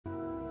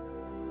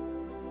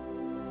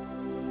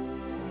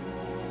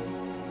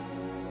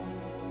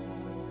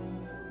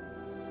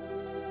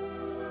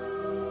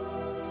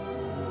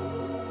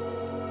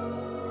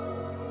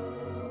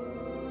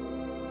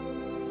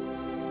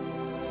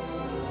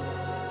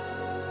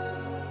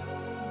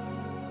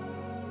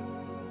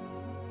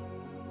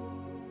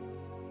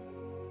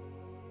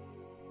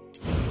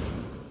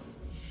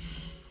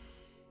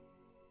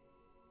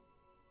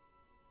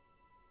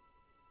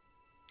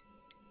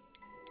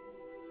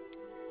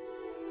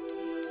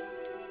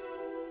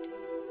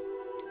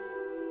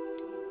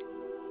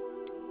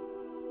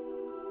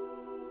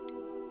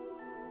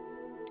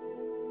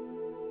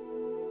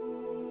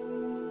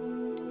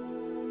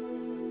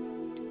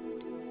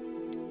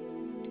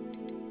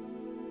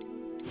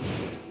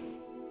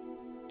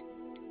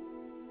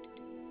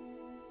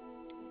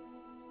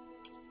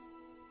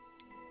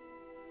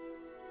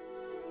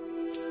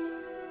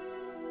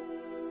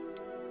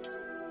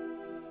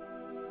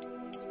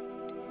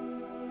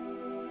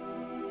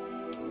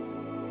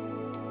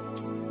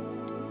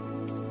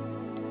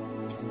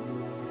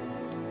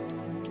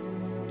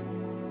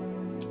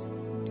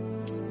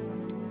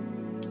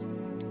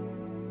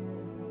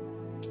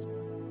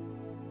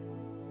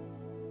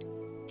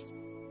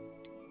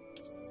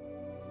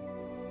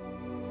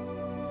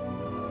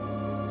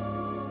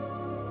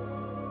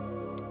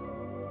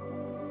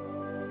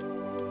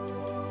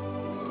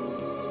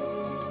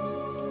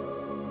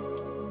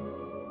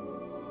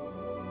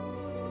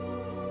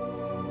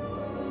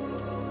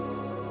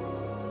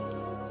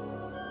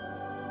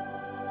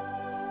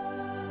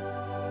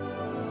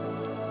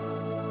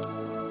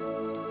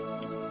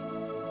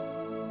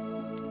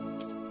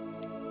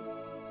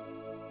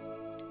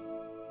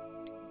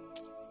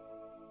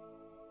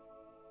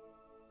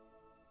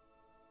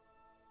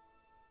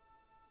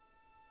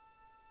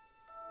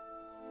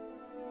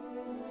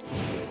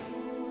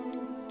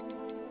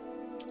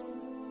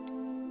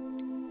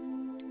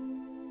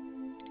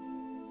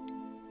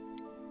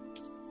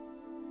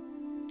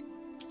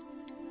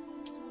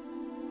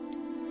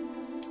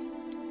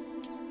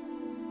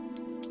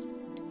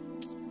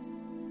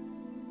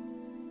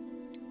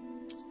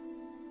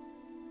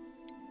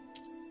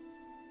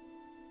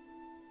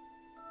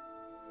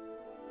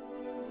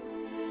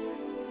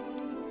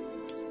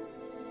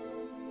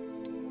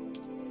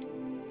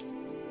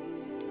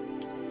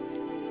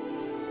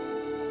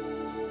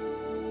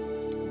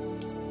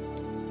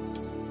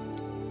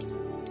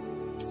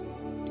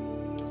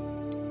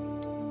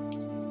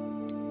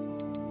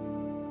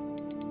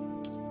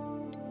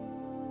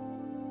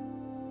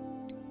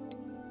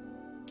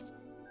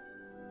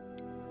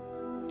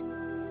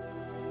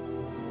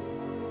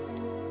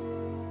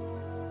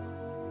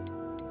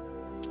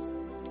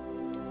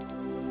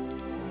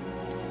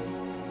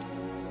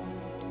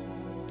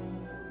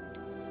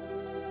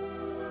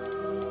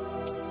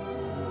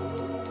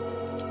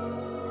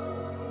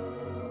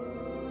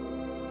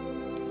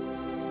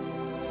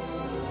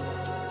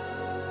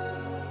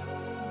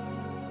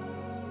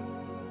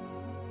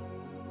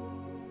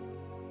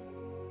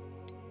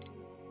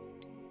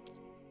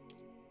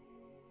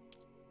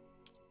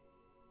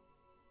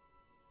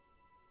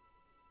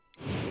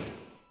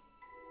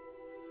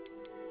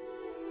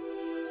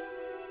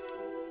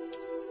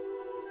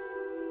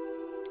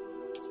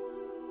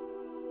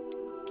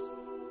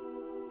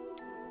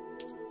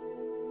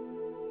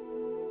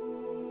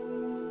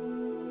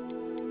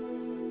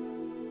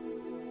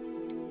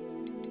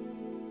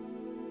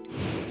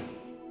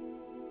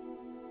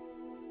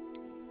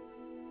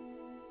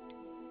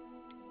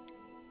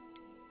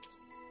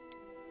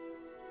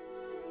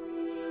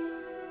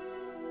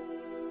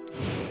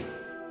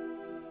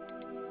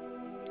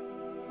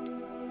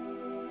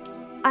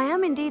I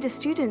am indeed a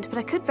student, but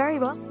I could very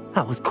well...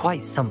 That was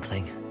quite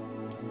something.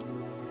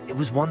 It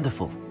was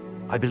wonderful.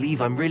 I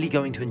believe I'm really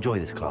going to enjoy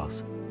this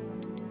class.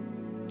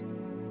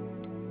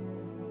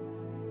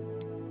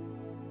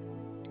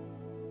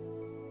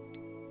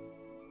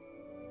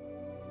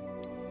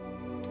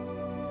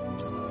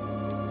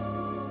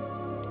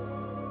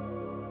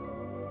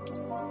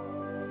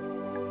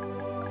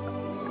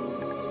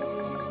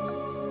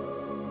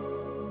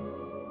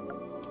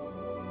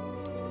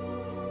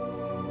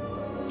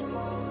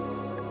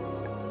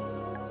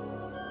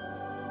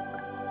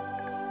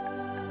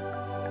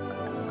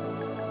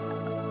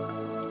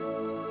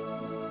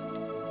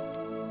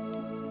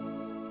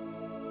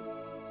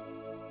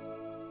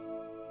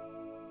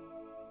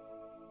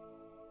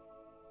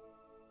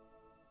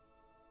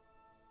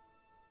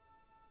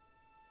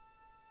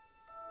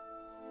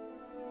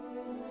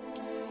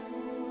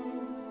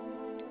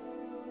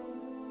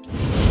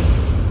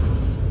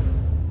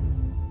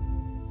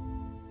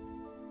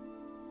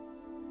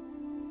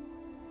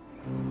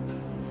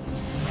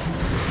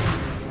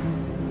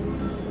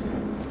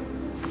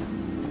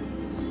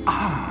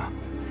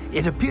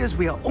 It appears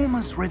we are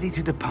almost ready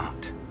to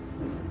depart.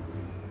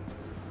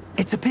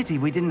 It's a pity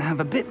we didn't have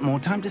a bit more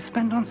time to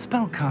spend on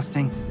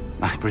spellcasting.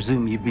 I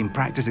presume you've been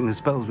practicing the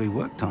spells we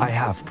worked on. I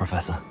have,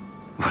 Professor.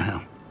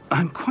 Well,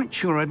 I'm quite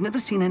sure I've never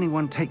seen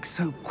anyone take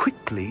so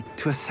quickly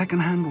to a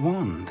second-hand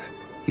wand.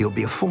 You'll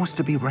be a force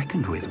to be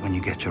reckoned with when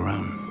you get your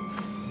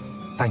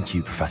own. Thank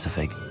you, Professor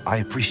Fig. I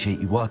appreciate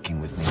you working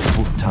with me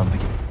before the term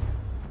begins.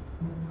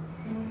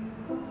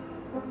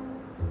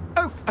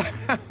 Oh,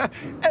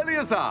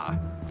 Eleazar!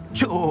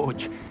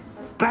 George,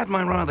 glad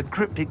my rather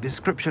cryptic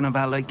description of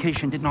our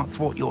location did not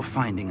thwart your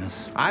finding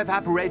us. I've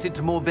apparated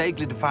to more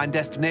vaguely defined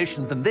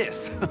destinations than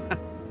this.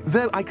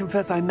 Though I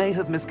confess I may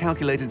have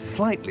miscalculated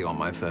slightly on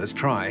my first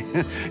try.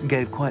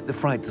 Gave quite the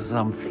fright to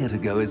some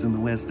theatre-goers in the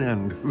West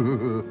End.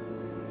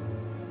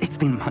 It's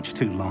been much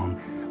too long.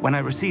 When I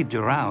received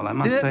your owl, I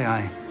must say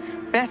I...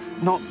 Best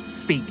not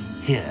speak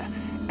here,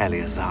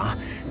 Eleazar.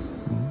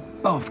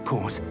 Of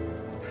course.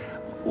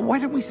 Why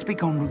don't we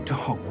speak en route to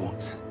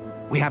Hogwarts?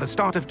 We have a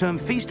start-of-term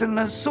feast and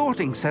a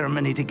sorting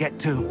ceremony to get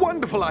to.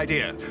 Wonderful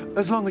idea!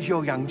 As long as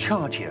your young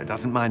charge here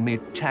doesn't mind me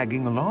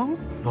tagging along.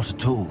 Not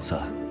at all,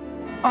 sir.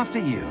 After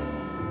you.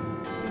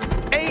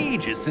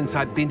 Ages since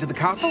I'd been to the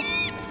castle.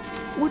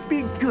 Would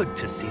be good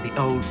to see the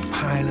old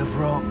pile of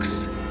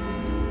rocks.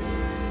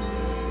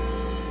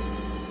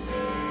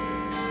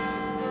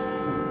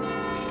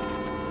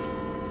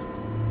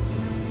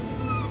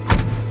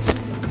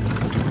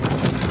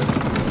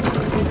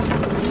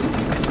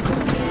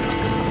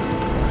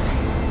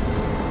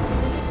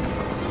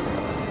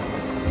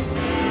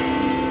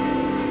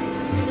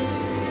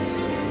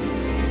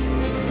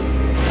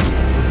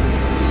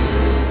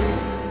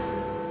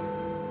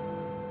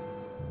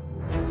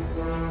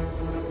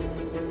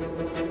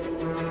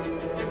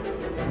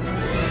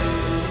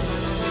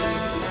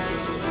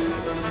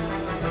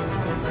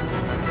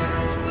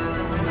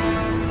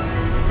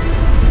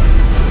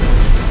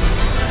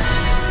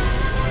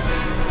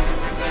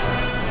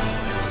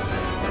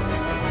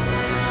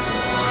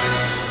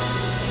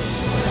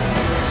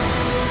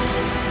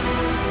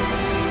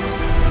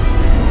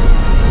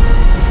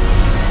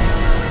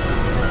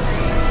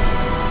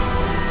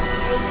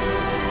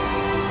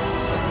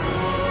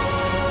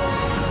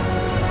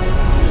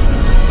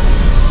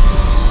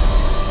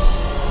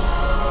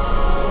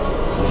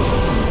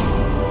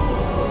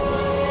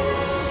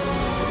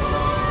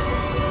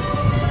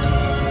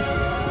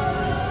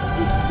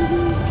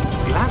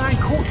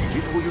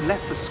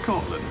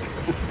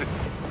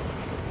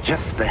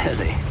 Just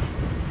barely.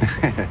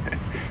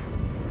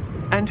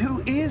 And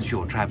who is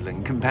your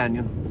traveling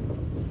companion?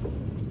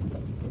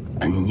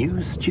 A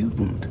new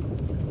student.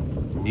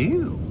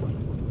 New?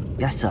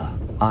 Yes, sir.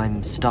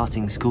 I'm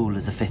starting school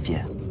as a 5th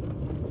year.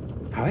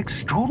 How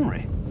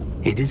extraordinary.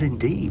 It is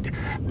indeed.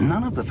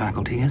 None of the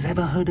faculty has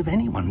ever heard of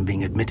anyone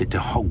being admitted to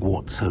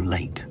Hogwarts so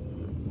late.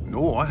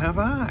 Nor have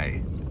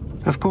I.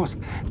 Of course,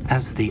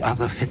 as the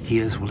other 5th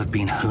years will have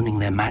been honing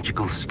their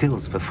magical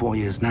skills for 4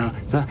 years now,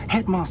 the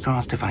headmaster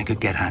asked if I could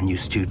get our new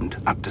student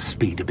up to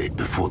speed a bit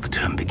before the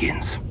term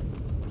begins.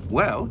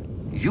 Well,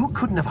 you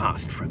couldn't have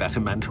asked for a better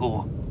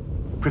mentor.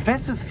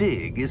 Professor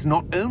Fig is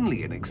not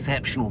only an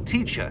exceptional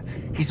teacher,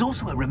 he's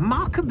also a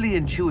remarkably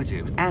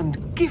intuitive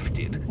and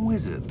gifted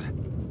wizard.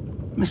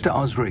 Mr.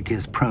 Osric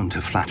is prone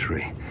to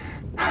flattery.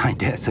 I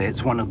dare say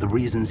it's one of the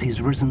reasons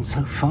he's risen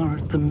so far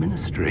at the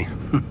Ministry.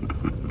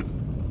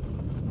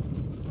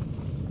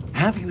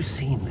 Have you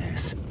seen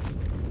this?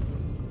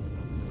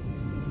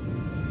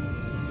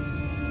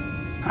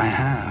 I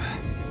have.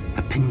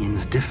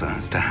 Opinions differ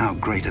as to how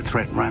great a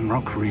threat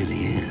Ranrock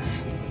really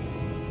is.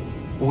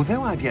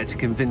 Although I've yet to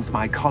convince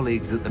my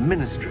colleagues at the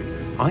Ministry,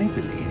 I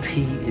believe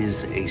he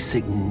is a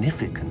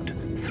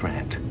significant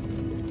threat.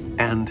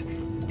 And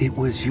it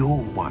was your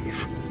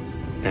wife,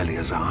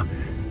 Eleazar,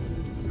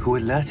 who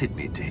alerted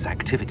me to his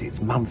activities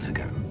months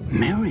ago.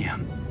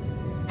 Miriam?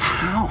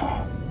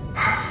 How?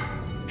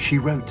 She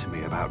wrote to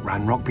me about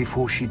Ranrock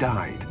before she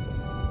died.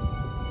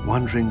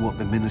 wondering what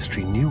the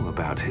Ministry knew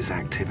about his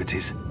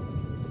activities.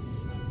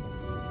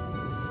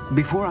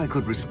 Before I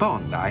could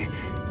respond, I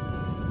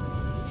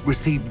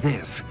received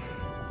this.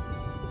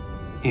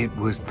 It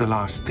was the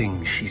last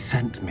thing she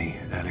sent me,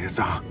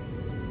 Eleazar.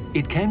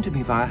 It came to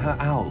me via her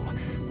owl,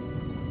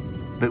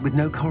 but with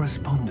no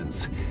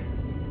correspondence.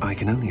 I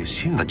can only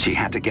assume that she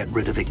had to get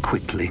rid of it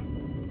quickly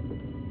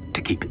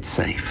to keep it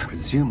safe.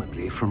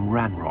 Presumably from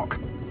Ranrock.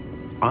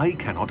 I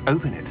cannot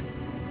open it.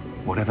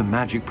 Whatever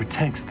magic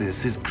protects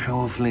this is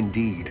powerful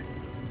indeed.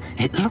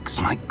 It looks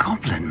like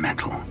goblin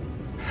metal.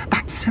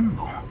 That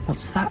symbol.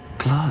 What's that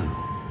glow?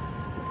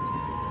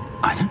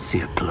 I don't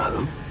see a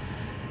glow.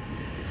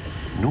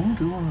 Nor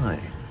do I.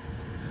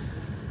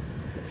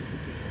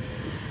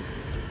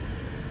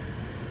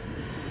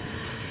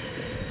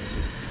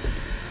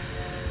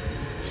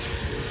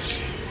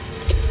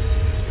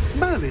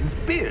 Merlin's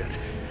beard!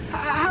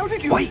 How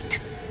did you... Wait!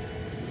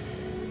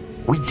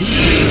 We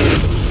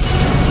did...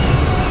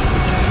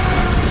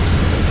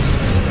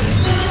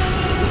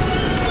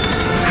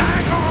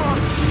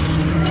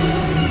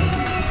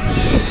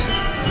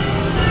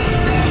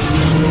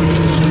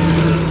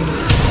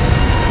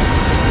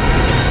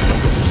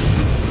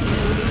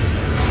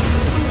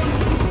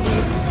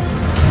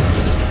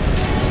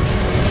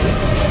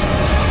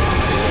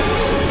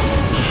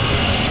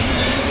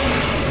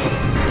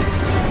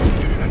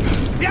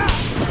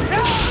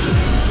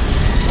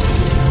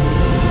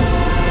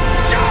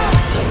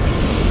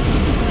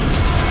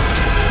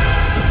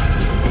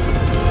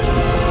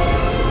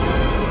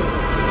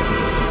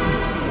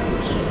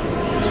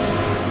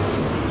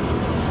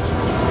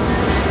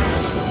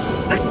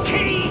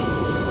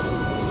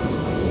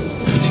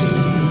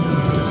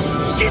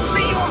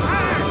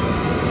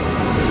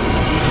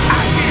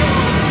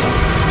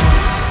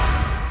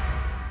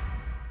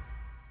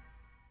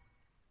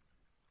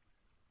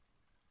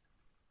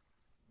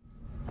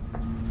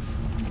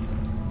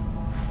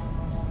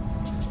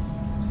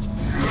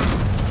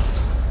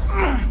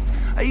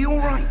 Are you all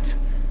right?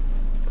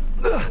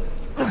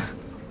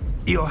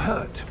 You're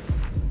hurt.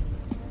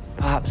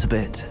 Perhaps a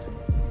bit.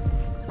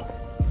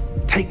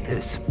 Take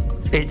this.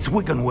 It's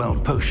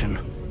Wiggenweld potion.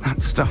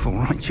 That stuff will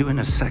right you in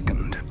a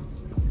second.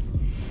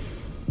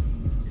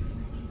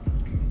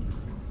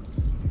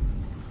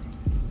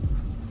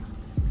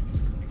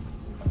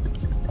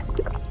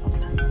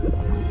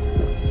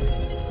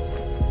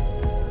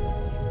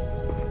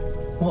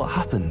 What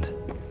happened?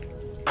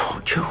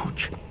 Poor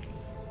George.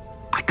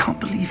 I can't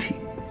believe he...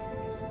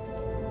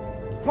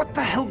 What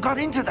the hell got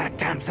into that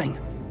damn thing?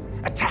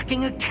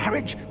 Attacking a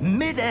carriage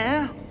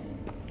mid-air?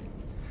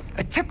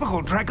 A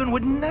typical dragon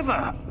would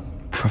never...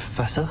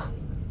 Professor?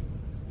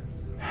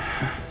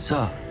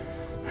 Sir,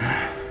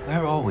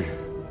 where are we?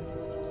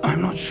 I'm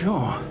not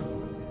sure.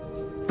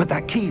 But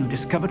that key you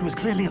discovered was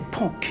clearly a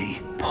portkey.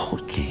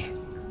 Portkey?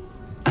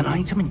 An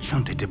item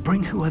enchanted to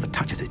bring whoever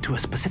touches it to a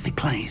specific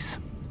place.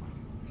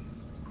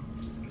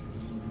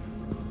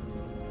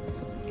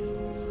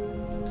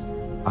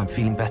 I'm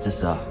feeling better,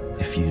 sir,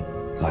 if you'd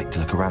like to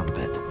look around a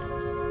bit.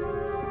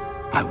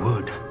 I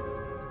would.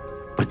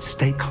 But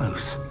stay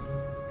close.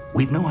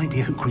 We've no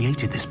idea who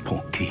created this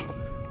portkey.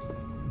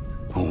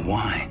 Or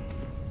why.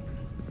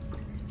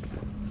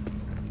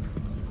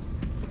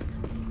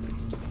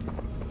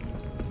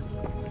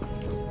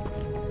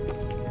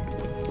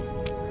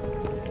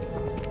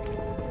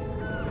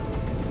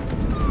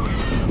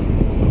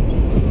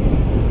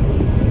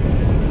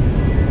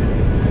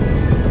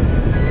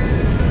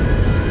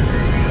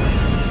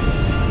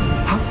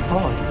 How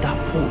far did that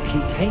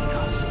portkey take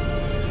us?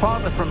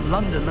 Farther from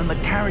London than the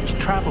carriage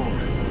traveled.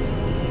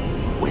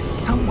 We're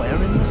somewhere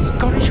in the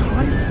Scottish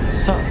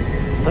Highlands. Sir,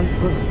 those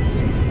ruins.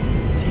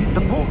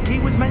 The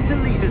portkey was meant to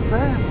lead us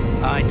there.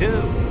 I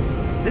do.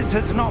 This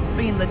has not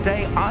been the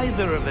day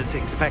either of us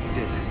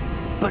expected.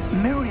 But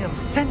Miriam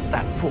sent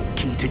that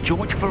portkey to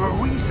George for a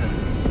reason.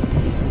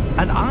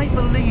 And I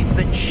believe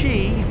that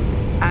she,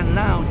 and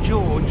now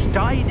George,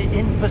 died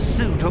in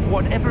pursuit of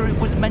whatever it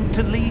was meant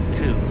to lead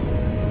to.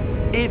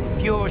 If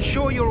you're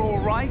sure you're all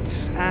right,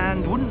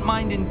 and wouldn't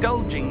mind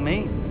indulging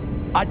me,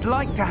 I'd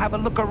like to have a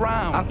look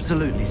around.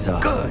 Absolutely, sir.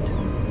 Good.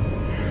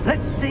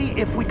 Let's see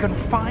if we can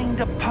find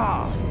a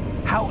path,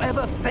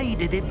 however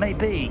faded it may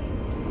be.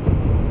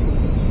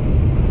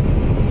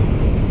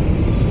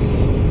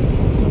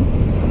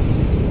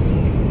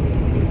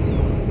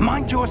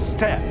 Mind your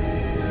step.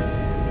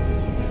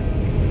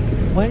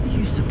 Where do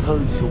you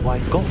suppose your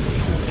wife got the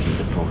portkey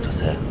that brought us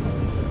here?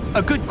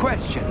 A good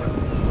question.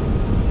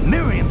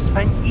 Miriam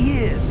spent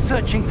years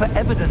searching for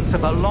evidence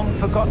of a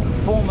long-forgotten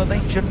form of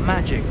ancient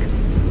magic.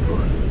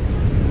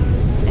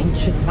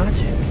 Ancient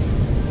magic?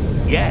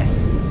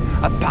 Yes,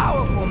 a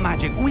powerful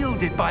magic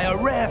wielded by a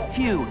rare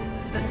few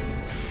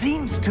that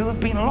seems to have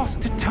been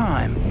lost to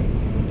time.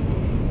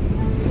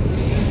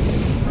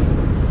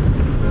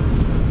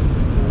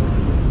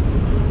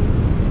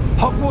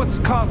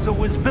 Hogwarts Castle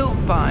was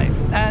built by,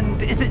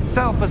 and is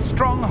itself a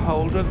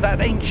stronghold of that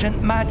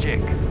ancient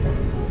magic.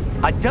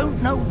 I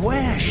don't know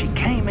where she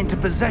came into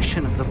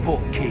possession of the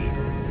portkey,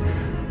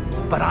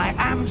 but I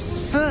am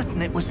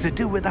certain it was to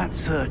do with that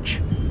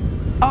search.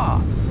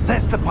 Ah,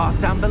 there's the path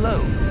down below.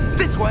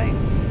 This way!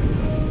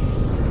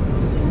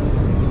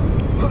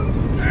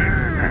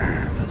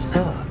 But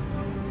sir,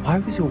 why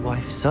was your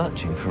wife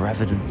searching for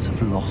evidence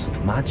of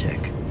lost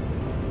magic?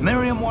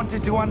 Miriam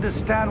wanted to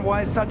understand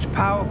why such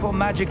powerful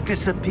magic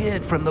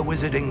disappeared from the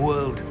wizarding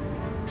world.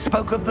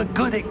 Spoke of the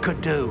good it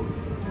could do.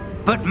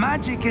 But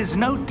magic is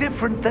no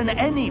different than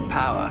any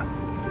power.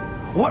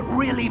 What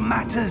really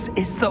matters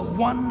is the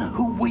one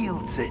who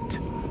wields it.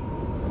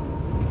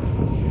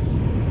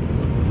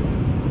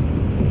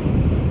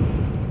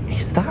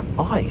 Is that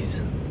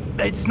ice?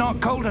 It's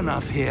not cold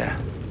enough here.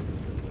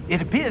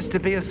 It appears to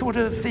be a sort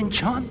of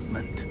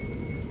enchantment.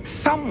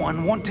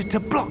 Someone wanted to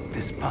block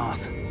this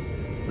path.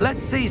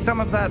 Let's see some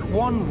of that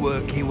wand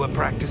work you were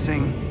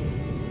practicing.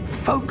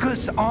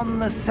 Focus on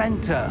the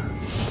center.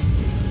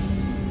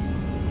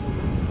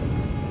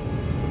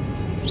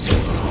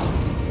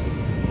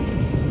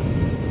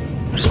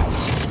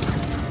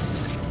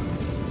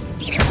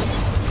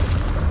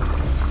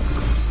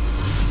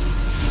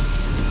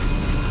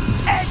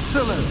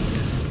 Excellent!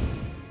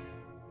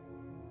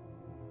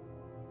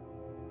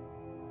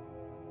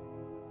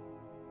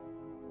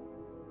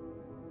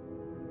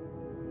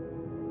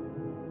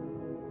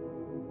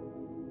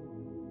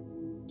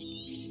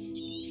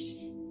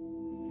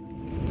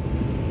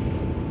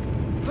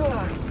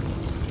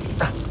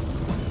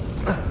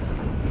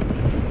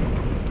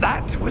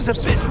 That was a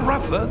bit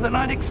rougher than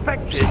I'd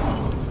expected.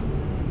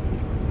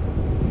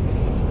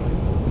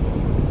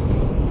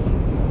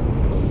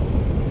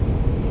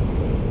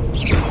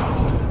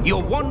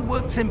 Your wand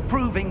work's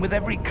improving with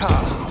every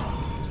cast.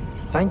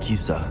 Thank you,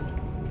 sir.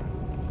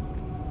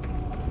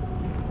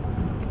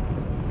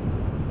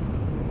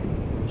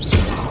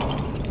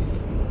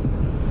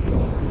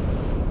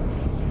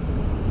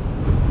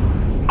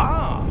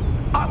 Ah,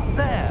 up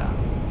there.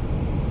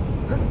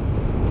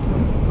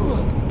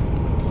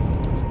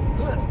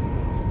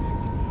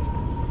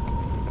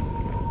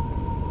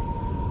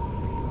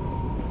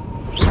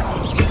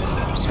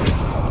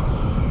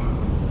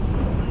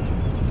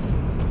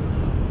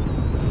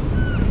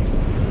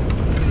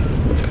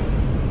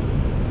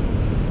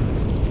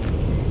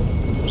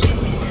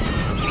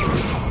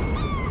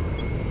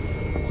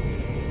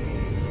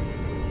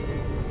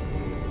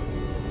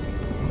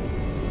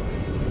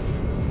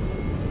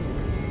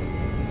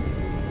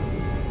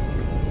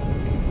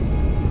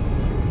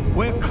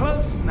 We're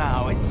close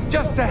now. It's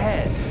just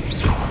ahead.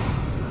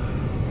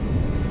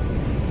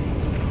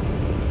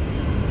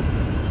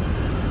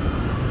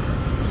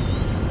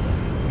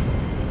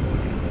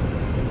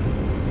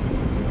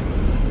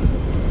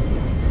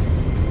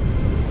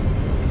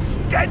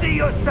 Steady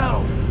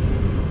yourself!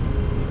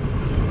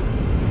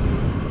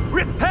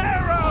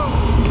 Reparo!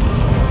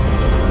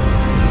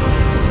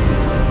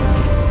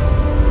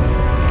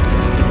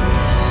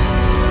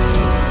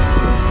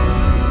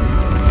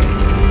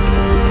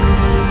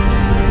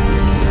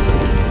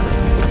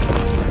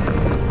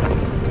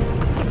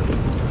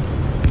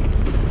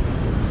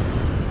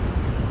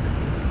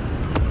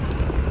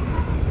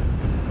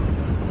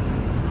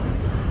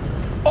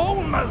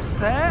 Almost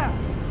there!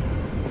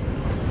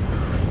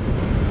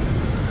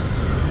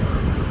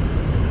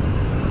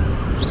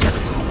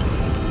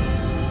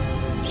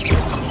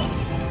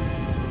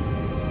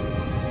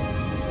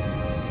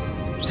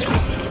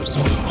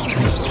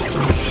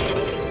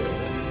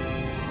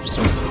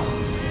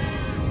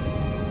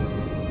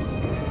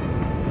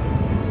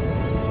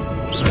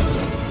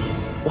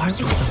 Why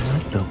would someone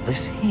have built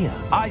this here?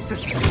 I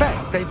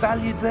suspect they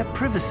valued their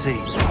privacy.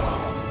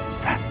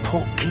 That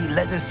Portkey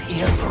led us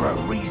here for a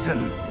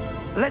reason.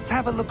 Let's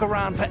have a look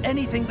around for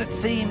anything that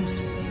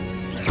seems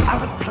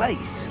out of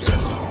place.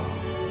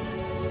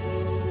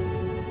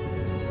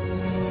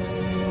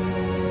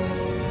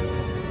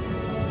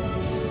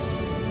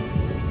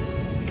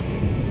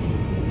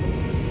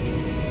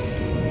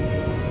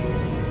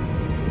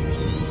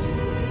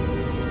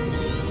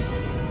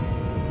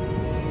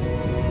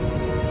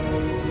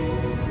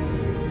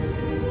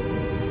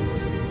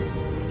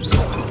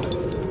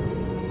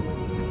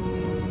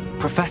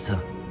 Professor,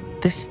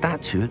 this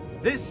statue...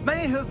 This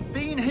may have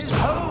been his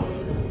home.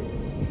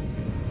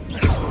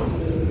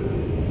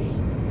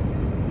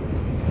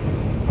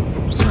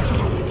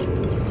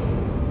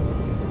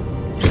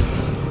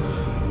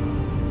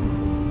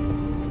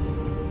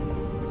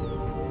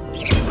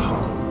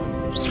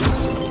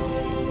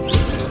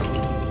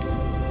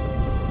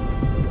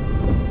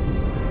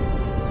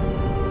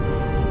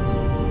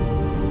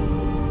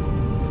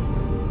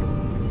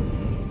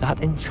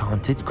 That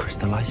enchanted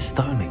crystallized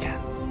stone again.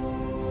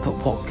 But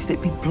what could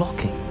it be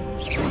blocking?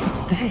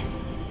 What's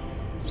this?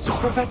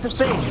 Professor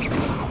Fig!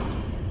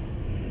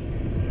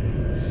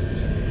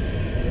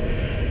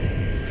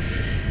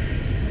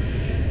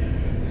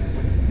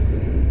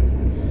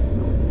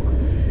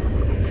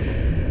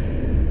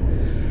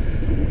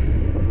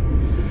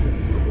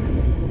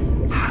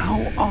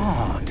 How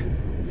odd.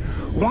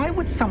 Why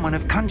would someone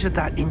have conjured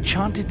that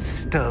enchanted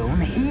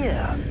stone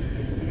here?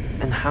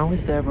 And how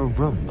is there a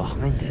room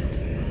behind it?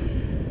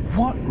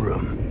 What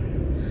room?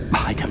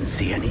 I don't don't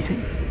see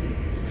anything.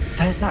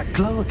 There's that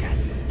glow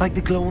again, like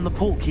the glow on the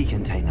portkey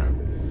container.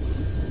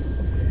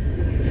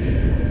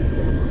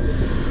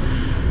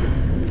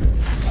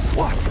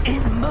 What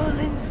in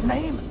Merlin's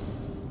name?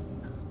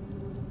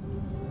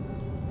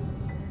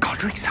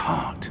 Godric's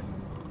heart.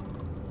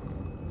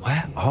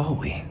 Where are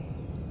we?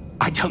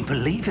 I don't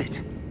believe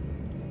it.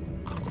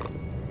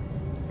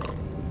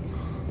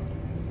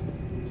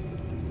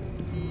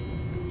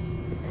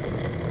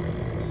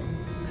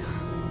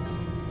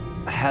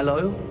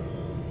 Hello?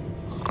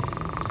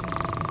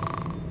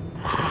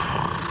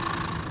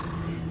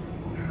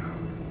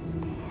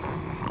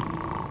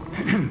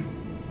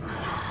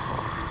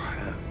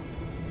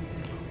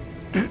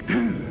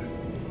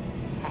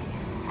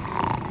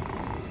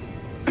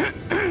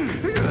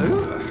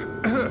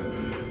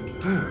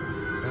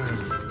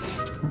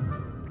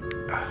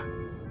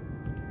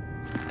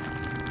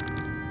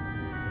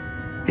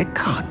 It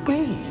can't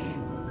be.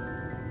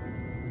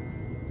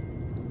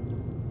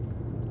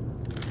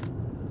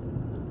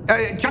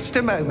 Just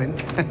a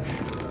moment.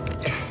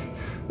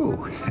 Ooh.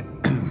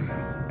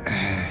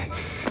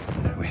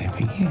 Where are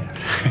we here?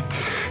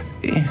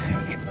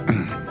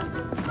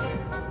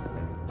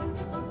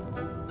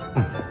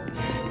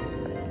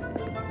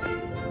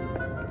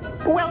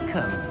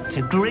 Welcome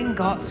to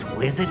Gringotts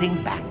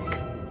Wizarding Bank.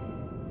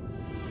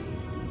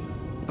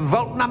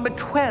 Vault number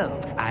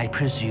 12, I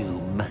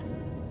presume.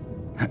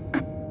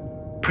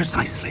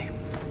 Precisely.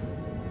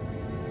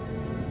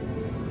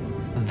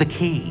 The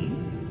key?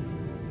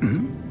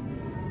 Hmm?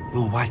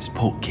 Your wife's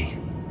portkey.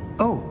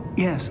 Oh,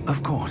 yes,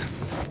 of course.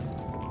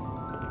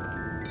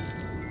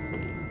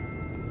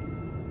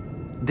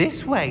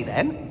 This way,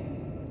 then.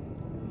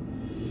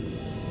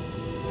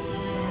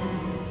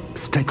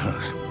 Stay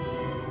close.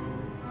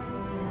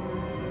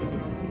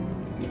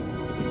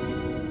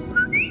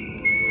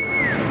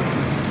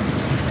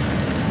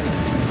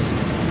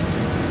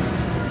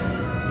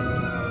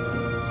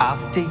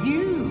 After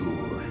you.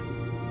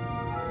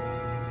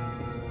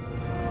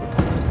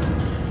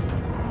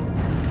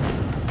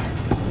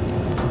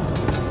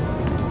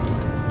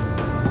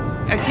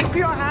 Keep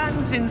your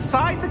hands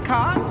inside the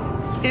cart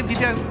if you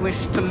don't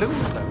wish to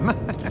lose them.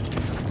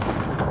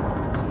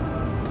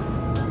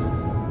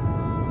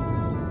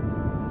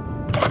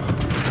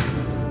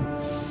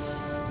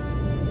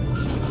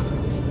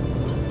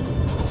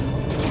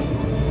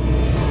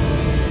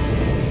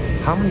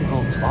 How many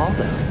vaults are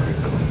there in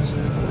Gringotts?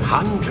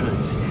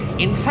 Hundreds.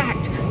 In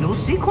fact, you'll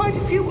see quite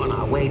a few on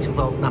our way to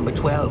vault number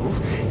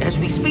 12. As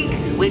we speak,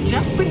 we're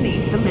just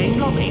beneath the main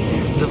lobby.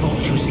 The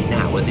vaults you see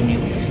now are the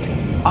newest.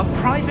 Are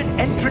private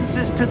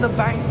entrances to the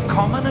bank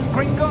common at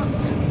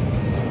Gringotts?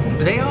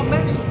 They are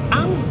most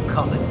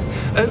uncommon.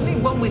 Only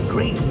one with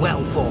great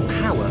wealth or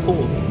power,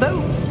 or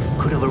both,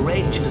 could have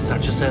arranged for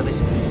such a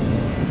service.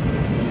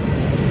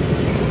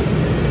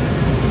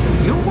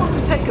 You'll want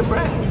to take a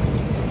breath.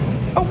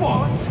 A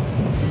what?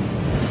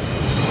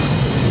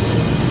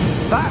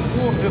 That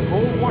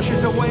waterfall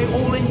washes away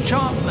all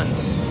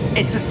enchantments.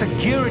 It's a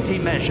security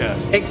measure.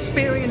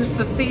 Experienced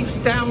the thief's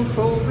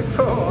downfall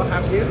before,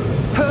 have you?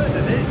 Heard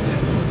of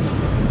it?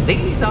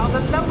 These are the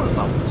lower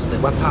vaults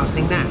that we're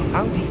passing now.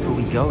 How deep are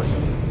we going?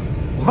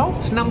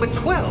 Vault number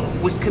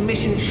 12 was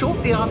commissioned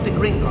shortly after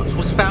Gringotts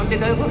was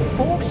founded over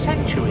 4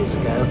 centuries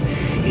ago.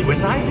 It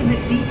resides in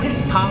the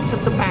deepest part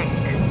of the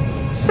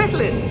bank.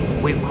 Settle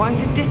in. We've quite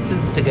a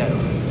distance to go.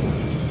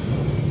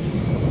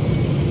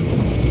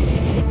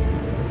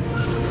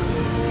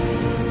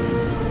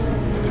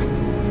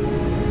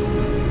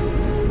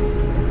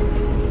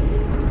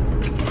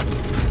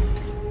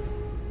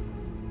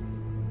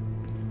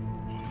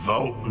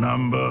 Vault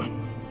number?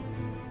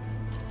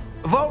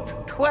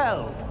 Vault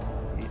 12.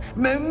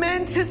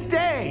 Momentous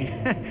day.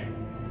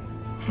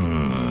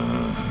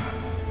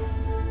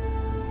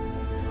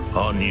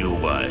 On your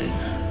way.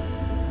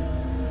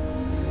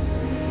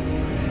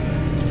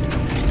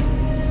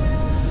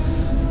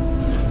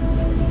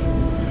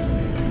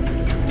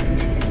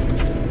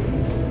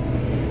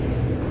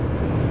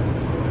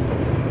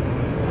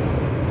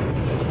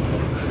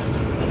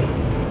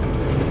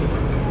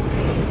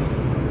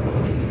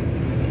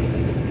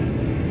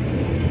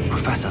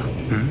 Professor,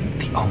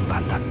 the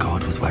armband that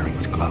guard was wearing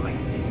was glowing.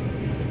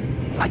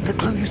 Like the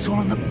glow you saw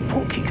on the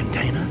portkey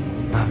container?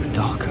 No,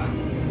 darker.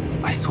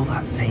 I saw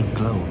that same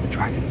glow on the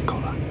dragon's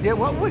collar. Yeah,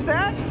 what was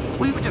that?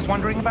 We were just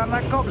wondering about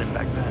that goblin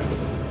back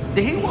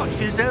there. He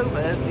watches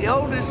over the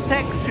oldest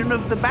section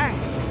of the bank.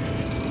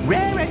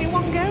 Rare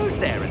anyone goes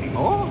there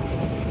anymore.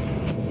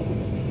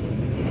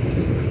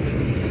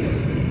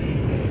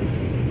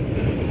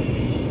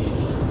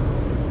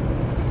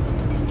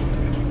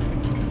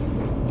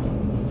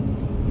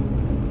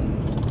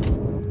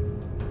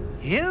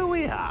 Here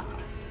we are.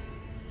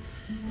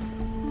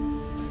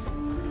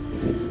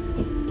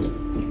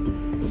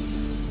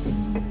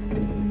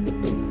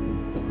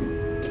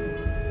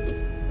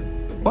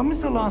 When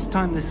was the last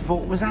time this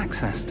vault was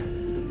accessed?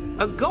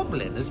 A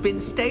goblin has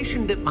been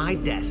stationed at my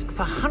desk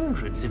for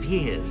hundreds of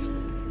years.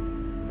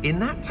 In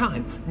that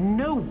time,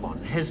 no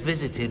one has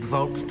visited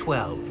Vault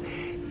 12.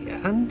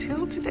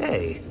 Until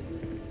today.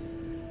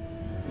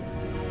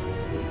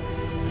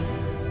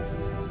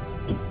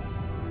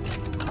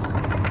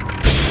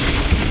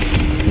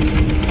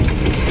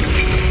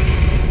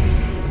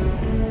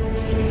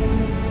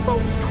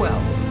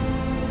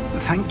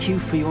 Thank you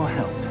for your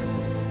help.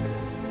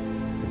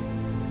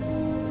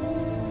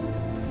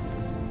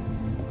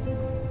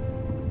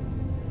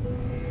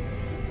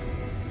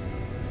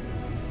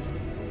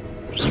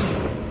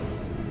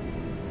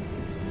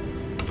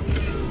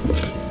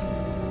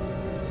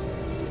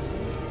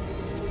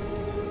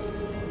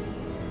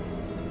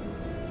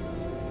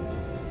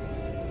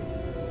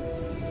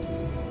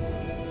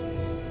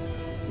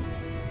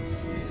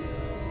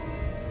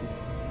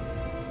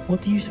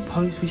 What do you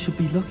suppose we should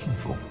be looking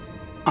for?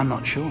 I'm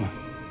not sure.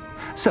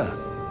 Sir,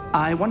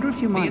 I wonder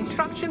if you The might...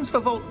 instructions for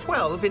Vault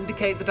 12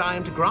 indicate that I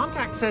am to grant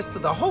access to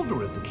the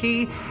holder of the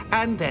key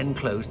and then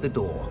close the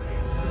door.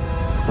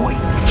 Wait!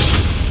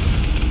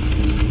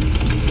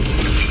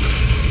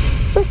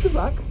 Best of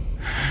luck.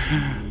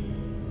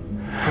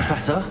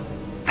 Professor?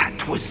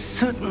 That was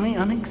certainly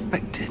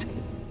unexpected.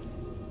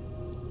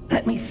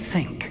 Let me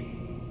think.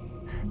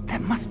 There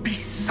must be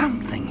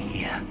something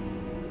here.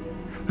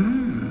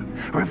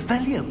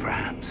 Revelio,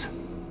 perhaps?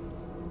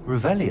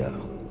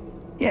 Revelio?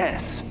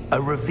 Yes,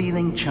 a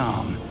revealing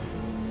charm.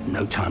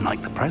 No time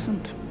like the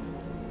present.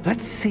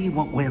 Let's see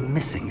what we're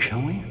missing,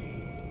 shall we?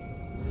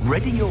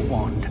 Ready your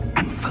wand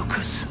and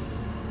focus.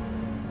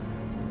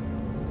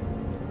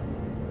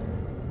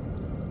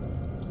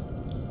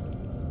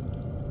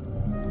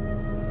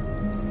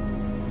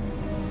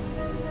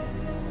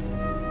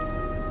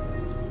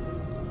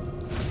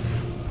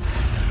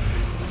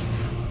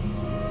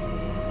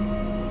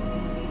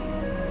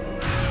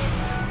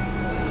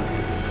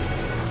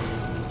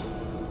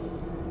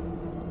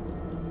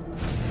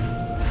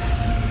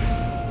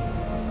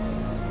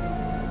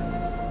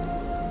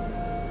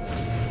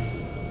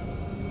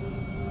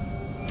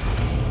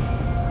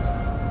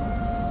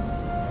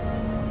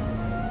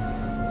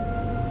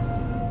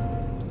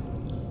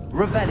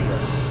 Revelio.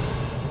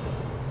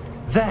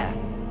 There!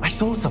 I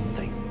saw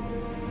something.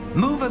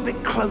 Move a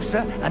bit closer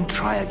and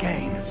try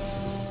again.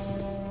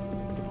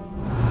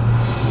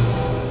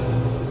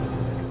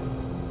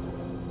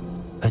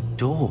 A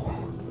door.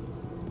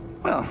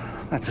 Well,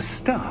 that's a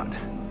start.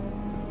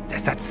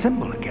 There's that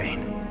symbol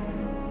again.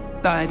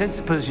 I don't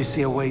suppose you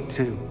see a way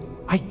to...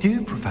 I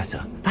do,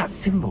 Professor. That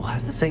symbol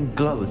has the same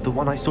glow as the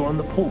one I saw on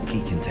the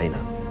Portkey container.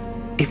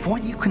 If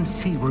what you can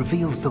see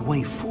reveals the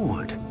way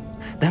forward,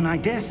 then I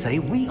dare say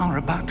we are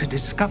about to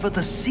discover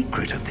the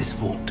secret of this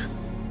vault.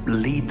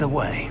 Lead the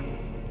way.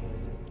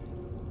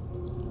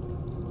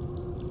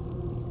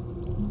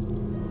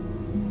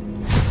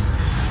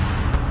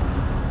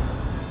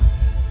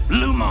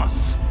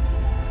 Lumos!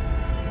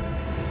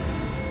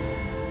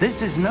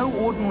 This is no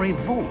ordinary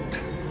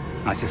vault.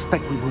 I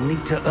suspect we will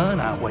need to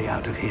earn our way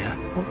out of here.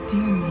 What do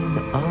you mean,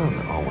 earn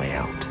our way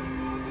out?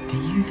 Do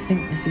you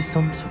think this is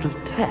some sort of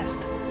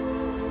test?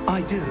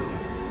 I do.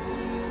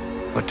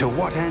 But to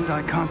what end,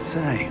 I can't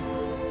say.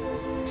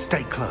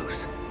 Stay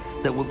close.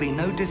 There will be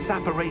no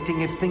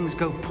disapparating if things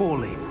go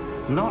poorly.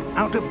 Not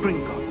out of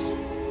Gringotts.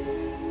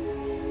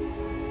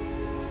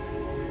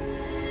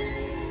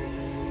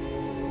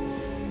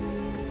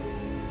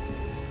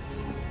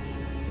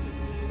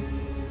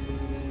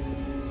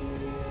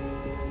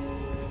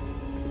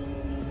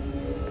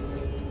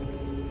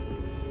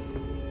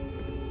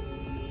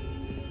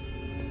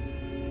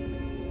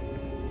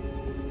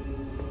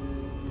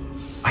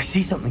 I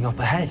see something up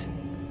ahead.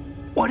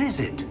 What is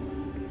it?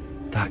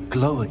 That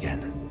glow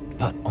again,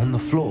 but on the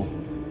floor.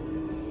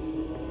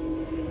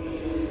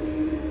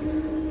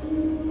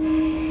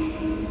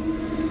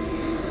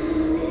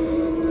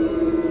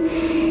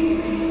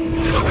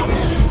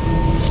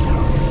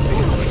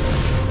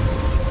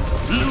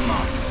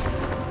 Lumos!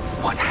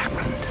 What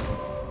happened?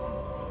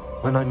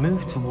 When I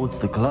moved towards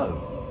the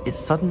glow, it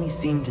suddenly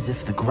seemed as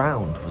if the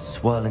ground was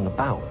swirling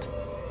about.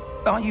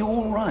 Are you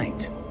all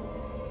right?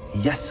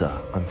 Yes, sir,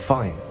 I'm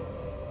fine.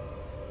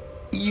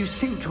 You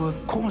seem to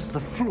have caused the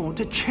floor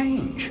to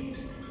change.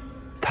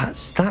 That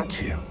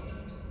statue.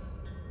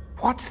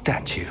 What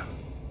statue?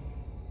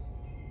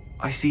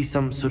 I see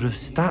some sort of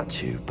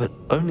statue, but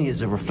only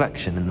as a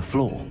reflection in the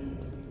floor.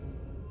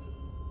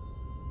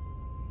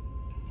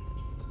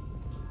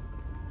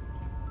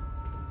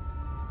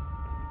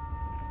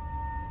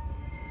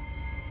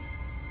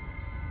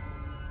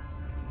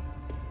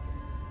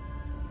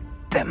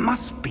 There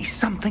must be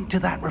something to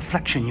that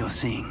reflection you're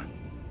seeing.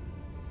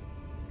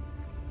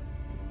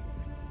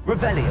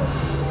 Revelio!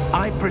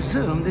 I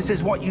presume this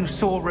is what you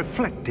saw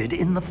reflected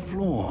in the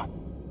floor.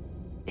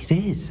 It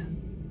is.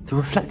 The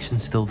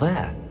reflection's still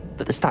there,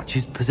 but the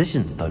statue's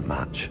positions don't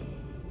match.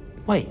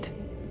 Wait.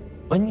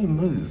 When you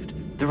moved,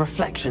 the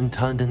reflection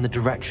turned in the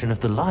direction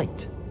of the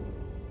light.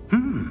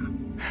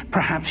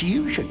 Perhaps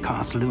you should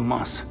cast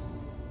Lumos.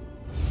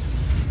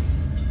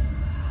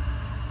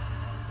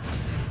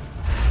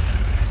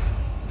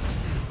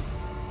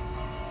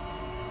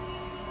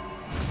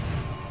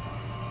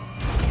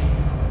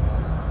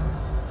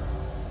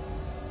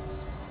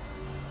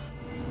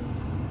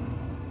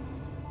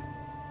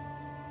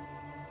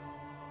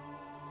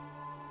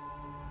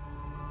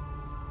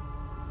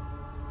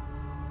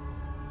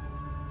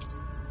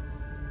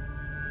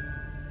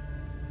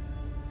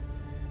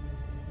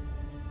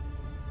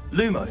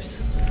 Lumos.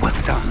 Well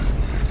done.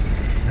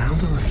 Now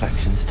the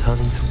reflection's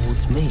turning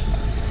towards me.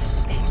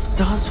 It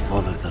does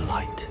follow the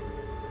light.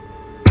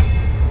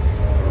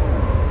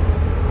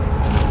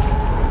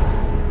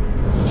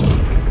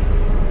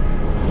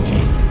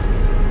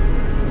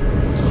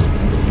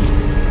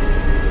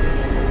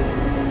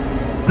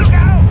 Look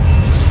out!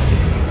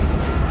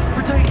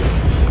 Potato!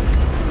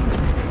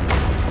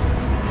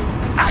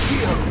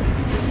 Accio!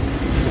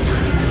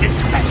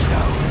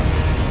 Descendo!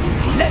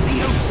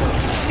 Levioso!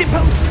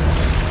 Deposo!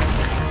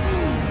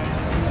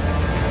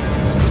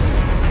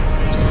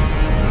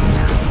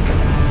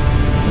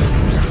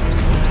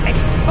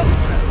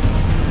 Exposo!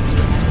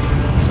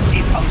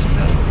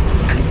 Deposo!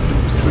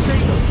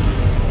 Potato!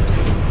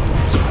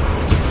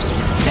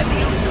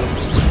 Levioso!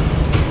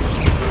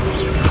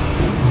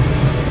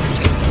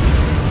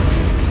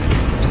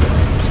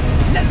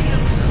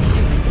 Levioso!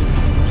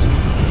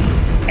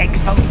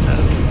 Exposo!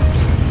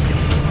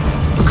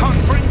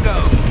 Confringo!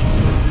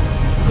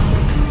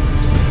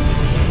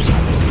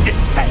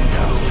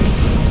 Descendo!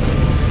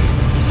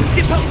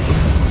 Depose!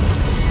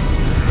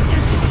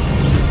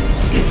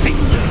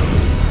 Defendo!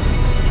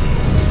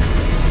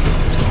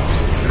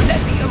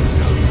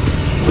 Levioso!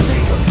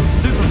 Potato!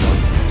 Stupid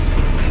one!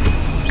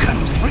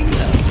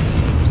 Confringo!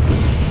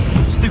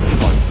 Stupid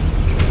one!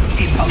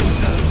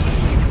 Deposo!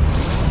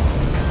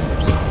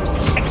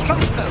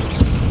 Exposo!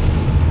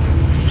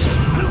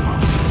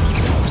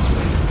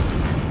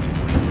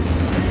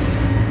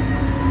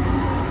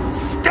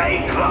 Stay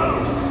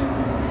close!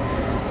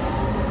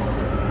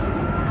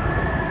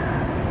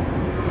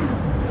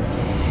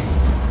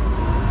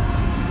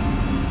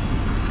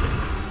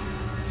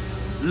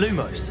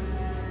 Lumos.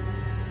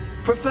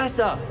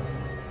 Professor!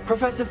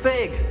 Professor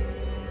Fig!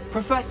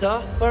 Professor,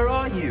 where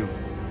are you?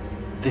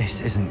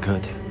 This isn't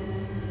good.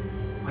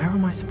 Where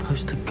am I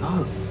supposed to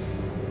go?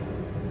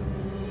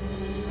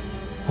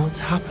 What's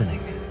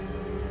happening?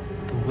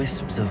 The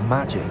wisps of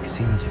magic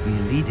seem to be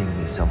leading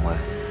me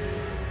somewhere.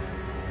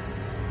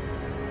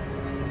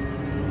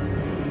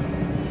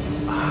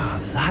 Ah,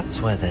 that's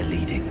where they're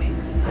leading me.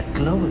 That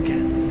glow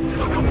again.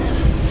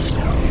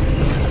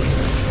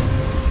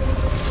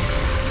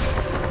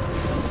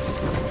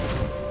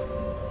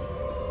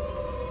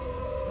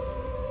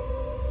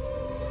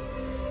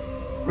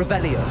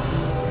 Revelio.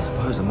 I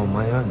suppose I'm on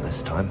my own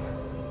this time.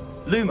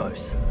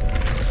 Lumos.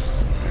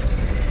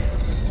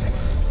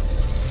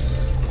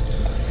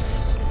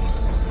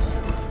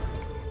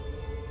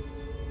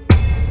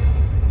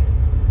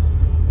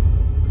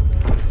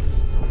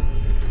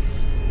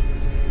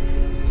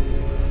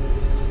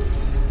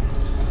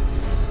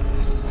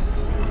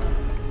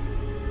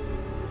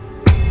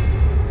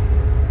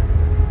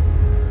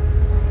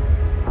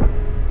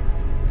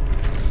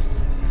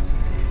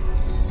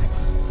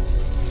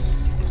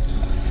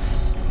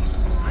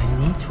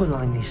 To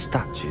align these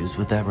statues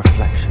with their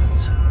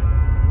reflections.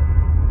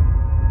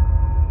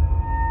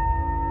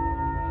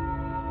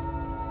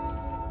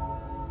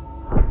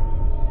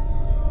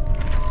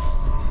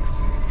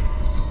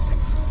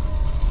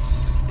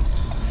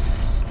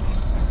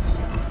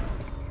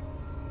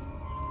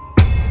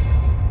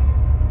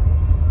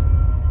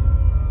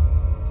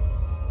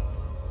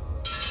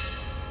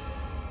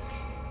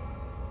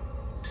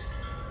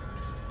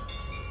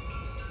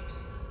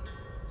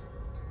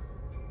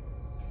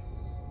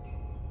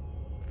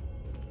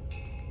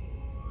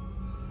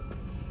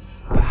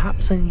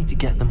 Perhaps I need to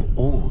get them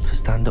all to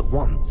stand at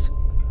once.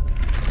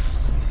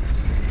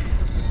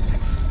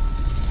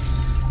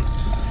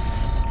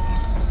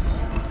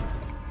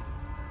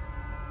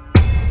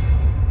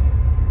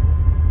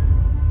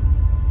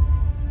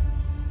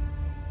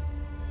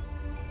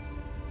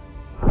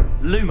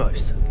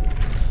 Lumos.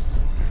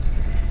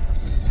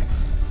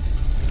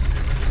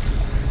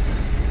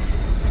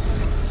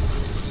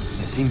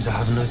 It seems I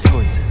have no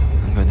choice.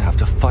 I'm going to have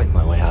to fight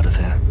my way out of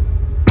here.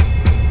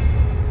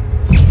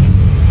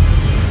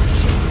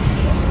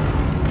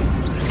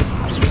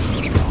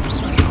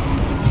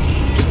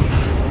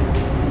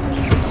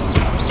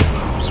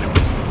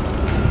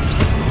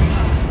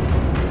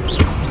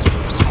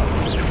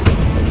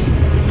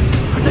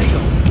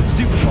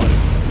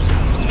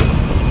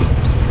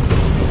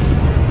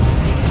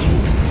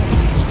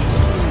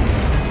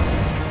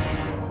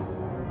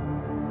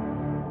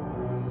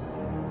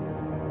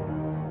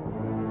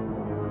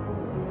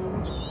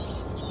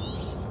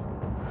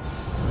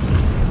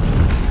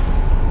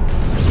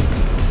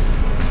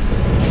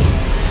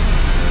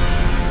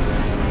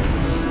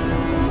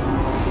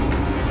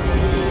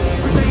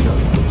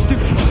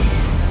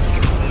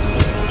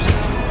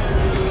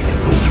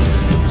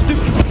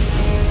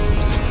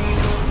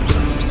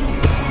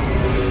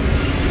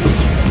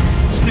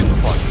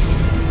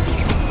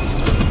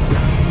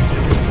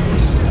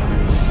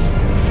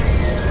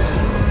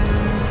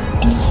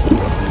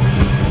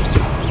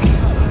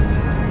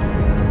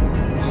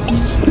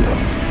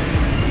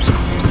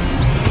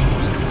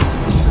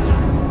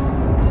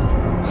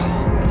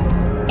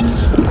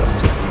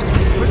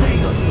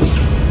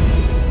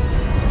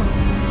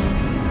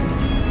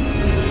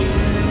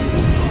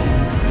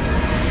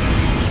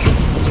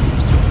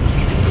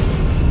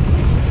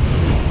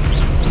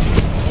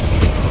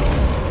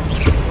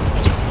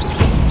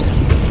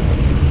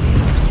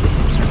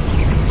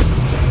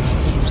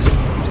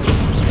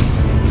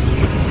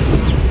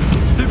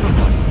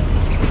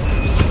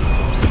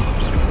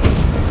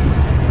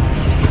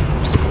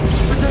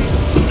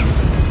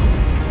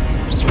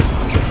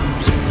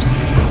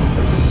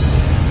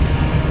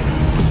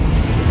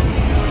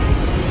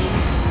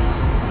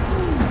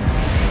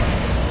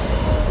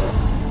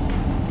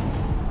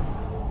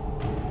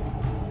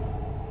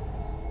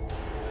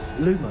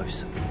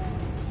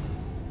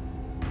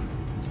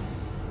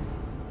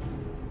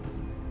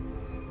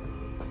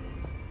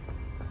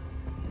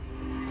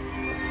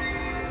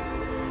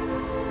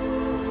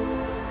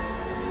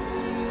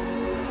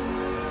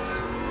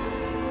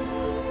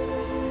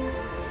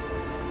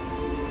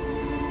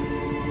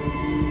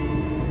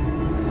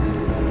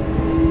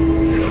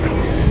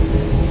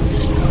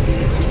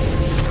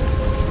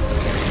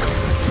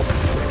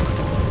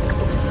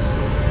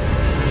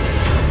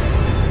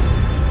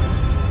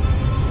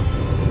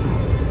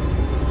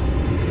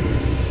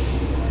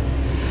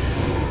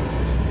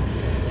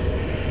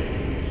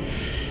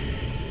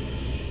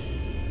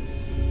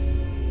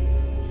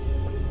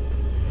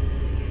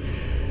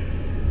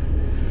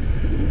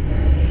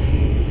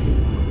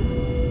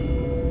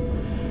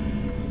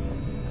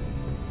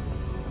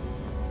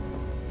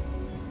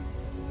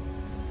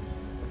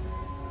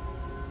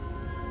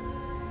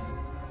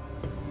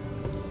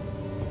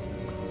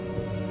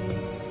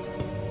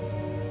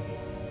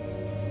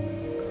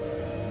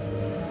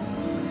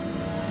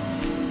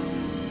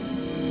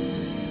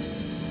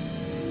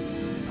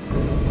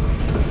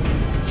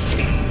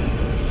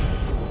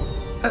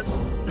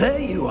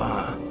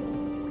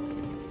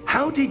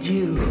 did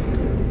you...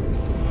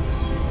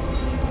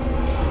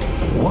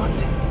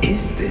 What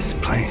is this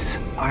place?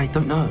 I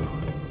don't know.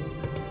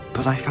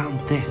 But I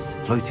found this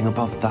floating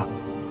above that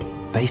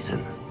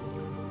basin.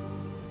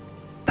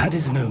 That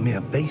is no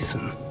mere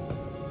basin.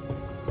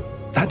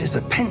 That is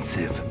a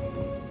pensive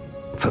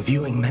for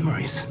viewing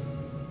memories.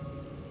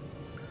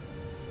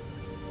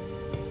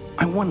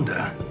 I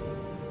wonder...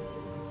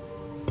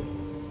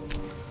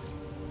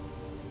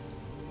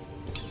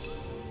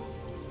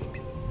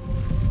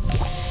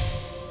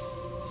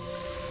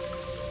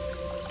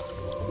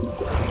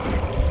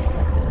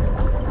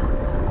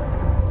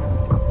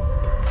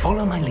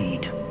 Follow my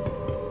lead.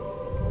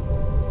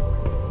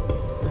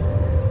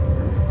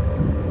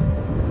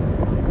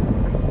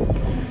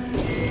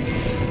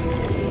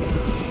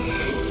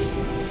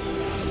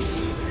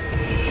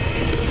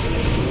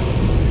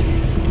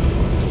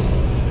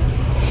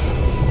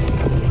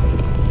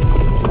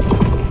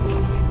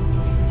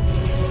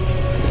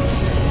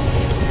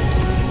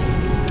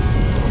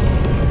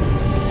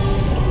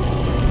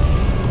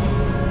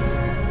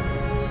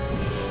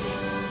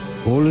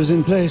 All is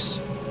in place.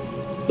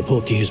 The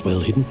Portkey is well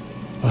hidden.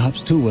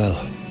 Perhaps too well.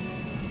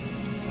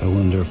 I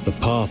wonder if the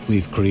path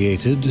we've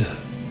created...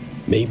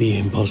 may be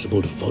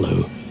impossible to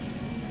follow.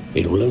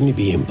 It will only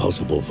be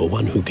impossible for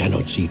one who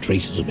cannot see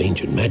traces of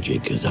ancient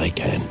magic as I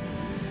can.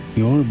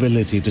 Your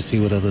ability to see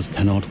what others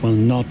cannot will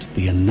not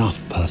be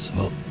enough,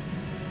 Percival.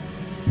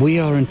 We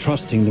are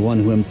entrusting the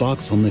one who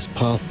embarks on this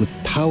path with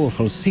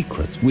powerful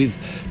secrets, with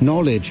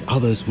knowledge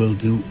others will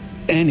do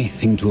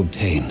anything to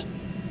obtain.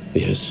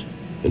 Yes,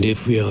 and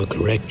if we are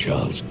correct,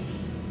 Charles,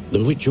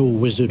 the witch or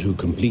wizard who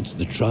completes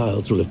the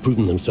trials will have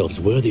proven themselves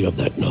worthy of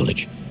that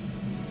knowledge,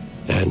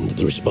 and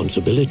the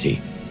responsibility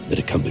that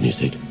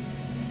accompanies it.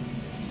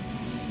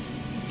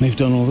 We've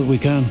done all that we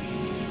can.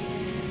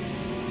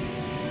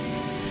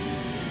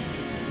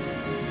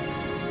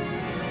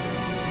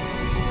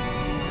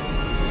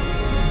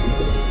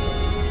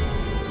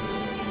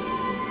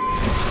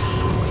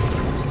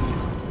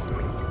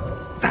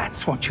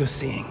 That's what you're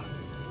seeing.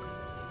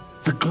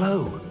 The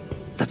glow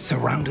that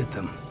surrounded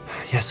them.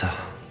 Yes, sir.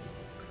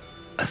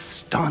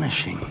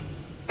 Astonishing.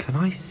 Can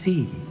I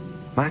see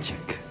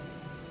magic?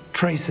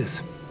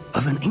 Traces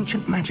of an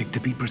ancient magic, to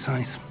be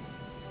precise.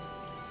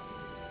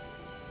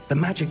 The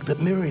magic that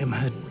Miriam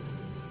had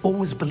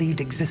always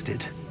believed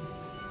existed,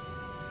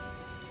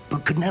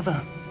 but could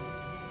never.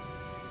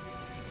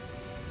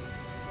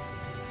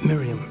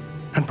 Miriam,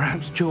 and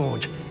perhaps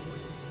George,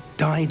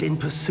 died in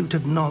pursuit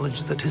of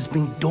knowledge that has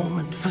been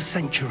dormant for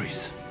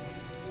centuries.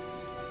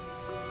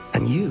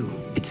 And you,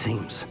 it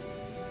seems,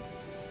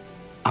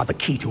 are the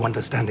key to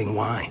understanding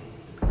why.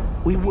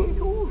 We were... It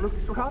all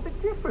looks rather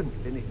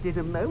different than it did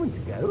a moment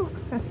ago.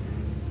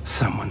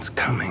 Someone's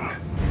coming.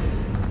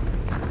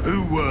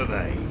 Who were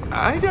they?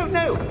 I don't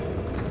know.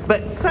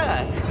 But,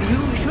 sir,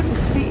 you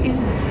shouldn't be in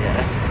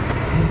here.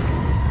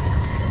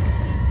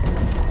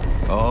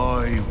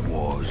 I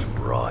was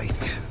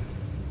right.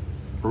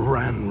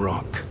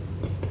 Ranrock.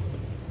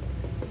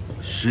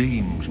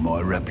 Seems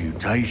my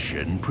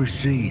reputation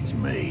precedes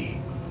me.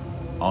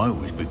 I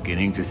was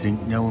beginning to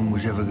think no one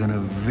was ever going to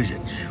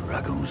visit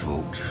Rackham's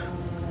vault.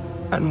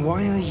 And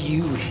why are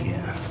you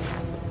here?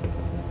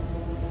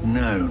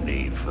 No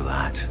need for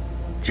that.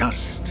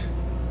 Just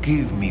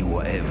give me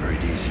whatever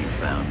it is you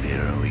found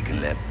here and we can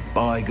let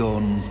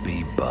bygones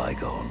be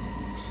bygones.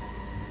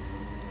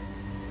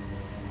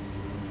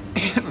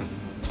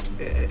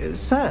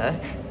 Sir,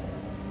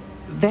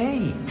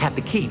 they have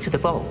the key to the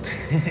vault.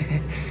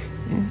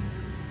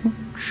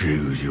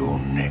 Choose your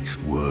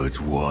next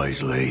words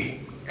wisely.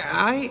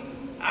 I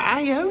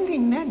only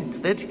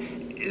meant that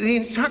the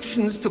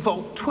instructions to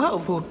Vault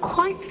 12 were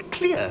quite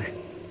clear.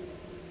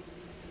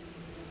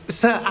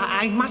 Sir,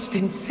 I must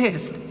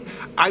insist.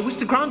 I was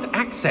to grant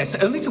access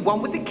only to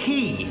one with the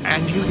key,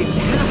 and you didn't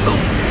have them.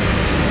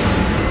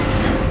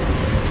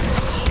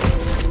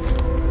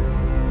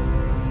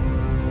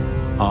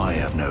 I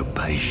have no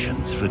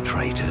patience for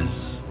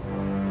traitors.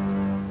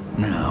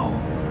 Now,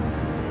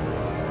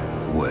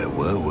 where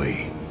were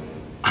we?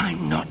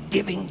 I'm not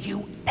giving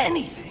you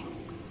anything.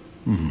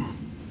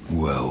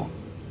 Well,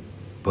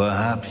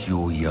 perhaps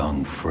your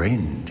young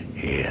friend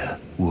here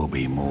will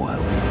be more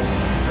helpful.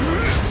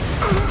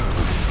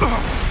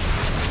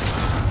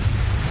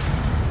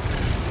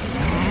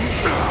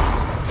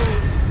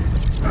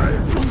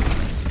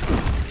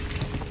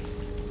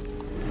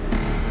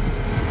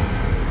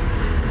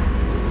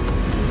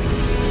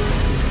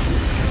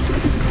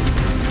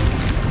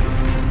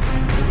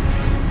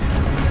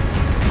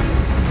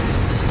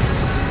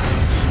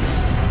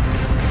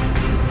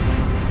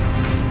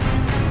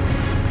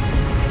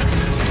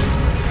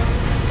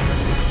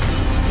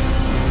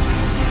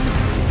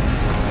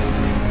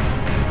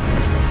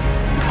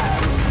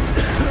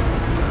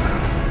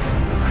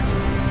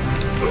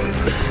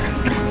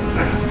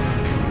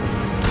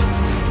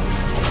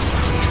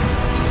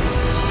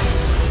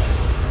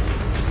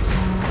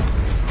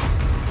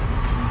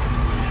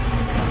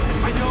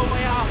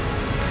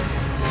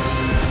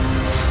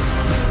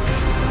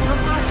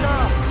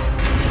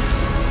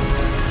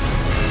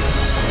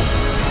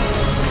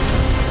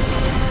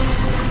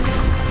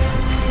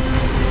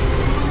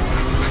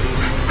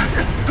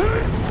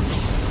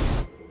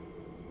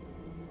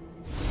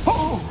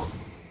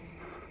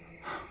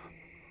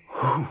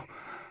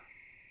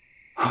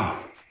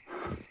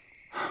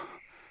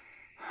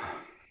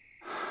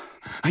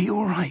 Are you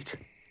all right?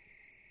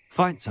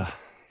 Fine, sir.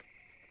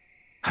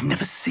 I've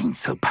never seen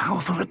so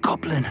powerful a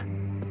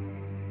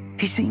goblin.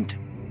 He seemed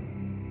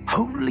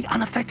wholly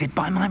unaffected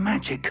by my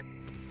magic.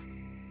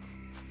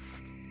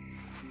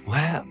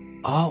 Where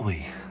are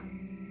we?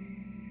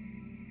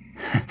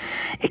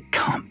 It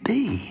can't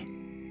be.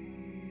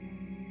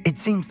 It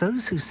seems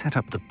those who set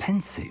up the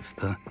pensive,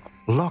 the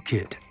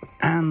locket,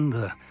 and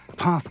the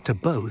path to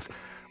both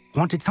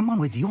wanted someone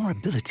with your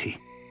ability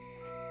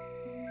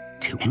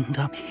to end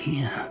up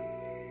here.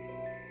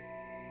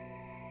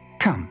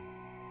 Come.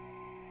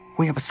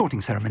 We have a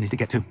sorting ceremony to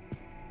get to.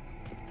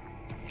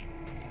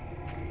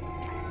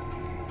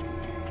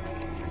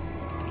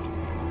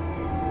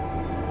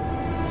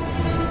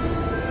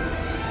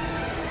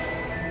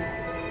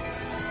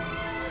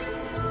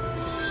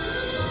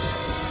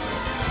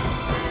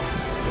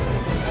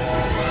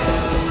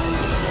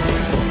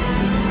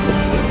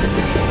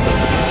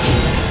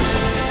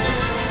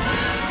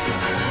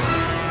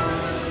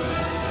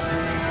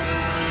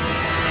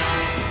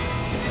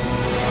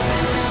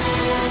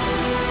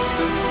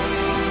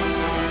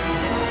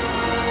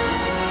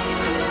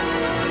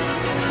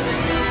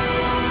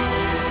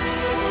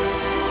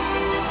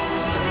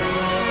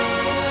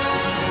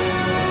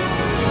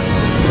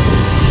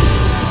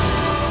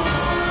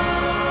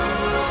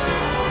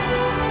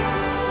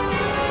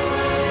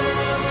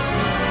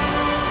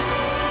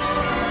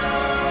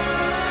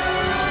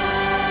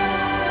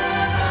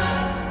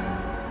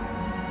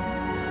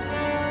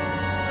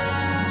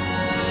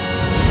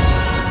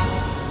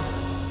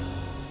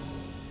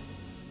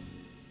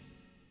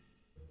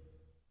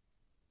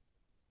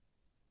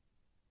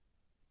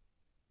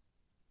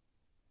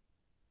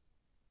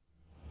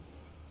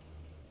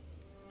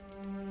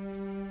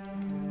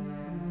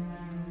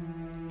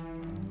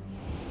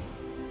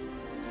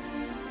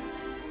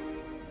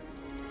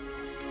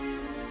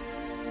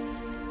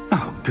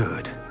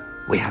 Good.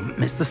 We haven't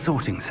missed the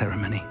sorting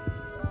ceremony.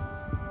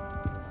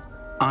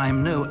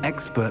 I'm no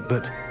expert,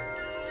 but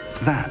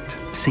that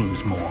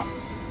seems more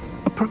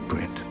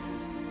appropriate.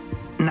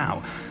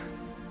 Now,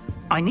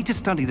 I need to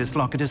study this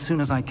locket as soon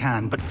as I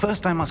can, but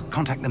first I must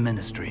contact the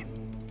Ministry.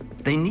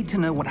 They need to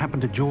know what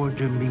happened to George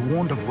and be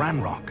warned of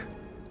Ranrock.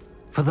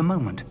 For the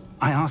moment,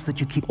 I ask that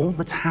you keep all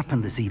that's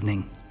happened this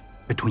evening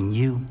between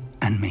you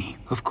and me.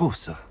 Of course,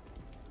 sir.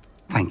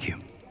 Thank you.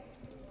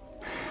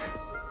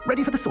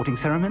 Ready for the sorting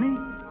ceremony?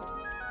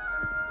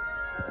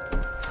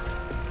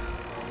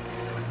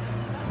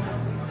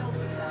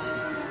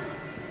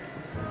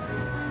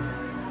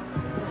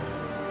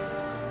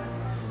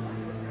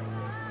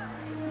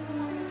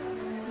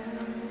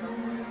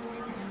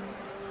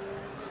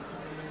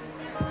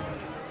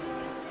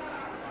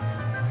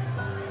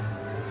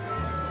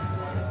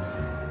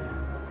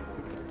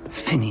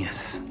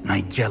 Phineas,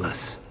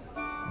 Nigellus,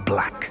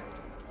 Black.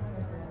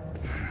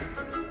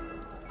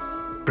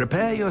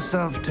 Prepare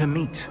yourself to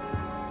meet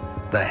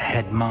the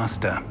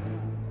headmaster.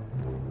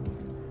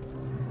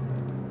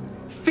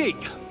 Fig,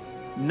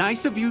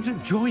 nice of you to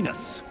join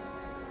us.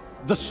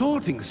 The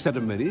sorting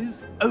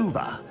ceremony's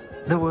over.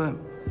 There were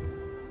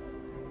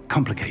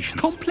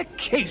complications.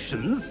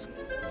 Complications?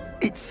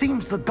 It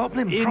seems the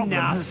goblin problem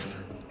has... Enough!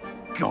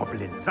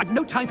 Goblins. I've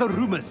no time for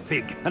rumors,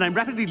 Fig, and I'm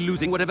rapidly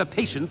losing whatever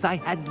patience I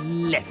had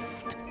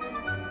left.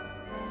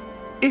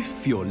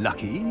 If you're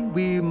lucky,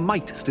 we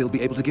might still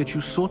be able to get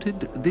you sorted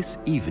this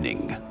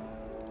evening.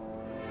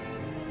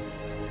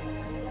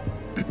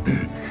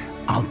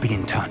 I'll be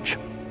in touch.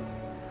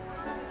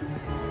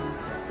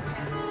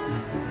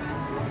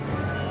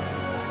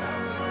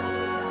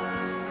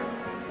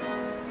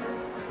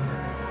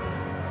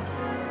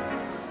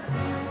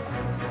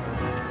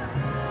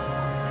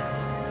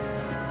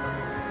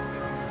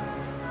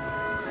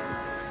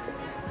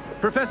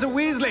 Professor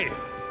Weasley,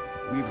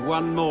 we've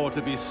one more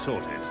to be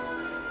sorted.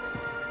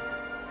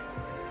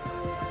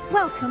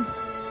 Welcome.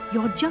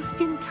 You're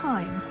just in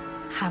time.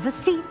 Have a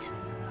seat.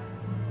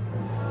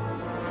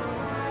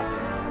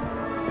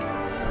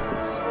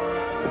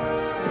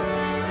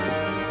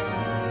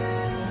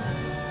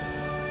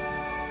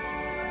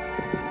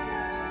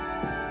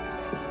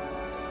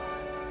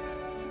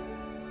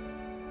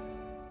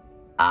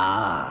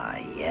 Ah,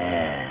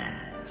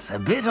 yes. A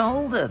bit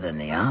older than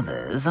the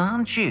others,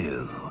 aren't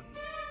you?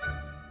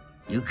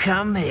 You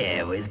come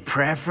here with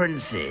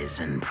preferences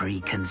and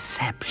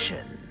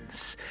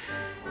preconceptions.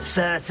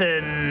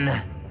 Certain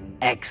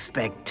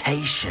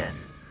expectations.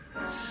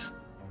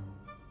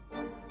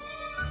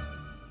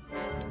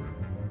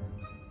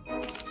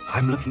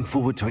 I'm looking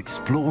forward to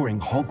exploring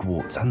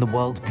Hogwarts and the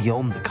world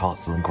beyond the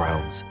castle and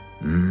grounds.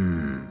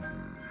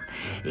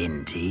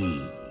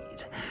 Indeed.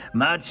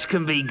 Much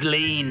can be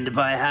gleaned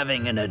by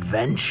having an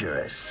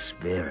adventurous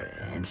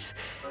spirit,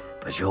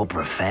 but your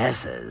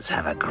professors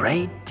have a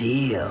great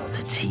deal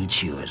to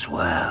teach you as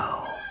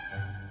well.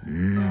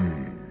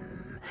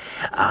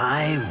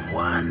 I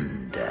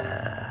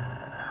wonder...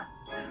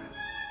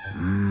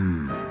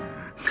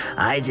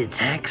 I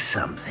detect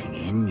something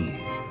in you.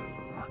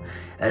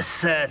 A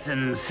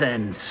certain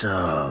sense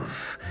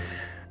of...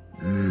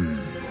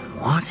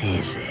 what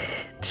is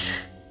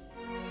it?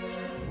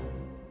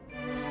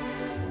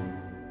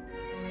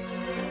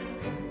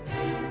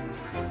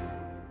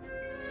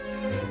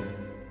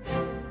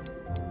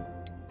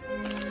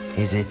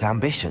 Is it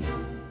ambition?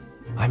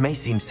 I may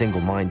seem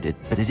single-minded,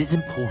 but it is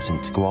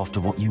important to go after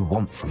what you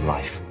want from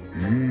life.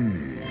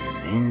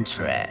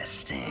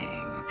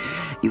 Interesting.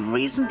 You've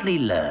recently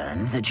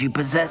learned that you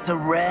possess a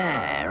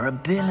rare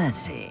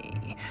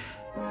ability.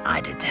 I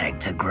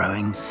detect a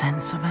growing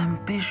sense of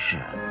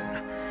ambition,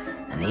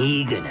 an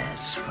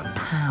eagerness for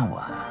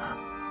power.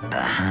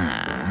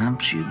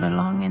 Perhaps you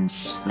belong in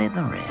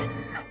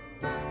Slytherin.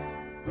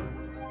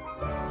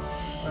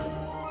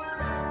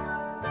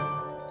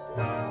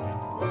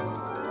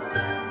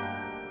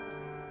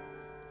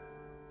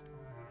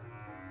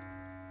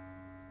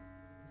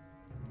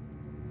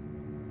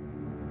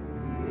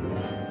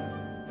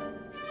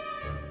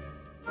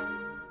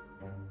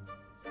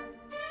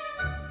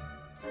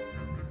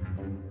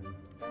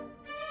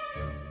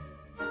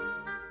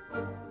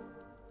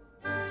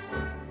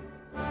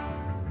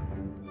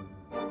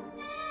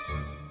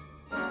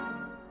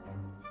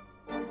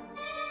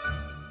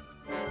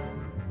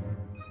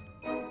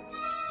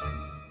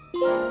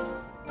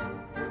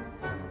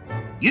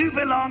 You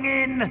belong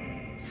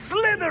in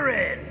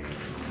Slytherin!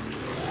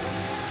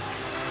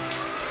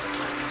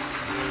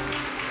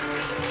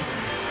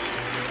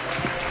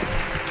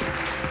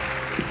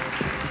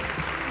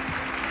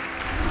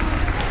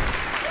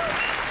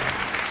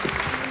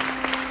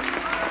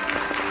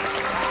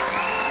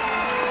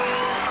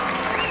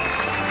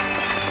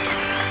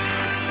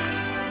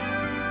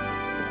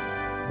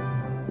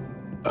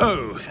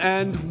 Oh,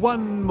 and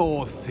one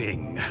more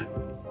thing.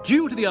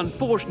 Due to the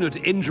unfortunate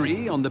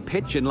injury on the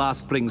pitch in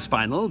last spring's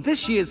final,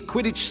 this year's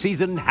Quidditch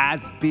season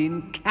has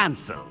been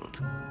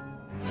cancelled.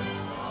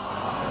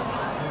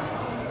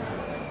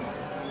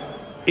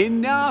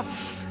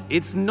 Enough!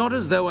 It's not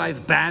as though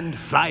I've banned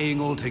flying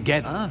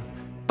altogether,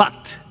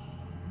 but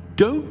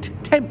don't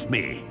tempt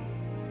me.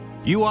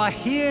 You are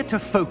here to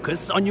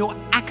focus on your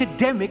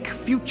academic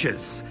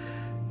futures.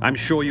 I'm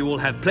sure you will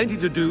have plenty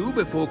to do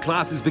before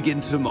classes begin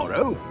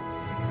tomorrow.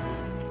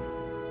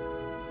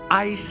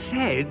 I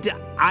said,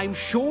 I'm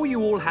sure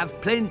you all have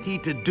plenty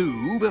to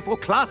do before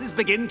classes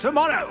begin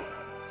tomorrow.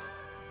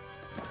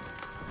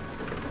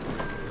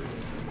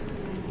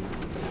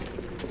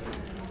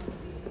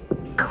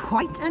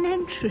 Quite an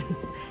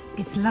entrance.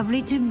 It's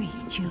lovely to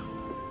meet you.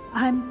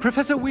 I'm...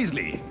 Professor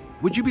Weasley,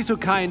 would you be so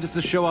kind as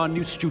to show our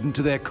new student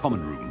to their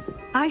common room?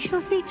 I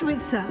shall see to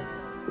it, sir.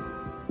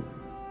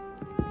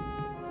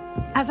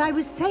 As I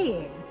was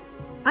saying,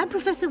 I'm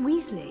Professor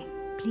Weasley.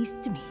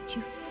 Pleased to meet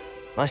you.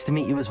 Nice to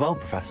meet you as well,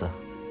 Professor.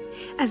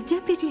 As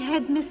Deputy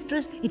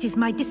Headmistress, it is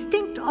my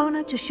distinct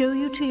honor to show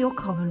you to your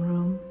common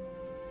room.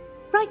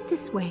 Right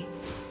this way.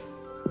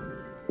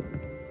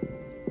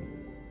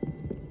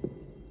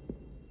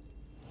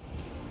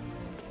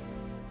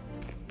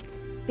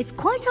 It's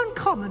quite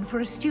uncommon for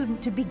a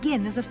student to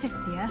begin as a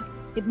fifth year.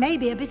 It may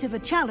be a bit of a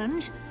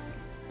challenge,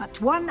 but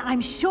one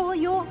I'm sure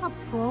you're up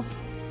for.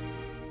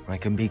 I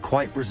can be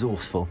quite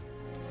resourceful.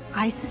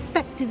 I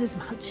suspected as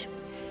much.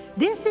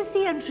 This is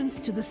the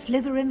entrance to the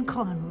Slytherin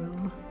common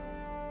room.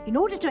 In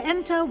order to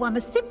enter, one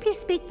must simply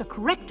speak the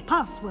correct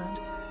password.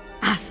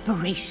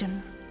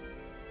 Aspiration.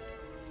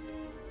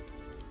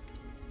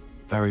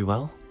 Very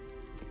well.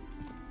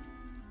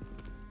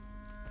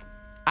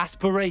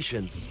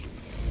 Aspiration.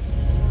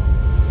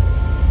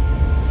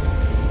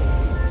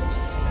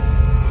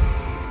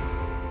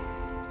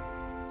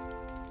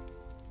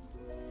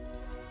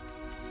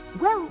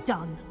 Well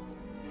done.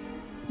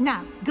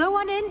 Now, go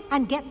on in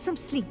and get some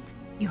sleep.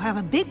 You have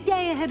a big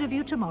day ahead of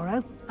you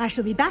tomorrow. I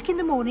shall be back in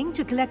the morning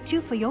to collect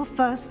you for your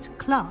first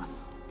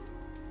class.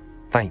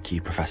 Thank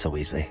you, Professor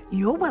Weasley.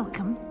 You're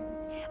welcome.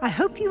 I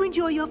hope you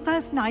enjoy your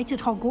first night at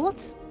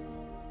Hogwarts.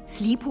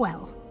 Sleep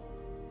well.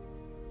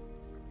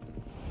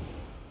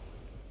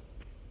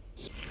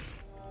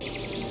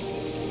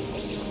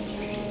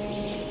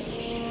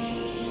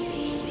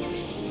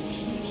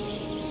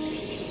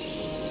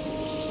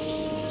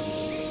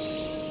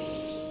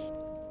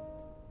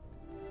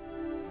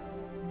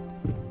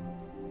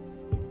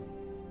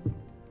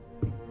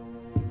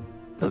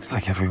 Looks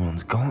like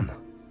everyone's gone.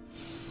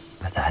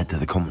 Better head to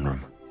the common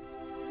room.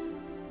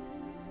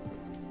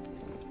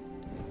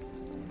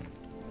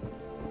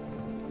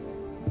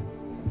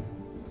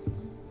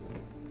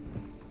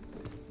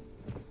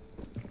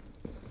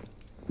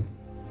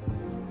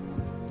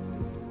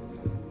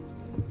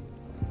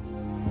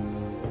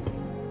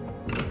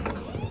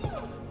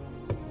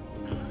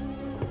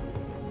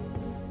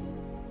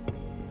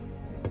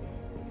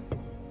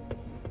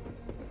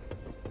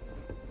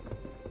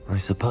 I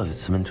suppose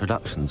some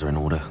introductions are in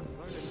order. A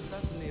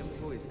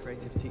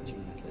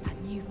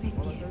new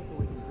fifth year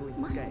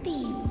must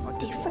be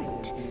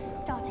different.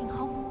 Starting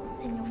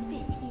Hogwarts in your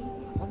fifth year.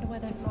 Wonder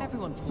whether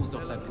everyone falls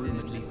off their broom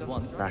at least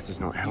once. That is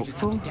not You just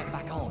helpful. have to get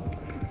back on.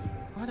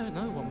 I don't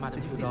know what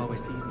Madam Hood always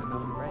sees in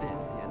another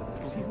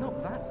Reddit. She's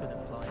not that good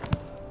at flying.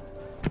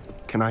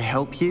 Can I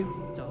help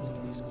you?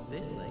 Starting new school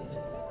this late.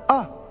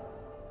 Ah,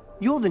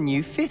 you're the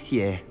new fifth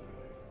year.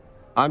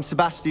 I'm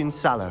Sebastian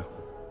Sallow.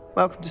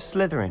 Welcome to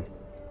Slytherin.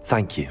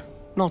 Thank you.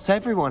 Not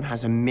everyone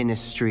has a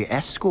ministry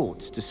escort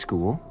to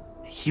school.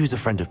 He was a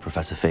friend of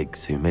Professor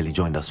Fig's who merely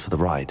joined us for the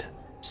ride.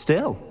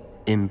 Still,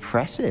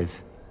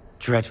 impressive.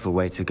 Dreadful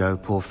way to go,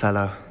 poor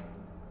fellow.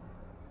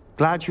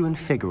 Glad you and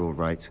Fig are all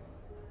right.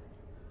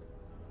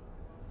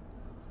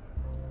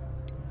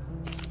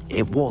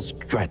 It was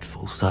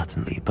dreadful,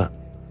 certainly, but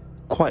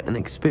quite an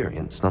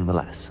experience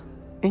nonetheless.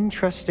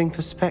 Interesting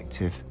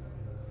perspective.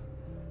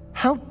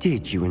 How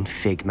did you and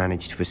Fig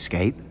manage to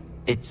escape?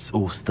 It's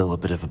all still a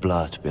bit of a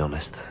blur, to be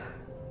honest.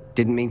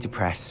 Didn't mean to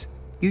press.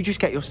 You just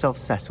get yourself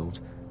settled.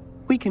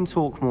 We can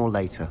talk more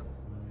later.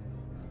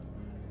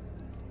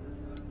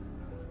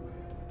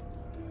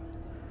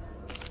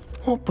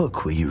 What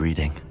book were you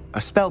reading? A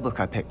spellbook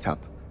I picked up.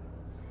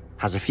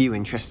 Has a few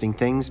interesting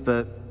things,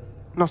 but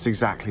not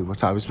exactly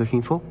what I was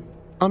looking for.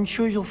 I'm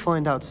sure you'll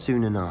find out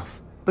soon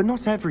enough. But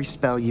not every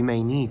spell you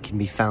may need can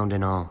be found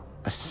in our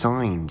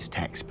assigned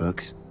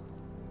textbooks.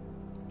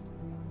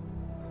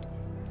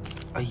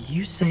 Are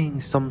you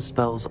saying some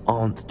spells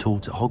aren't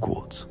taught at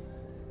Hogwarts?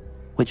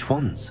 Which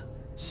ones?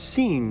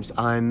 Seems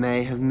I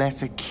may have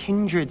met a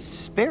kindred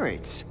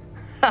spirit.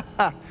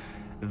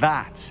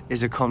 That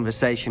is a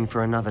conversation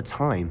for another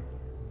time.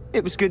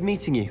 It was good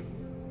meeting you.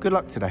 Good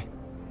luck today.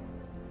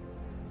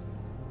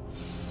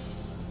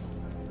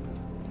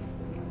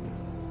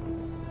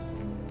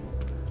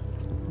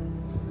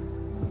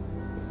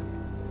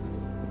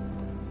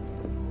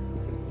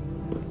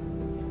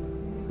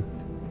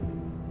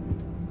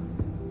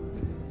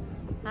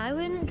 I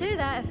wouldn't do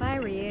that if I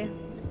were you.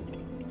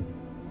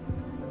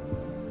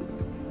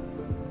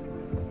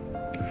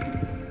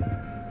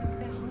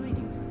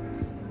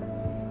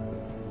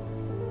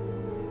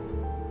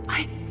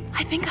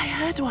 I think I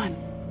heard one.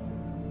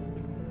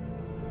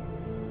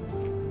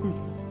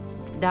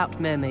 Doubt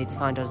mermaids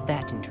find us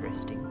that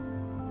interesting.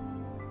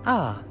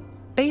 Ah,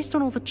 based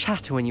on all the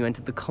chatter when you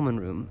entered the common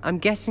room, I'm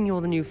guessing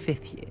you're the new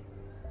 5th year.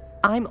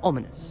 I'm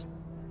Ominous.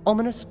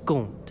 Ominous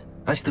Gaunt.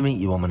 Nice to meet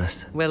you,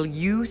 Ominous. Well,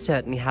 you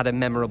certainly had a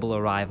memorable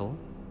arrival.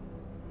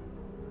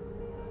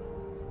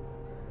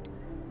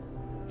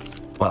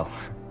 Well,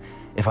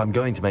 if I'm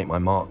going to make my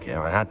mark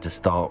here, I had to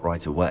start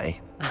right away.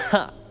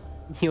 Ha!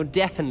 You're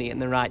definitely in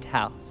the right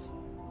house.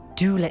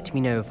 Do let me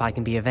know if I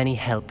can be of any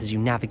help as you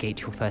navigate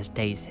your first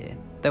days here,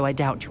 though I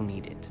doubt you'll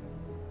need it.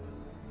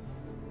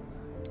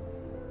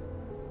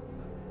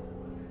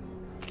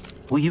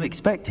 Were you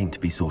expecting to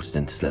be sorted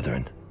into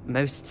Slytherin?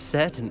 Most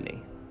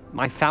certainly.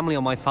 My family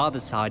on my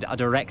father's side are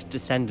direct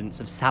descendants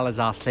of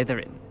Salazar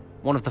Slytherin,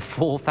 one of the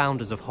 4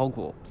 founders of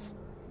Hogwarts.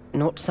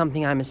 Not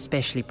something I'm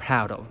especially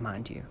proud of,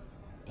 mind you.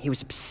 He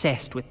was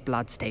obsessed with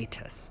blood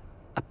status,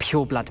 a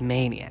pure-blood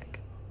maniac.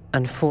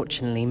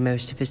 Unfortunately,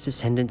 most of his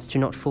descendants do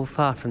not fall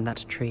far from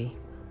that tree.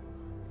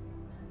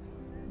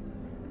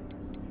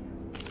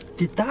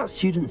 Did that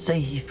student say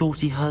he thought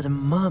he heard a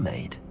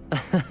mermaid?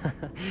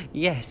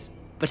 Yes,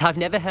 but I've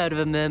never heard of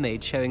a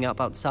mermaid showing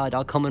up outside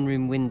our common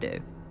room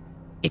window.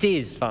 It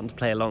is fun to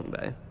play along,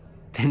 though.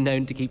 Been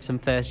known to keep some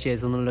first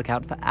years on the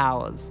lookout for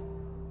hours.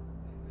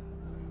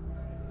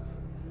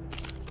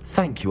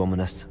 Thank you,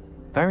 Ominous.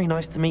 Very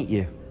nice to meet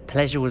you.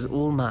 Pleasure was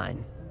all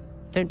mine.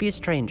 Don't be a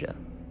stranger.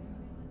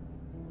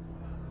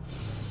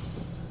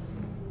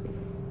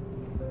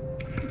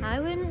 I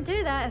wouldn't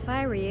do that if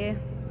I were you.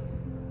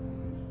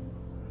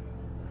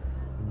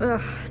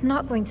 Ugh,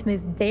 not going to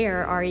move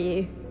there, are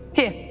you?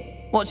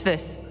 Here, watch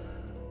this.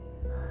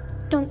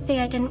 Don't say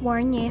I didn't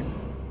warn you.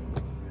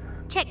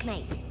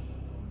 Checkmate.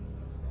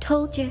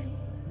 Told you.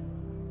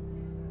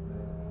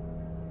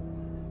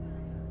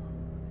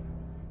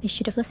 They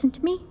should have listened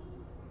to me.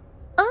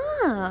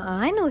 Ah,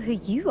 I know who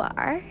you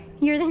are.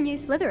 You're the new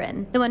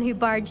Slytherin, the one who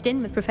barged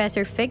in with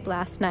Professor Fig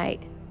last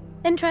night.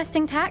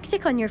 Interesting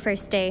tactic on your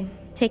first day,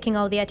 taking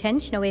all the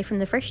attention away from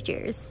the first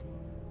years.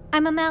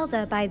 I'm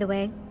Imelda, by the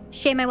way.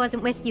 Shame I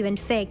wasn't with you in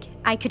Fig.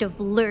 I could have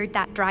lured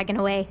that dragon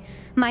away.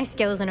 My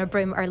skills on a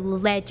broom are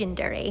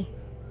legendary.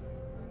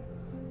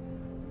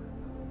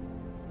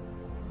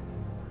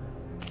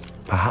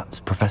 Perhaps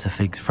Professor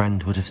Fig's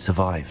friend would have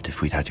survived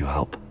if we'd had your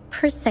help.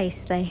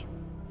 Precisely.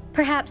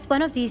 Perhaps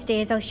one of these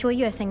days I'll show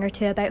you a thing or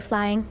two about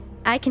flying.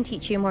 I can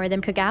teach you more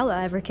than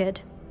Kogawa ever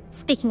could.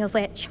 Speaking of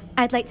which,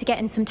 I'd like to get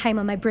in some time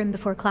on my broom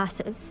before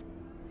classes.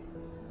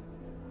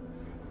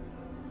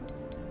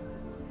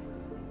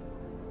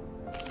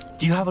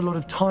 Do you have a lot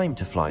of time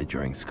to fly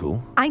during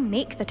school? I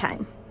make the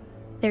time.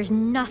 There's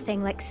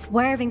nothing like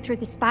swerving through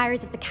the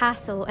spires of the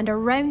castle and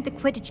around the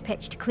Quidditch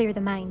pitch to clear the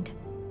mind.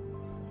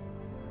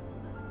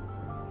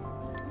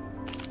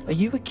 Are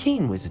you a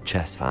keen Wizard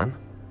chess fan?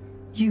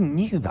 You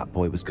knew that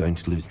boy was going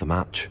to lose the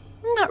match.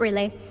 Not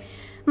really.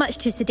 Much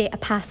too sedate a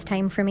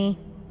pastime for me.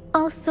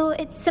 Also,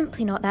 it's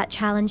simply not that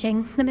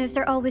challenging. The moves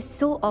are always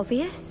so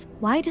obvious.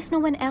 Why does no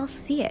one else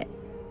see it?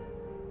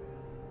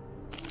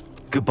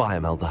 Goodbye,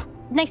 Imelda.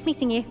 Nice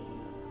meeting you.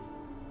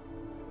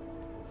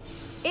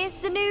 Is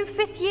the new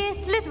 5th year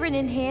Slytherin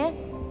in here?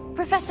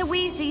 Professor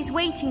Weasley's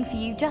waiting for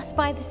you just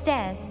by the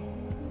stairs.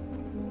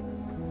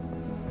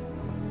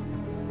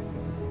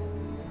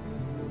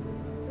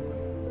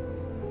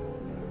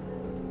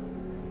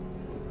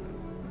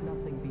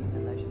 Nothing beats a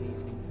leisurely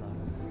evening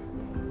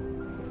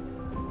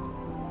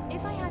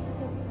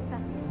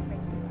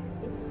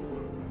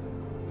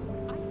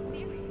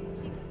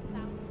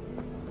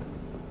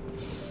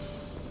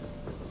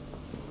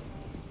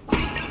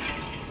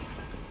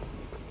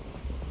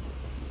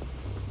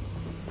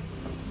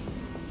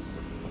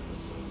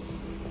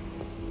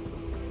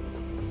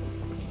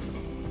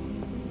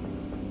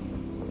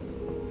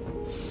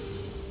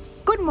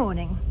Good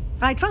morning.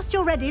 I trust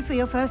you're ready for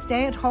your first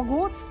day at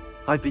Hogwarts?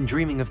 I've been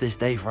dreaming of this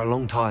day for a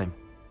long time.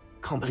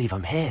 Can't believe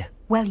I'm here.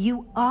 Well,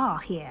 you are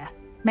here.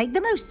 Make the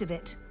most of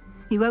it.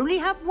 You only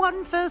have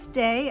one first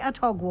day at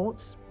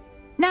Hogwarts.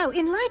 Now,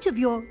 in light of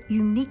your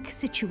unique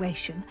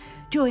situation,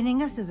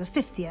 joining us as a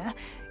fifth year,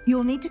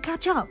 you'll need to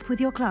catch up with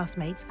your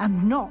classmates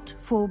and not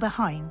fall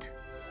behind.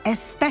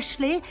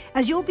 Especially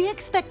as you'll be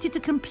expected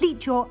to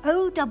complete your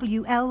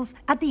OWLs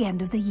at the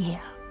end of the year.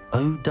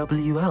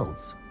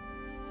 OWLs?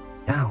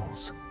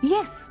 Owls?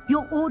 Yes,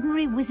 your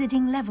ordinary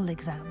wizarding level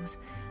exams.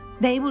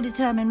 They will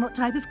determine what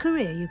type of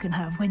career you can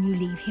have when you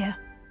leave here.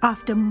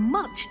 After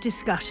much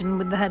discussion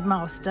with the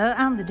headmaster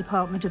and the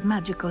Department of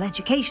Magical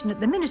Education at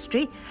the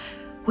Ministry,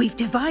 we've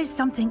devised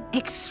something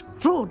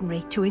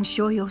extraordinary to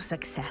ensure your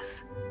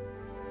success.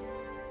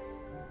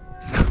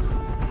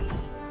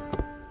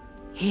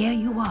 Here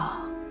you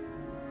are.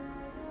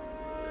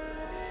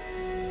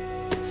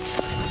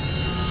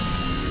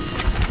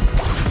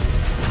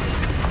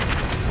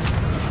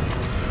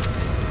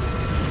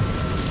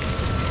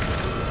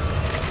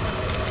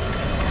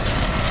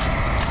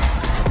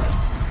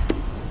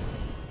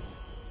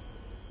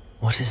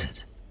 What is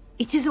it?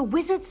 It is a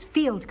wizard's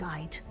field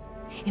guide.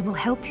 It will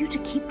help you to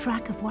keep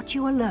track of what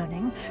you are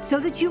learning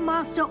so that you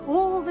master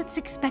all that's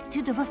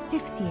expected of a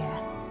fifth year.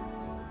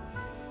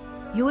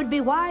 You would be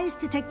wise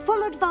to take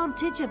full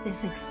advantage of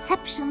this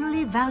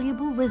exceptionally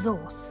valuable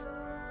resource.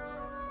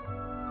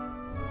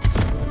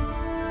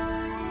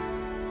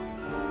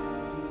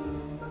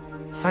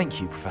 Thank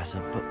you,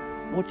 Professor, but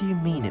what do you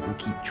mean it will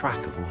keep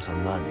track of what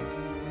I'm learning?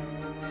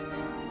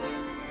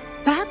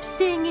 Perhaps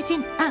seeing it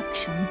in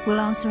action will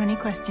answer any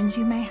questions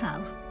you may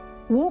have.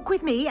 Walk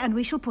with me and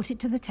we shall put it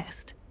to the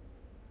test.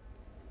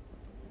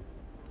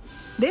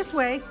 This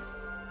way.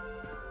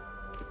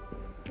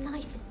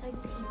 Life is so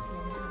peaceful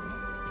in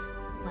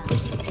Hamlet.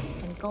 Well,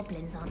 when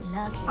goblins aren't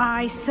lurking.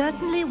 I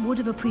certainly would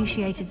have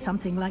appreciated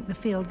something like the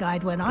field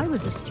guide when I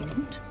was a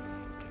student.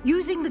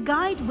 Using the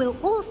guide will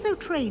also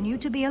train you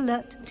to be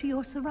alert to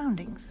your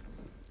surroundings.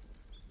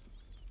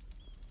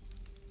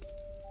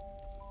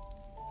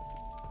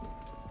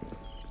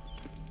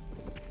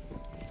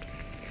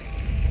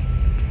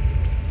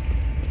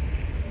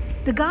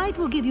 The guide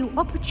will give you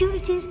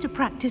opportunities to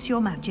practice your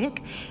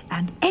magic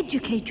and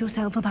educate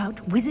yourself about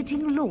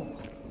wizarding lore.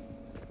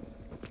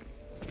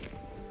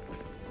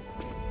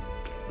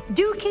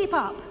 Do keep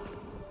up.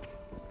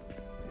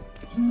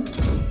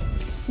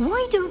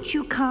 Why don't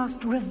you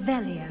cast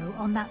Revelio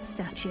on that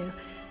statue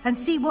and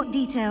see what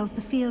details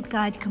the field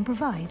guide can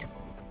provide?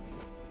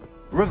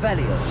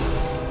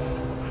 Revelio.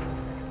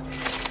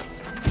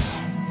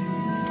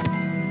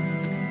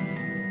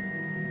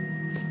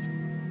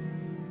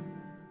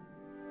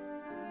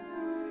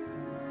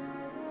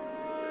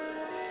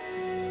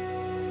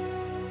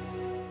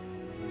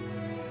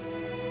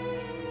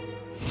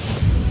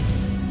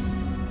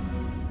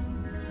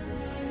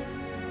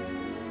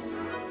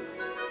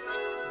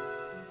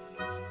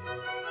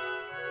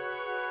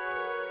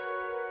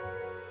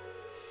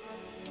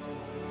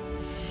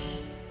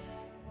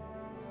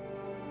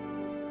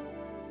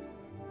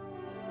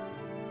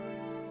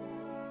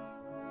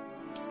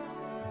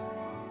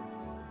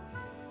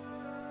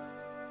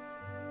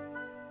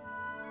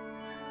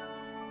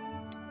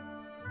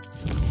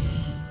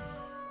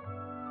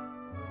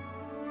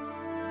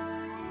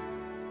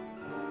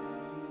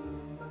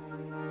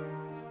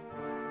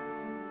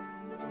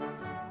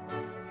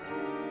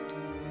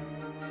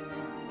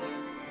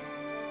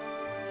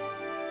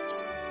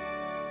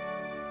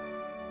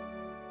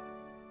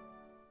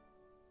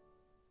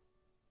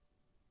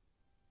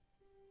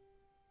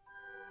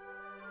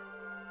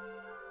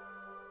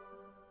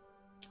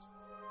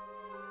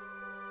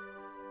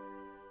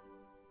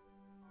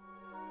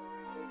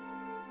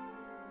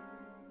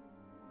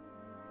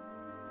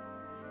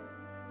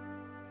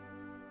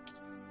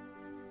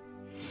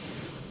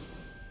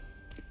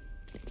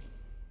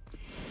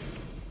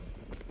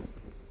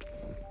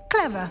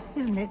 Clever,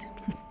 isn't it?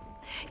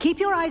 Keep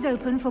your eyes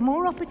open for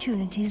more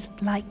opportunities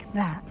like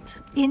that,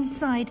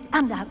 inside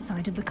and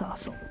outside of the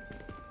castle.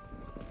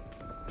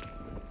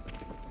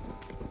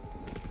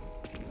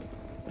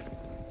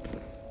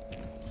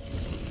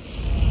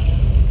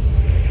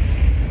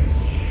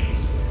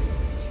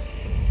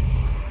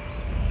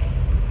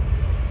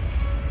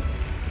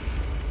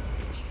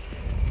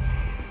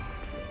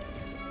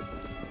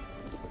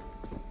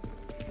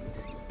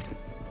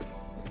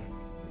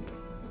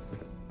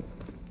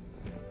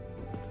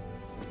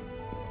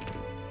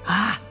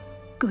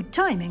 Good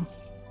timing.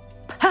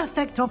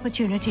 Perfect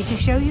opportunity to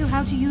show you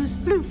how to use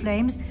flue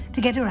flames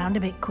to get around a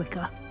bit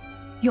quicker.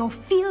 Your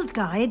field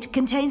guide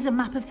contains a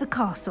map of the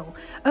castle.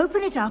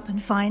 Open it up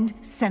and find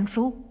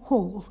Central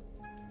Hall.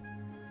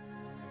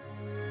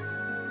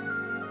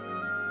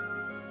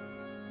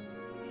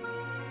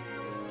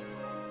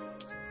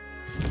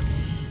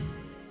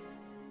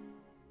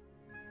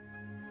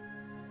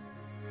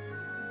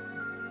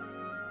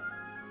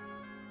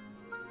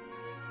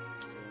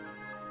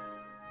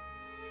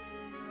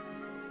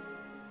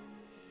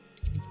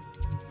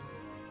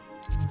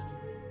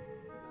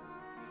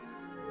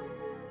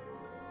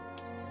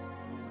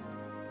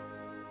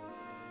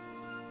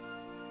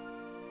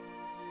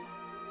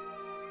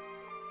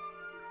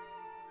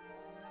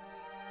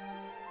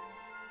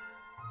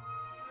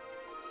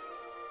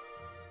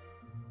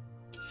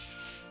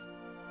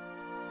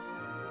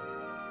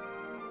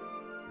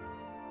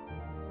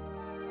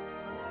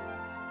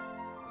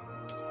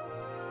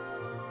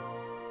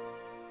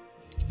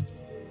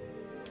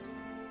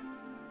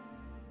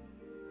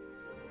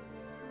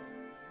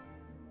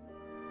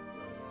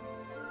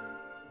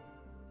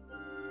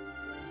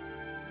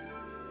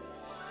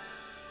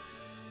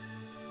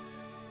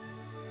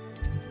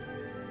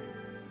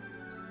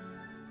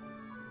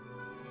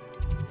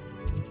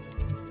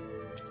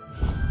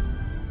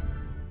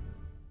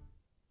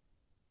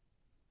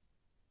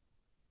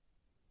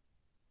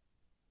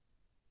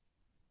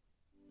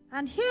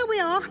 And here we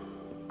are.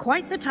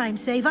 Quite the time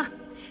saver.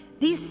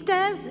 These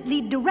stairs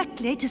lead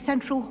directly to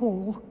Central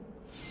Hall.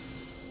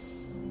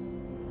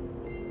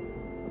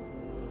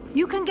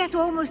 You can get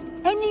almost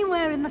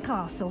anywhere in the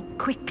castle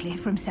quickly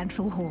from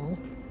Central Hall.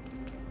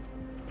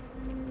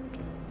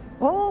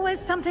 Always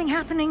something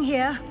happening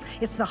here.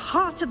 It's the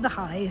heart of the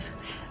Hive,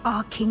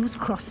 our King's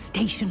Cross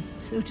station,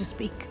 so to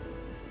speak.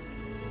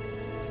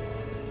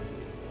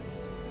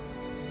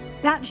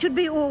 That should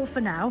be all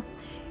for now.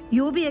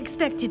 You'll be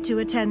expected to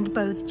attend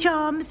both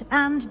Charms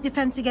and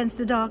Defense Against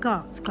the Dark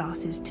Arts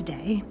classes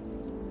today.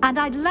 And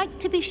I'd like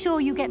to be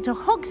sure you get to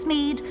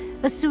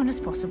Hogsmeade as soon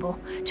as possible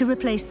to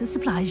replace the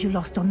supplies you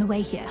lost on the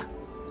way here.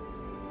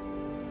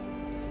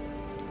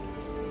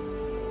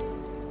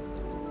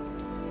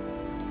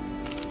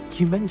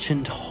 You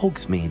mentioned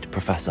Hogsmeade,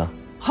 Professor.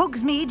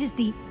 Hogsmeade is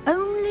the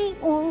only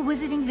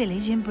all-wizarding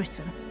village in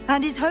Britain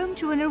and is home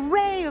to an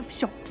array of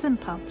shops and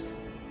pubs.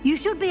 You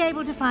should be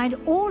able to find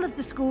all of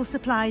the school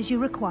supplies you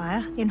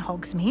require in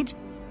Hogsmeade.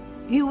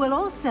 You will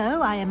also,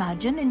 I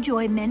imagine,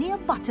 enjoy many a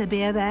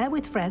butterbeer there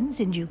with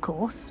friends in due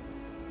course.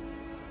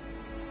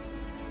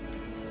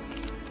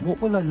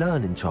 What will I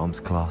learn in Charms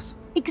class?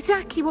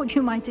 Exactly what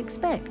you might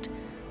expect.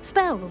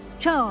 Spells,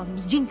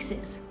 charms,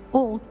 jinxes,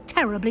 all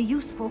terribly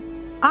useful.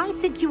 I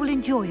think you will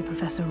enjoy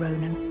Professor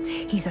Ronan.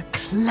 He's a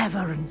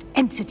clever and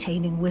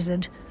entertaining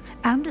wizard,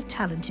 and a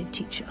talented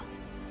teacher.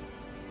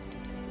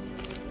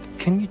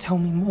 Can you tell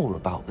me more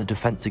about the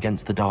Defense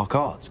Against the Dark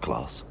Arts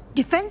class?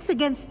 Defense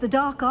Against the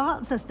Dark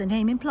Arts, as the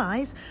name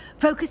implies,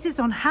 focuses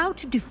on how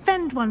to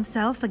defend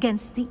oneself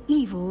against the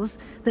evils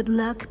that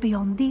lurk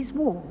beyond these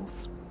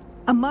walls.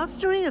 A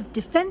mastery of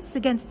Defense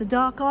Against the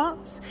Dark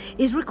Arts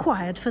is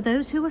required for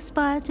those who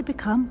aspire to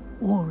become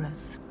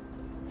Aurors.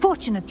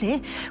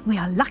 Fortunately, we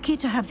are lucky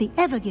to have the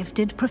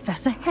ever-gifted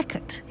Professor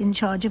Hecat in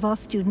charge of our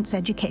students'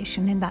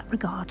 education in that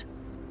regard.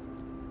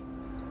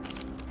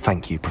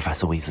 Thank you,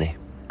 Professor Weasley.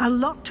 A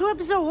lot to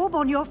absorb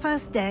on your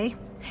first day,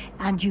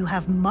 and you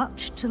have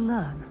much to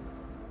learn.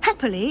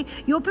 Happily,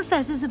 your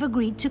professors have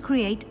agreed to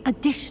create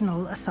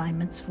additional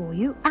assignments for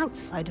you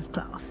outside of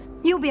class.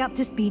 You'll be up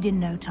to speed in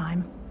no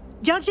time.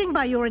 Judging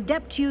by your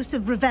adept use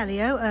of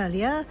Revelio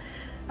earlier,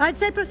 I'd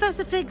say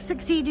Professor Fig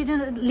succeeded in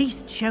at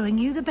least showing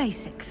you the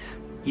basics.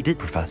 He did,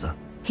 Professor.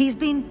 He's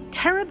been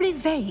terribly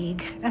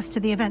vague as to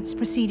the events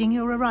preceding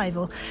your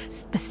arrival,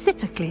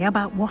 specifically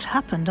about what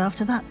happened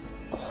after that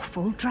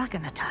awful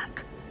dragon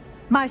attack.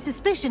 My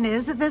suspicion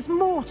is that there's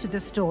more to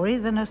the story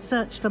than a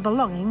search for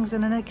belongings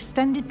and an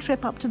extended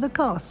trip up to the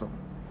castle.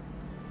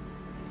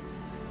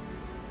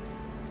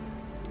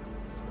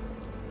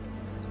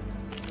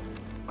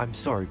 I'm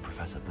sorry,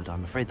 Professor, but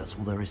I'm afraid that's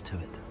all there is to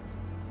it.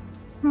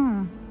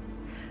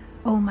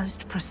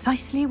 Almost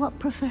precisely what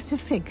Professor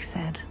Fig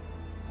said.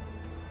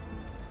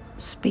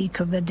 Speak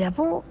of the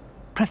devil,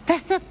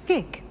 Professor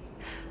Fig.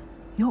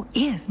 Your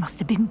ears must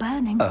have been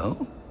burning.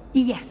 Oh?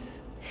 Yes.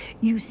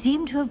 You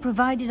seem to have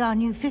provided our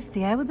new fifth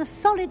year with a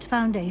solid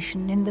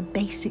foundation in the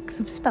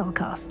basics of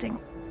spellcasting.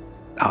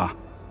 Ah,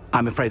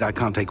 I'm afraid I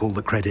can't take all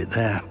the credit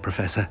there,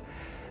 Professor.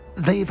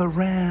 They've a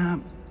rare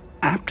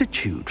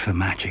aptitude for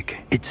magic,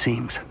 it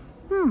seems.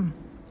 Well,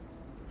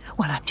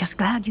 I'm just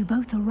glad you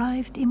both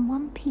arrived in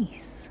one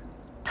piece.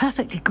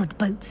 Perfectly good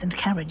boats and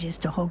carriages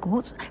to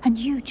Hogwarts, and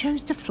you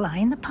chose to fly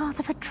in the path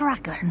of a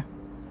dragon.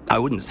 I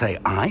wouldn't say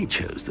I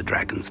chose the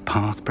dragon's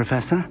path,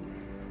 Professor.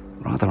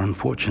 Rather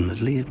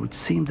unfortunately, it would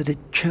seem that it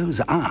chose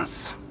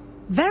us.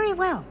 Very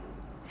well.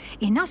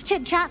 Enough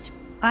chit-chat.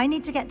 I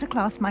need to get to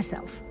class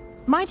myself.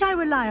 Might I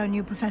rely on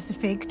you, Professor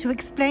Fig, to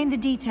explain the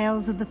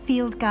details of the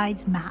field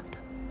guide's map?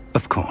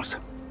 Of course.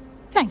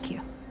 Thank you.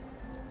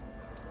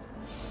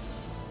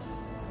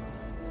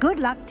 Good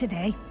luck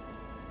today.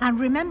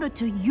 And remember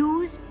to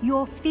use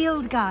your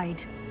field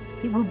guide.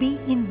 It will be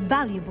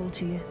invaluable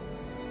to you.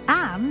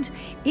 And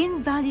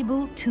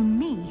invaluable to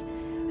me,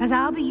 as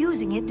I'll be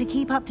using it to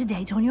keep up to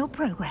date on your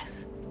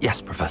progress.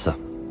 Yes, Professor.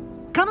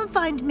 Come and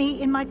find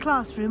me in my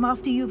classroom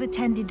after you've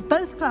attended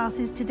both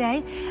classes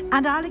today,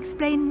 and I'll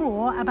explain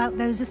more about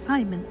those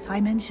assignments I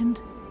mentioned.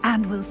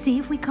 And we'll see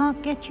if we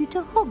can't get you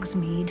to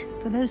Hogsmeade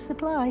for those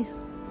supplies.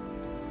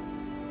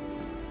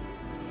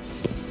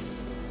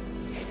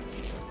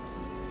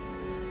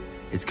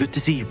 It's good to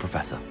see you,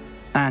 Professor.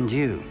 And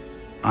you.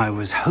 I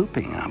was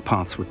hoping our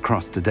paths would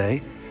cross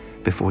today,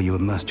 before you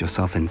immersed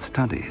yourself in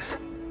studies.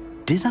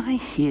 Did I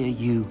hear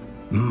you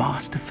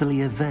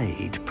masterfully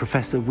evade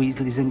Professor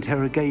Weasley's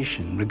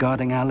interrogation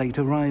regarding our late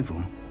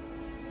arrival?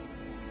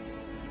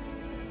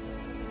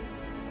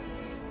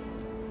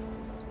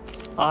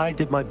 I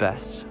did my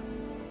best,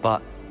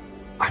 but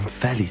I'm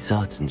fairly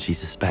certain she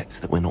suspects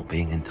that we're not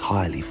being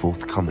entirely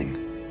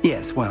forthcoming.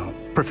 Yes, well,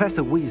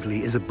 Professor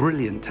Weasley is a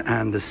brilliant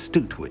and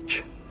astute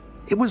witch.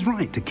 It was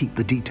right to keep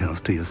the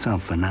details to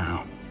yourself for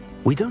now.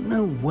 We don't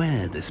know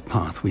where this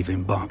path we've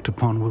embarked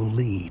upon will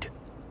lead.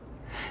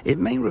 It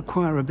may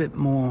require a bit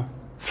more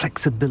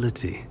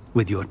flexibility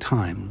with your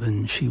time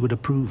than she would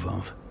approve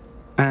of.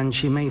 And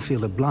she may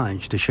feel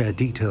obliged to share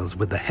details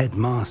with the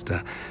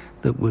headmaster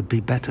that would be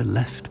better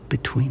left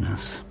between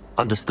us.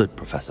 Understood,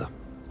 Professor.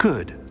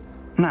 Good.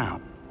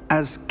 Now,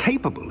 as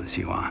capable as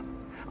you are,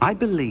 I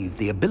believe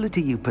the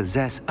ability you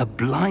possess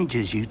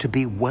obliges you to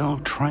be well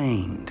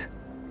trained.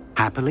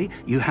 Happily,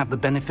 you have the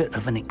benefit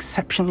of an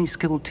exceptionally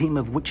skilled team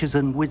of witches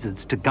and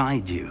wizards to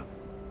guide you.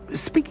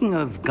 Speaking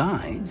of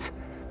guides,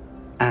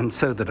 and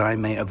so that I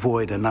may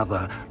avoid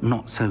another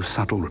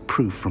not-so-subtle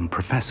reproof from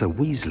Professor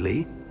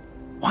Weasley,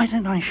 why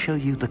don't I show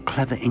you the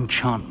clever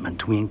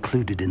enchantment we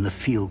included in the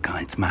field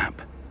guide's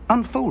map?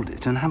 Unfold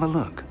it and have a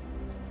look.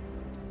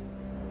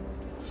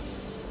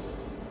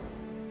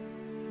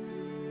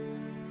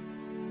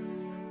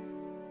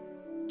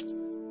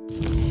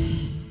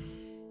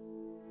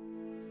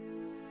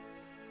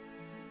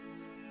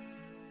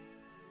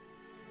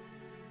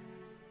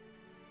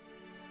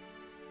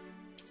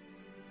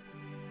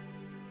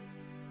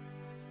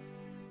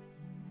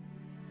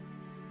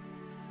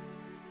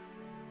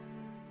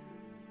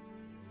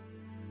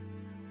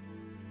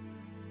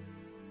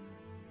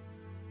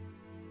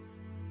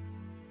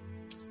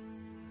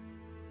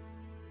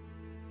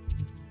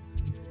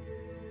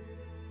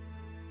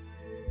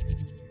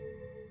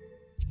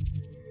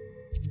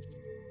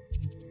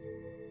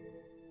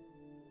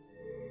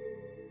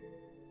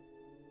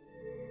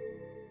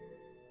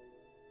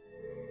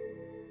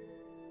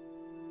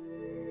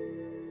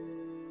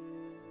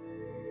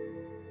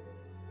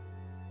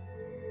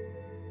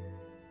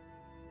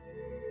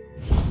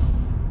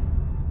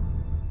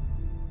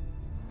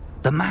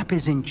 The map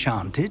is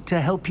enchanted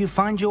to help you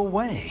find your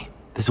way.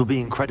 This will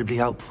be incredibly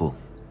helpful.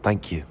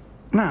 Thank you.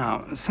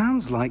 Now,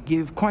 sounds like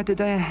you've quite a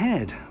day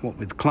ahead, what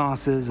with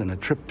classes and a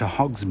trip to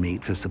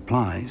Hogsmeade for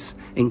supplies,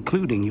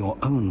 including your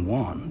own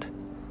wand.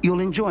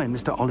 You'll enjoy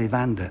Mr.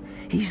 Ollivander.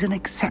 He's an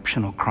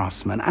exceptional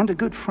craftsman and a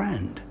good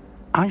friend.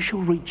 I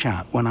shall reach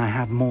out when I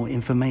have more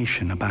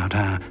information about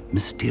our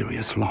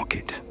mysterious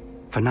locket.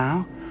 For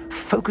now,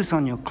 focus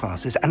on your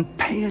classes and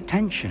pay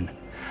attention.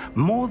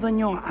 More than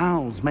your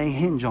owls may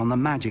hinge on the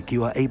magic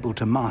you are able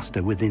to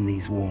master within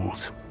these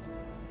walls.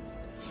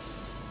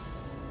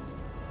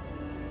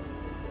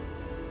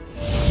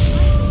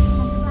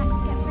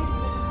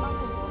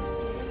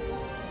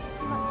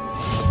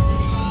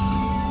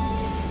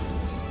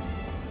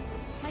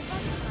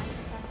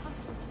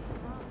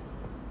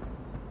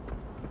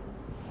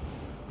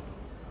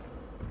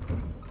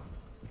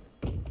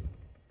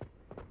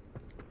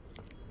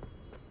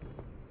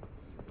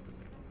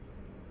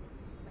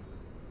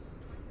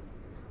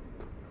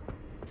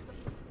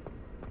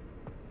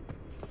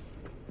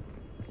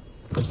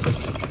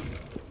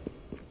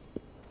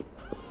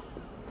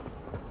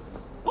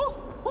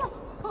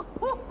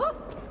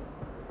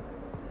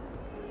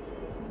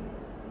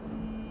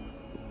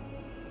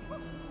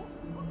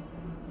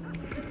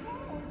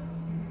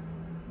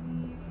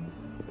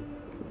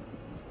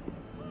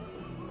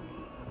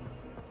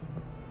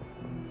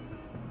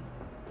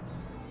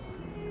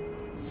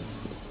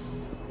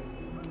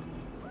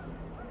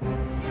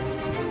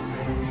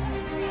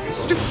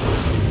 Is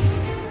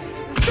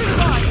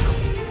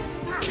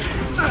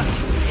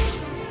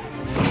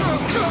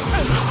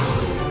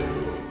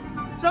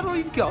that all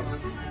you've got?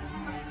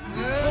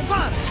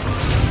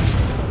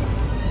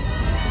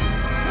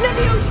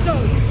 Levioso!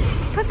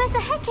 Professor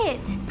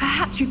Hecat!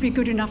 Perhaps you'd be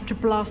good enough to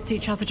blast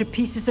each other to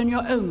pieces on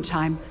your own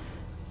time.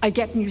 I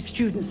get new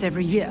students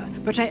every year,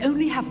 but I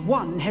only have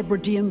one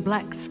Hebridean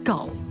black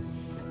skull.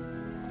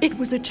 It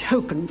was a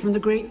token from the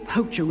Great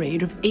Poacher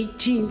Raid of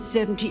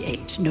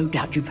 1878. No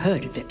doubt you've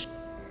heard of it.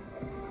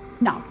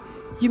 Now,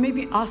 you may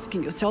be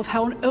asking yourself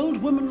how an old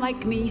woman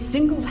like me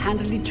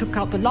single-handedly took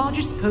out the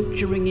largest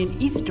poacher ring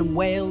in eastern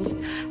Wales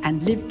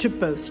and lived to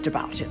boast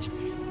about it.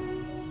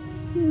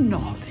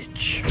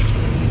 Knowledge.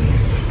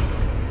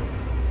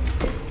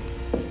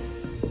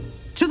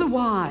 To the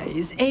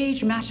wise,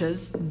 age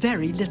matters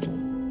very little.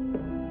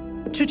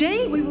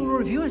 Today we will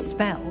review a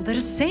spell that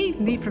has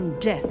saved me from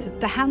death at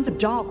the hands of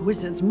dark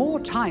wizards more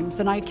times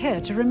than I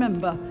care to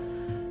remember.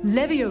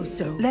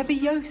 Levioso.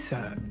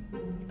 Levioso?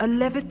 A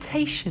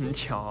levitation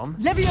charm?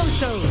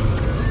 Levioso!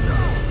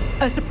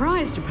 A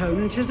surprised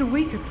opponent is a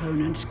weak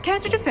opponent. Care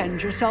to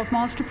defend yourself,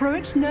 Master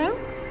Pruitt? No?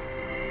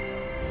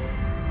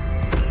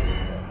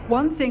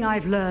 One thing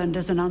I've learned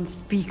as an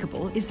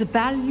unspeakable is the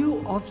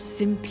value of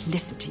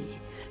simplicity,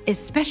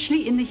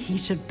 especially in the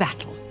heat of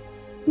battle.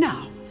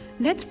 Now,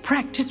 let's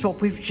practice what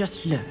we've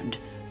just learned,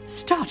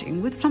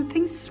 starting with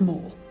something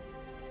small.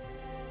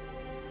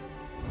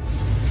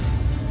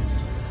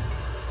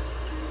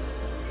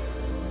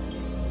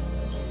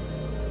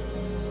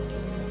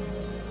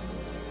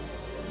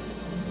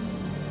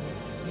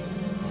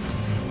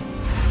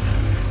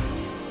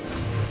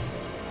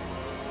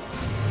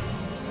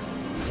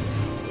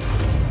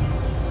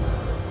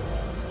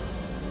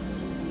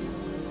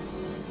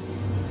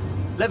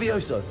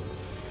 Levioso.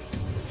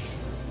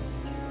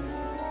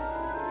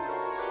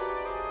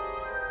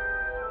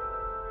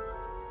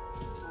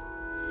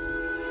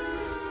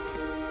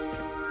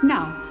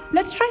 Now,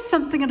 let's try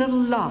something a little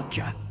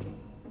larger.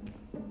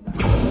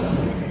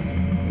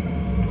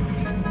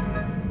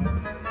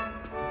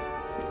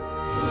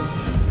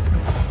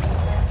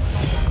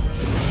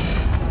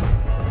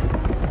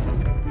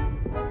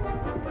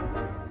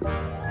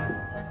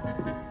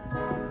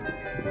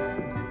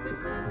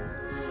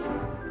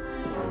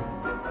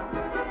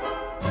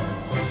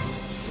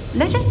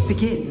 Let us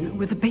begin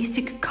with the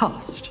basic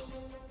cast.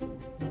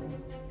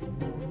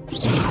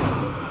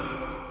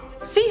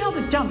 See how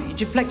the dummy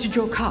deflected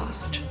your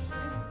cast?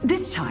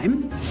 This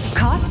time,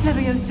 cast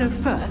Levioso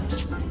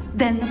first,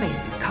 then the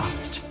basic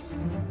cast.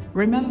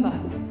 Remember,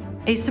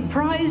 a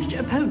surprised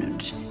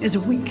opponent is a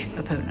weak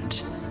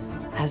opponent,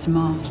 as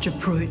Master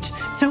Pruitt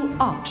so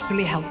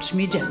artfully helped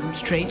me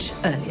demonstrate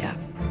earlier.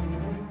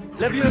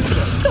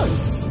 Levioso!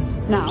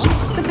 Good. Now,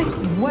 the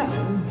big well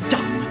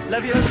done.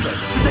 Levioso!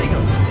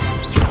 Potato!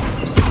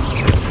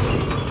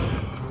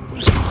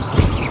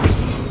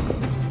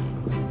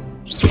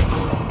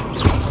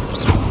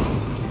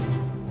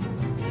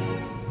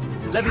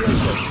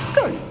 Levioso!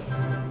 Good.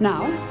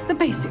 Now, the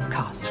basic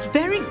cast.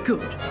 Very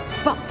good.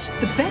 But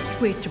the best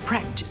way to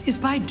practice is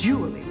by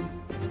dueling.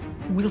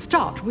 We'll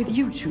start with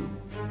you two.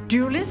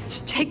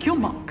 Duelists, take your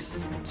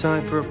marks.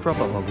 Time for a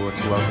proper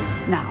Hogwarts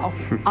welcome. Now,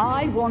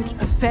 I want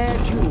a fair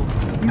duel,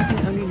 using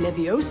only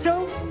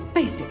Levioso,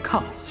 basic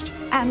cast,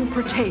 and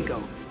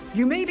Protego.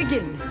 You may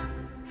begin.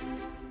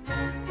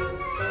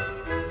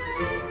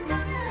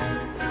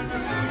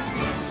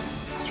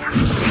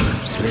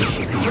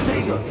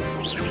 Potato!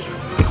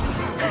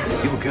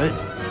 You're good.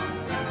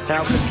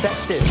 How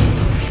perceptive.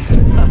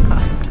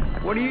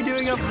 What are you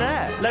doing up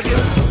there?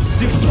 Levioso!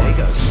 Stupid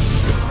Potato!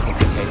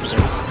 Okay,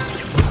 Snape.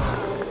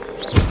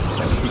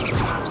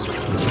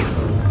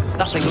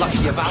 Nothing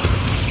lucky about it.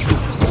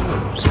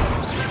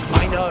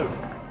 I know.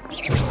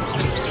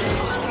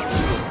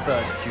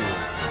 First duel.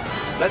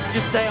 Let's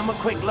just say I'm a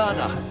quick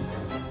learner.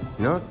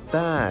 Not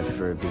bad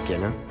for a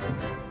beginner.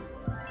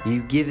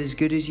 You give as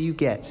good as you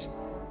get.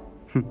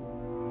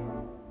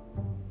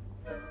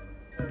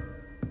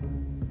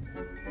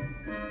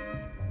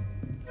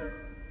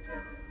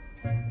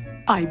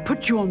 I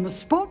put you on the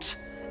spot,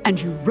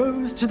 and you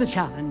rose to the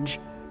challenge.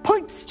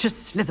 Points to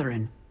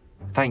Slytherin.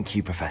 Thank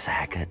you, Professor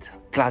Hecat.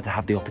 Glad to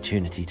have the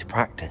opportunity to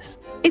practice.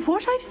 If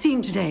what I've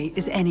seen today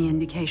is any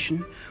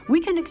indication,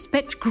 we can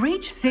expect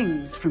great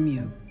things from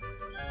you.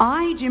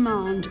 I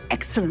demand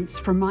excellence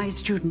from my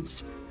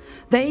students.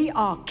 They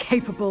are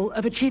capable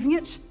of achieving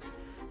it,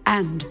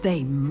 and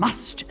they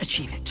must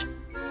achieve it.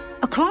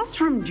 A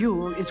classroom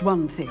duel is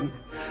one thing,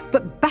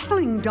 but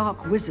battling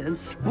dark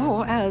wizards,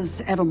 or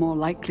as ever more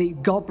likely,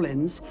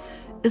 goblins,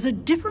 is a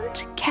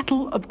different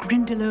kettle of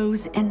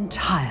Grindylows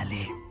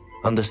entirely.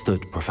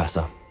 Understood,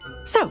 Professor.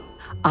 So,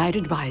 I'd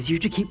advise you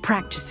to keep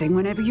practicing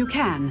whenever you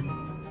can.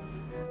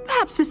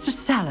 Perhaps Mr.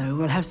 Sallow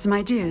will have some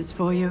ideas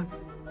for you.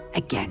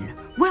 Again,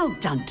 well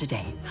done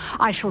today.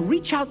 I shall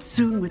reach out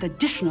soon with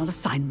additional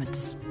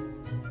assignments.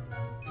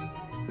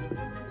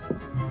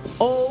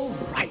 All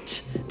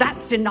right,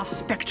 that's enough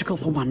spectacle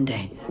for one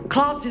day.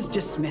 Class is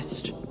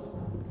dismissed.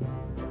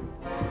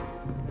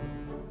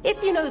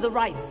 If you know the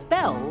right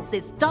spells,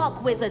 it's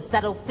dark wizards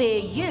that'll fear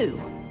you,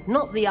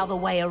 not the other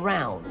way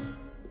around.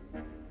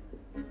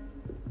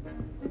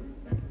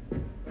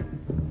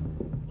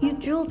 You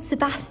dueled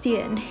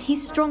Sebastian.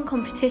 He's strong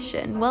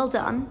competition. Well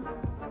done.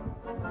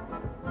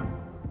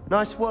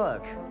 Nice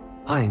work.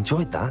 I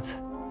enjoyed that.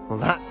 Well,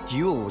 that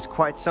duel was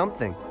quite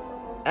something.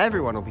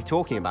 Everyone will be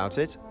talking about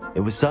it. It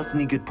was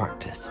certainly good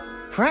practice.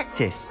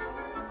 Practice?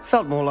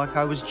 Felt more like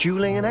I was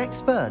dueling an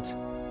expert.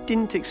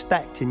 Didn't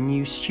expect a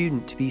new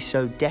student to be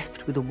so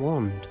deft with a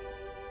wand.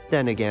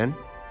 Then again,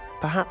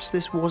 perhaps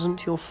this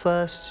wasn't your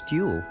first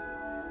duel.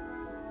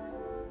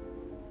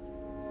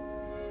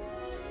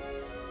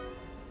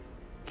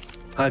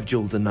 I've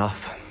dueled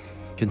enough.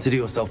 Consider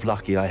yourself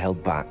lucky I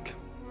held back.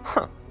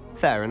 Huh,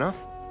 fair enough.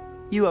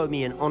 You owe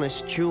me an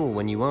honest duel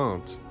when you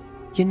aren't.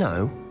 You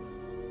know,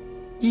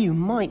 you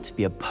might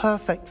be a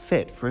perfect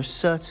fit for a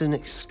certain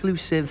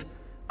exclusive,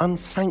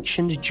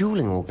 unsanctioned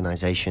dueling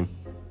organization.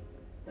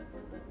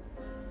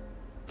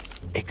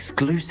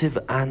 Exclusive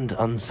and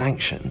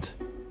unsanctioned?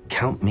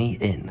 Count me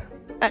in.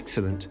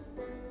 Excellent.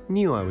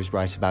 Knew I was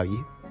right about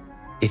you.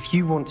 If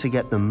you want to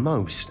get the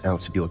most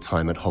out of your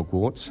time at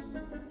Hogwarts,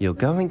 you're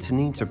going to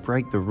need to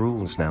break the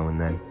rules now and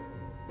then.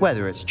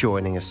 Whether it's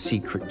joining a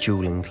secret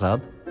dueling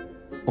club,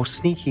 or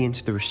sneaking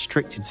into the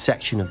restricted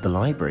section of the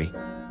library,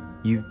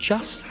 you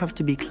just have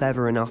to be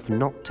clever enough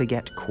not to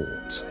get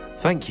caught.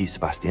 Thank you,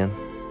 Sebastian.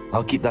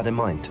 I'll keep that in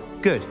mind.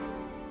 Good.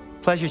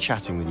 Pleasure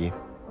chatting with you.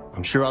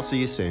 I'm sure I'll see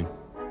you soon.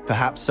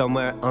 Perhaps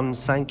somewhere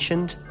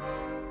unsanctioned?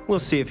 We'll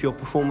see if your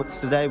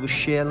performance today was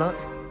sheer luck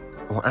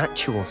or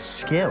actual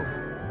skill.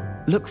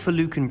 Look for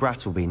Luke and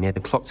Brattleby near the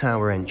clock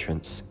tower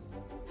entrance,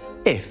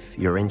 if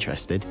you're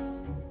interested.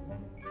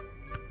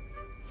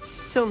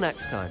 Till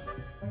next time.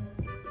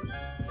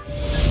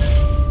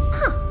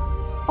 Huh.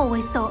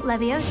 Always thought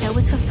Levioso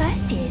was for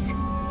first years.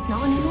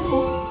 Not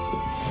anymore.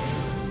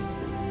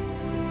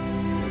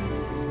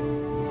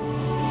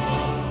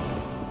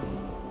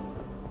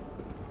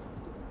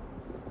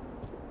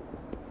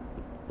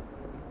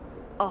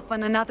 Off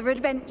on another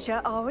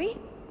adventure, are we?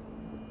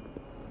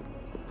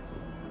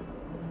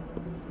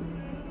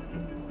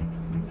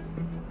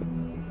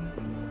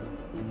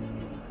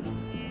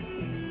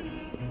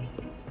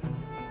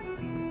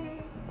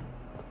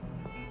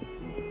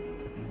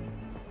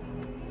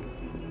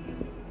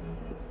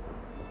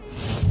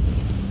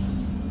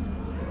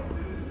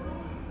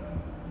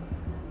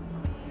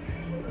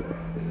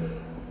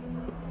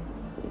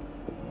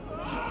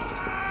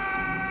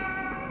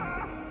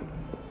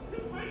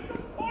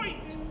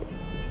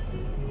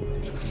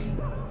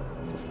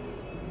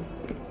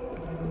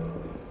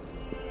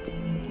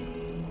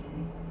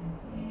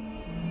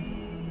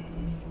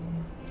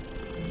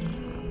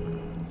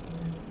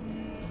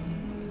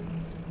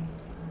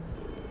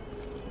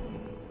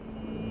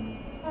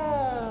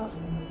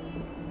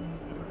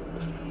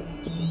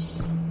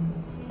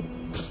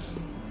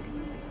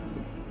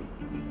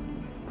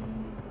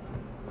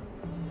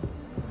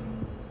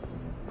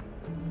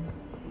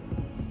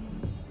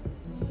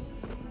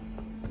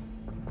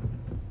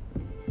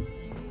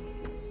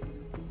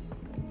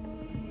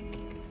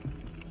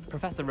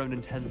 Professor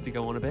Ronan tends to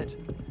go on a bit.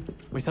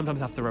 We sometimes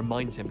have to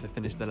remind him to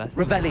finish the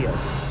lesson. Revelio.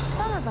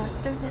 Some of us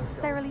don't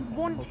necessarily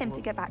want him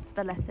to get back to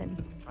the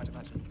lesson. I'd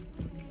imagine.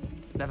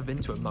 Never been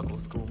to a muggle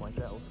school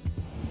myself.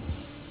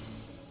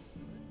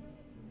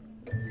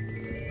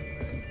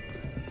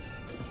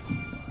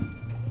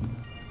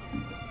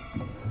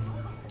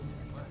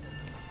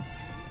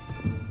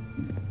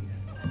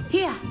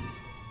 Here.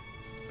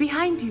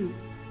 Behind you.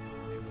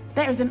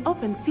 There is an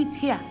open seat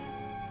here.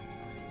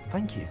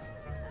 Thank you.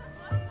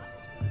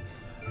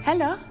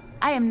 Hello,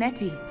 I am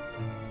Nettie.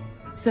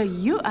 So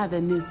you are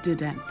the new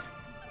student.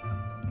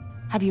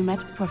 Have you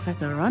met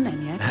Professor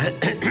Ronan yet?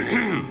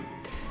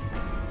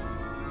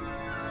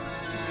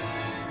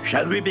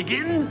 Shall we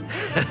begin?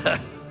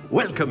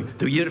 Welcome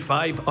to Year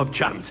 5 of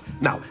Charms.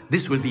 Now,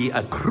 this will be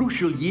a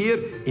crucial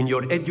year in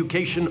your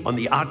education on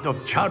the art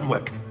of charm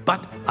work,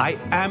 but I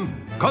am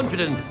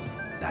confident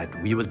that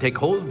we will take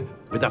hold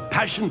with the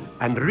passion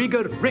and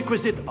rigor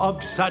requisite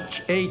of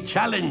such a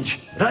challenge.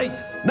 Right,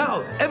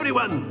 now,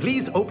 everyone,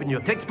 please open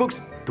your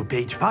textbooks to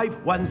page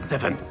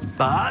 517.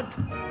 But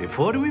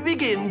before we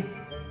begin,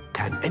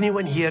 can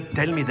anyone here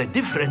tell me the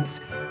difference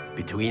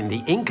between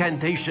the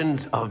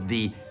incantations of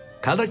the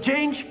color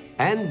change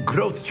and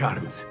growth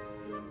charms?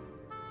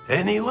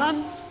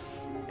 Anyone?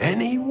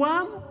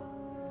 Anyone?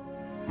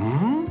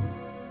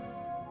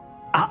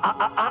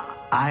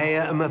 I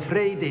am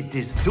afraid it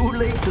is too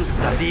late to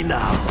study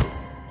now.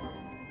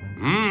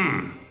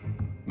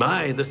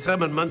 My, the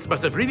summer months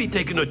must have really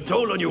taken a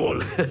toll on you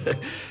all.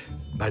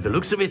 By the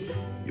looks of it,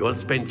 you all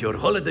spent your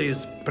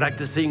holidays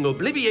practicing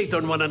Obliviate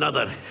on one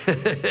another.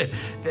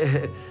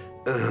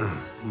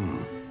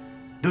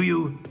 Do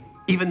you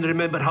even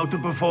remember how to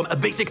perform a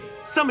basic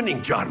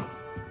summoning charm?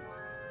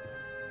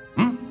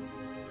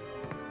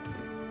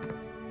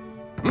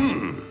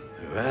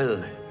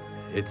 Well,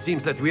 it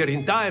seems that we are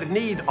in dire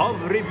need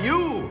of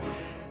review.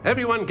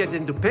 Everyone get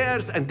into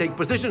pairs and take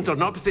positions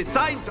on opposite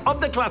sides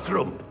of the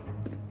classroom.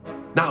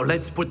 Now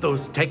let's put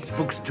those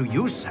textbooks to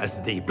use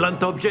as the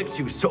blunt objects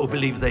you so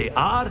believe they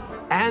are,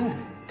 and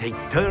take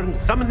turns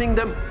summoning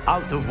them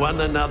out of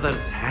one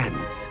another's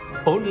hands.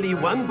 Only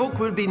one book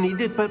will be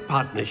needed per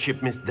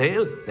partnership, Miss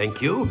Dale.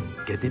 Thank you.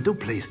 Get into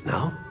place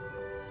now.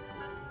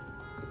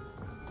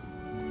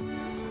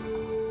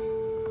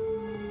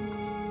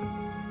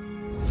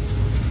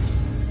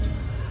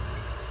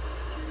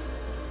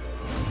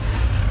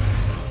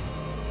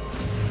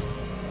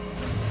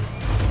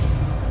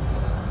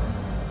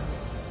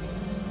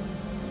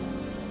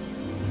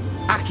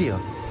 Accio.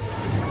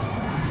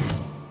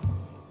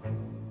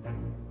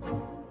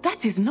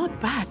 That is not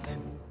bad.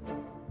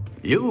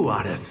 You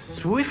are a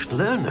swift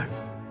learner.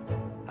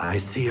 I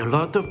see a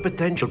lot of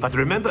potential, but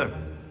remember,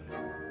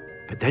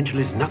 potential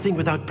is nothing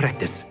without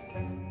practice.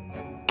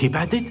 Keep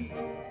at it.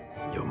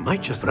 You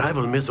might just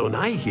rival Miss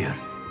Onai here.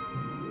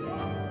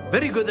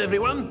 Very good,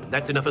 everyone.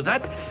 That's enough of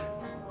that.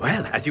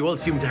 Well, as you all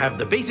seem to have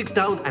the basics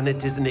down, and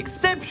it is an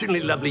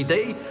exceptionally lovely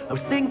day, I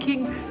was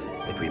thinking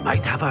that we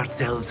might have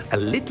ourselves a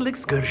little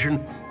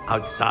excursion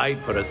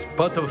outside for a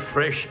spot of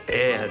fresh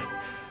air.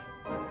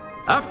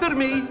 After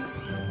me.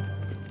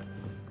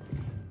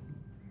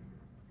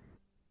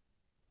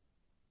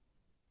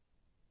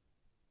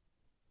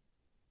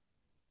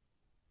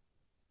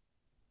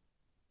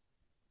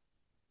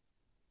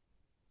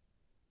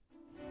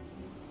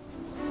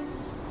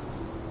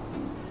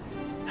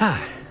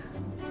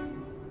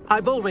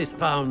 I've always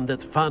found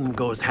that fun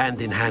goes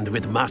hand in hand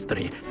with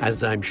mastery,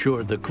 as I'm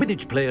sure the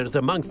Quidditch players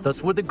amongst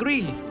us would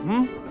agree.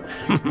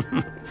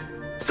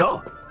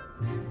 So,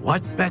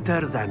 what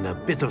better than a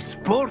bit of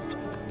sport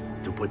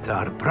to put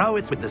our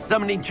prowess with the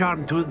summoning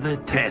charm to the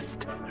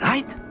test,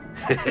 right?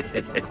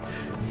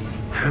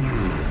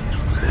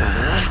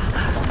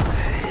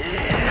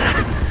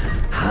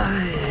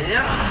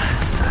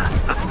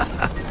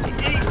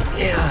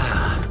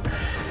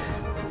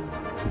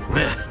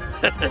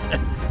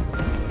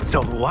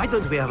 So why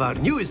don't we have our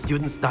newest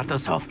student start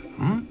us off?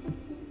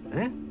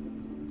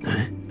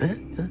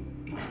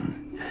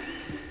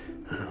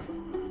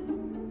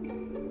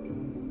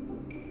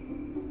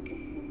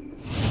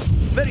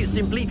 Very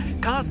simply,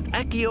 cast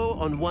Accio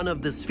on one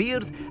of the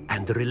spheres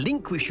and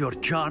relinquish your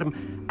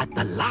charm at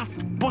the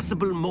last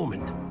possible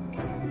moment.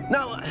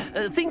 Now,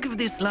 think of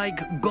this like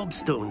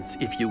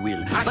gobstones, if you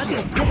will. But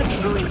instead of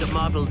throwing the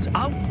marbles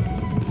out,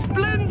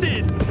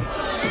 splendid!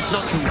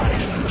 Not to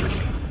worry.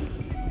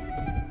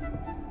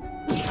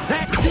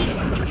 That's it!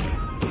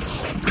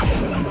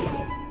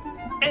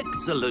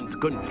 Excellent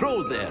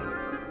control there.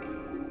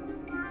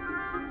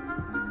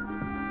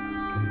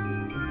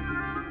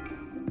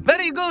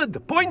 Very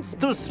good. Points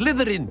to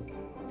Slytherin.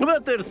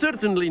 But there's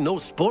certainly no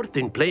sport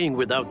in playing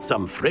without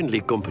some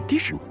friendly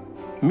competition.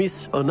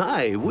 Miss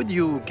Onai, would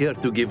you care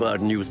to give our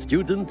new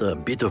student a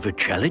bit of a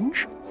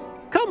challenge?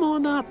 Come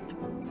on up.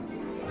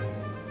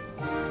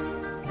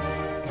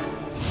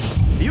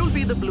 You'll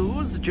be the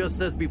blues, just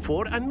as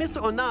before, and Miss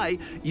Onai,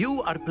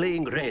 you are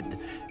playing red.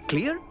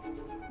 Clear?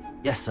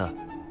 Yes, sir.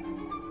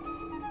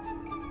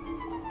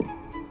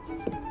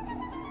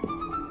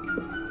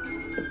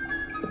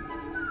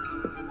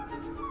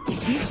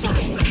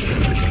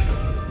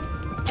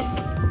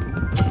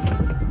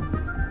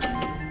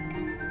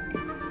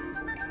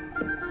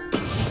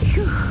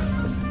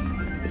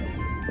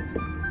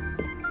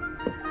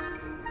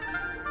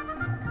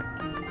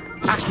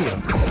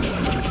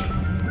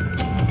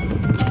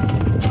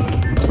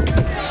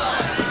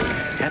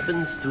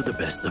 Happens to the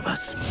best of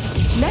us.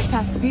 Let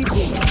us see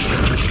this.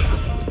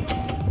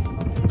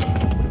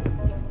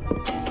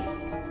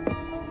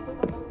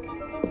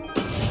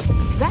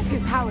 That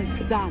is how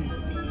it's done.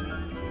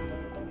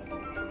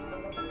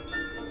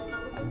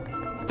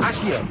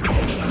 Accio.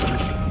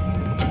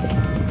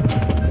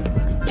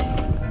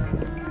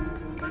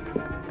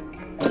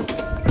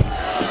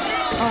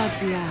 Oh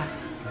dear.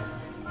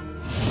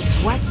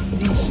 Watch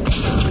this.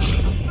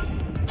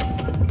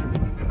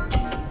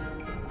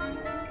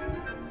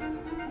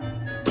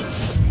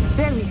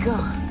 There we go.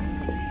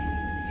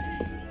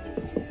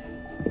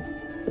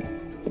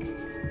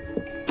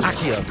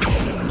 Accio.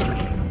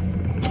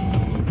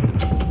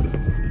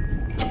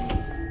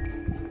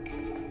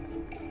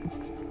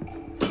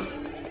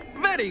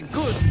 Very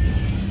good.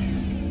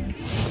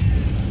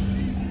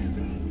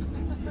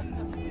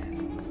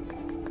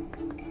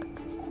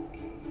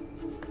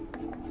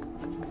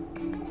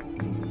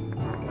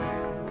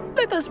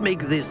 Let us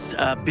make this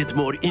a bit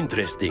more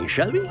interesting,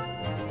 shall we?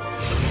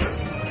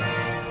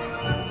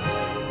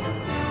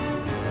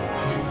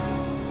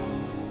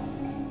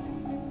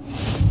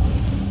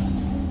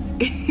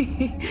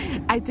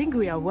 I think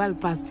we are well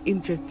past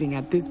interesting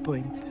at this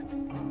point.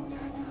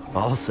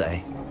 I'll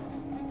say.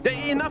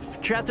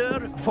 Enough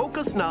chatter.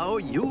 Focus now.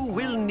 You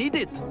will need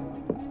it.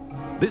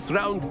 This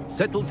round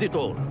settles it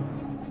all.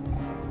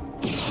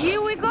 Here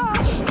we go.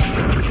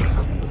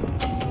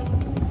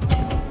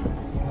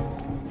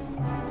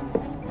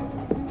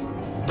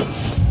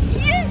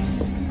 Yes!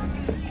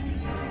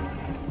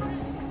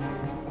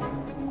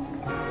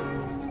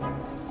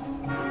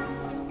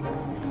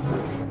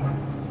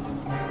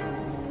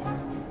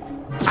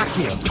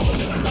 Accio.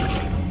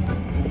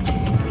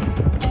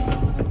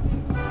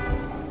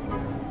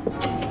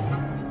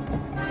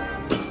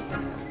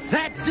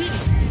 That's it.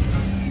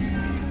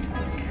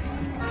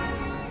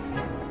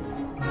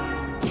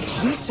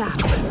 Be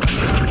sharp.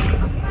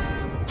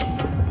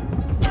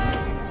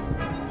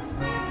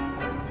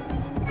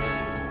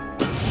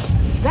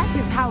 That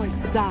is how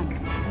it's done.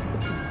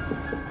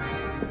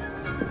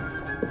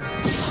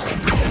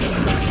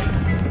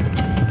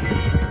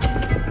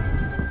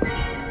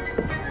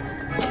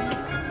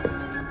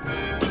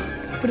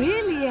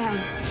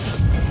 Brilliant.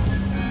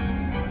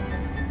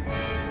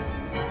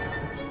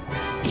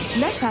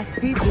 Let us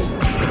see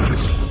this.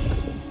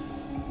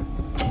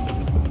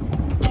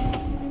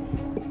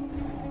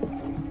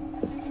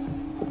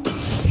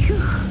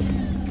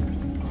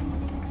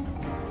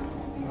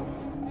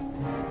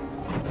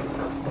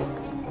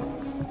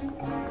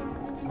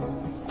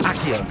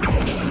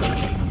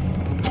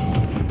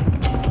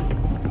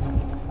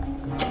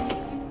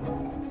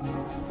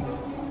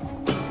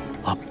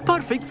 A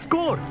perfect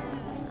score.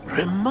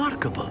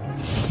 Remarkable.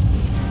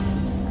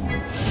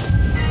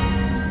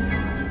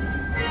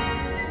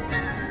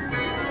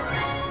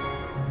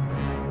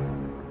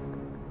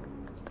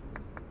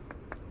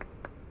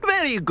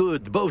 Very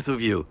good, both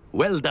of you.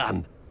 Well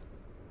done.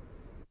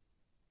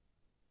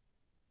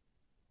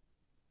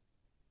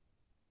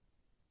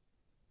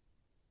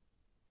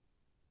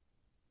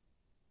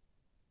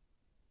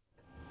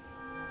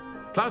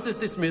 Class is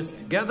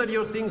dismissed. Gather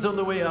your things on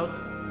the way out.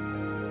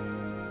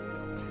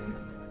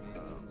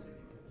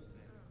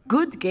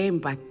 Good game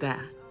back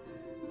there.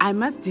 I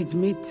must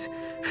admit,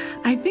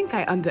 I think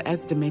I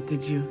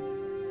underestimated you.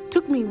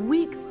 Took me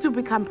weeks to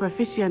become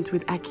proficient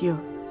with Accio.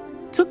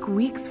 Took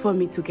weeks for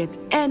me to get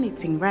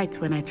anything right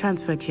when I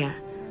transferred here.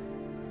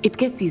 It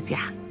gets easier,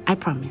 I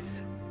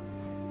promise.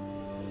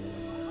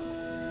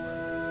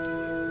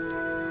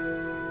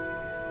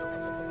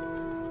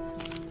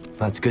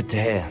 That's good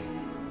to hear.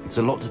 It's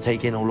a lot to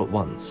take in all at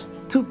once.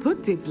 To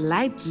put it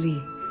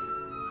lightly,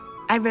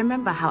 I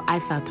remember how I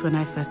felt when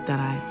I first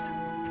arrived.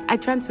 I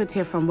transferred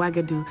here from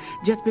Wagadu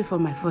just before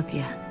my 4th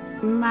year.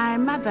 My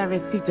mother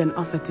received an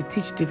offer to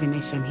teach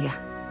divination here.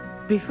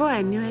 Before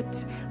I knew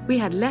it, we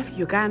had left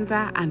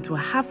Uganda and were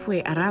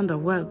halfway around the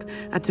world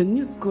at a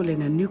new school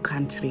in a new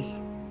country.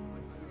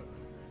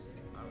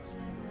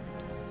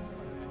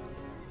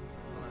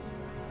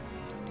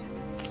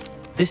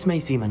 This may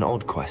seem an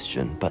odd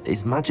question, but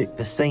is magic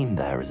the same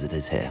there as it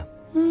is here?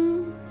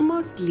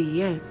 Mostly,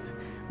 yes.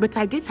 But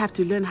I did have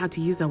to learn how to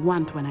use a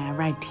wand when I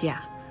arrived here.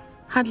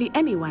 Hardly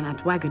anyone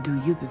at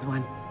Wagadu uses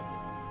one.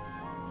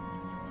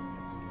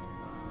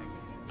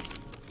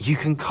 You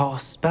can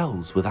cast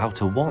spells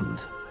without a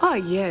wand? Oh,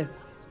 yes.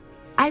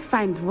 I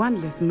find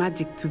wandless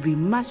magic to be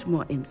much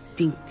more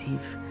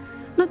instinctive.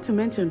 Not to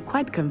mention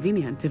quite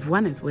convenient if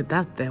one is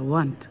without their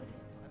wand.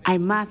 I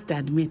must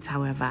admit,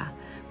 however,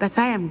 that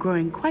I am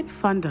growing quite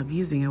fond of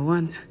using a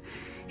wand.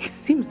 It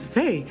seems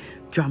very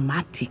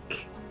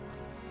dramatic.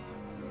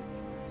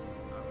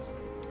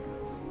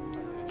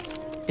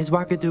 Is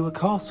Wagadu a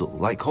castle,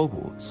 like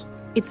Hogwarts?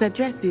 Its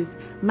address is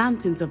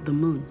Mountains of the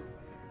Moon.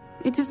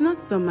 It is not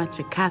so much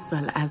a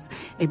castle as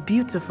a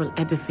beautiful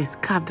edifice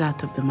carved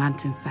out of the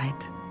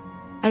mountainside.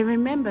 I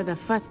remember the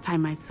first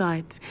time I saw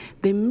it,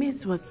 the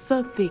mist was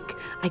so thick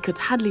I could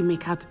hardly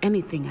make out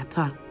anything at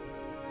all.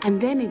 And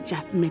then it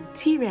just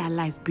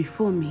materialized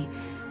before me.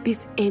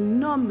 This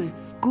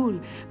enormous school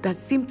that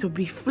seemed to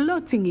be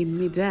floating in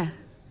midair.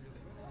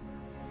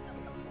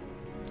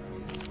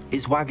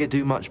 Is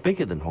Wagadu much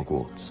bigger than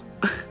Hogwarts?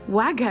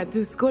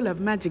 Wagadu School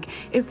of Magic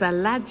is the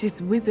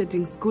largest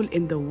wizarding school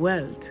in the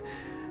world.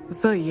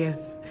 So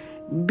yes,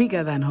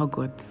 bigger than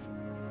Hogwarts.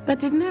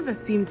 But it never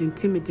seemed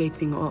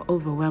intimidating or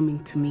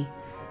overwhelming to me.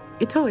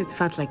 It always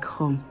felt like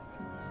home.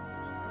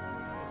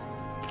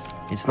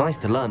 It's nice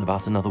to learn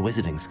about another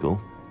wizarding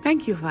school.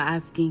 Thank you for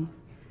asking.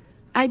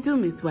 I do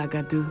miss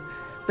Wagadu,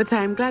 but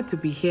I am glad to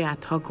be here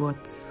at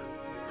Hogwarts.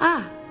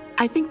 Ah,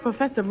 I think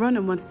Professor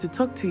Ronan wants to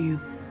talk to you.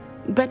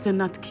 Better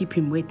not keep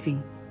him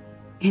waiting.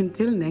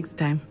 Until next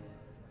time.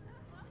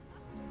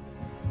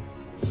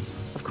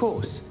 Of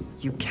course,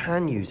 you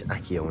can use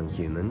Accio on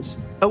humans.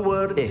 A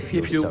word if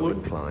you're so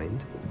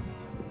inclined.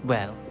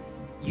 Well,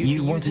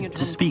 you wanted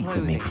to speak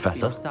with me,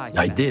 Professor?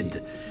 I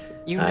did.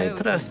 I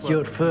trust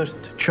your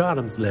first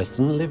charms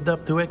lesson lived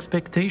up to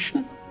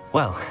expectation?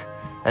 Well,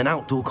 an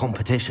outdoor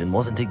competition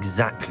wasn't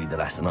exactly the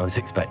lesson I was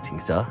expecting,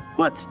 sir.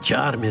 What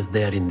charm is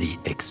there in the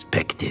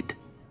expected?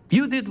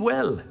 You did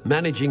well,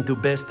 managing to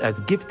best as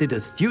gifted a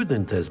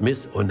student as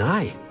Miss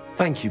Onai.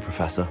 Thank you,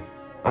 Professor.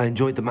 I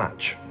enjoyed the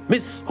match.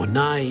 Miss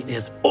Onai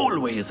is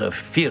always a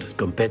fierce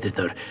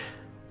competitor,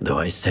 though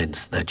I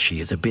sense that she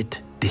is a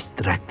bit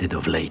distracted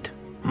of late.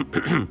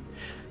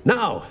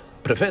 Now,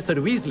 Professor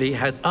Weasley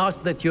has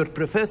asked that your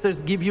professors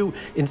give you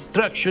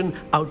instruction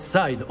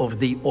outside of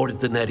the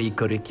ordinary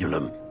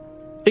curriculum.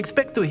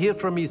 Expect to hear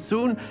from me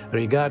soon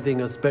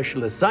regarding a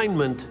special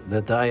assignment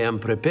that I am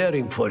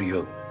preparing for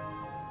you.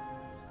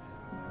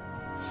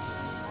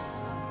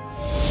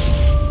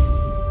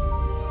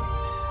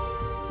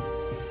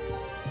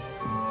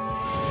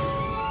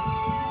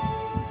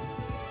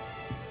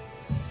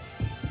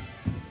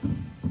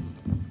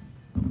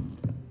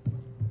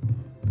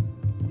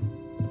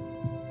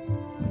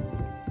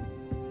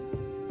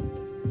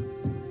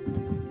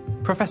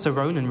 Professor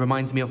Ronan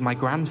reminds me of my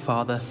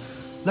grandfather.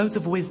 Loads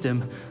of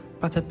wisdom,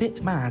 but a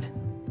bit mad.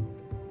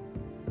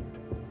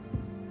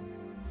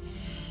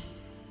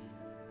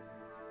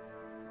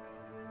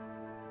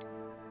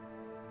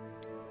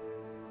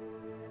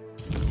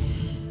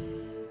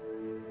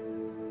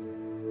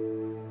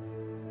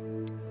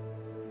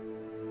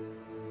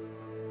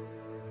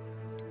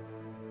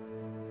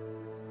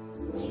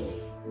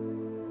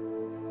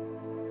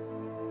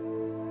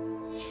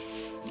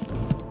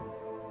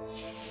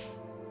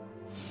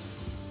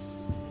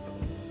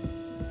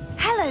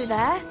 Hello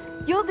there.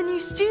 You're the new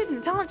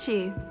student, aren't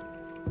you?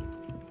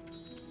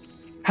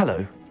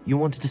 Hello. You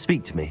wanted to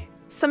speak to me?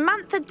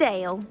 Samantha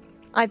Dale.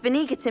 I've been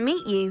eager to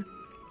meet you.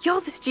 You're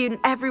the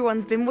student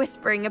everyone's been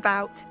whispering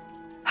about.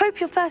 Hope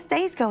your first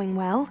day's going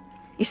well.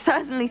 You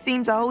certainly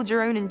seem to hold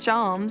your own in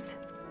charms.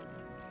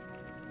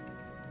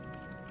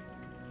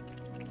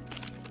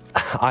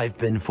 I've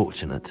been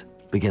fortunate.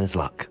 Beginner's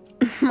luck.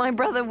 My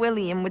brother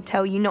William would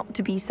tell you not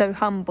to be so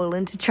humble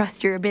and to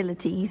trust your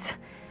abilities.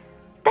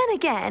 Then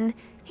again,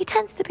 he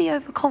tends to be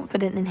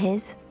overconfident in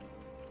his.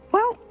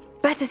 Well,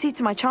 better see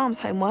to my charms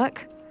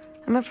homework.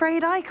 I'm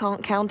afraid I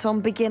can't count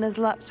on beginner's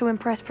luck to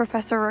impress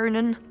Professor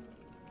Ronan.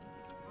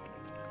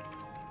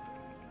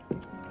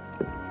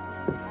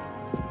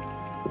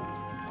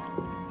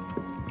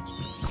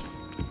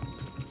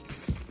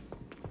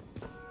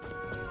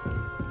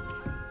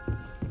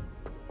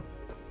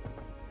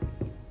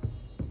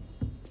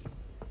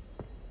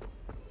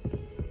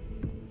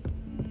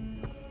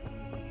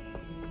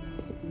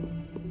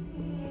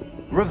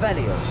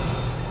 Revelio.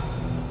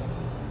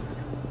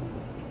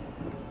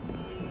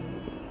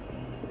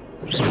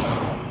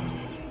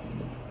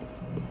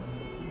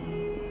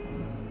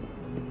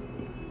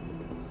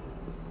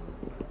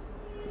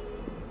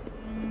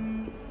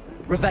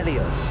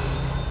 Revelio.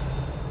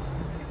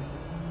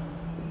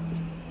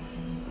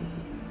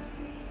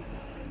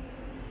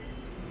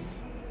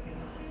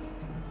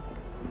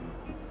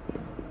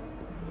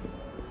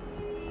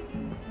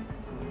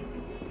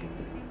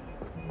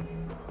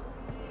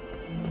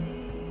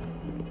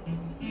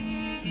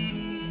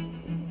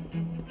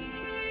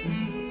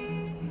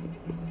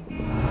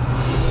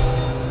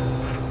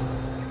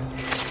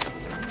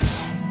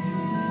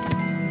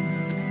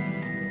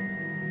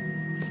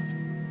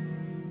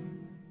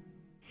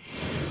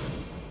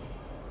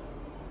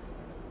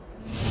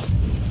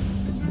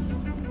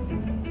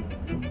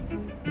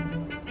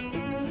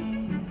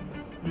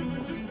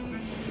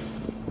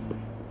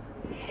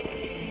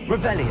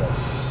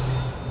 Revelio.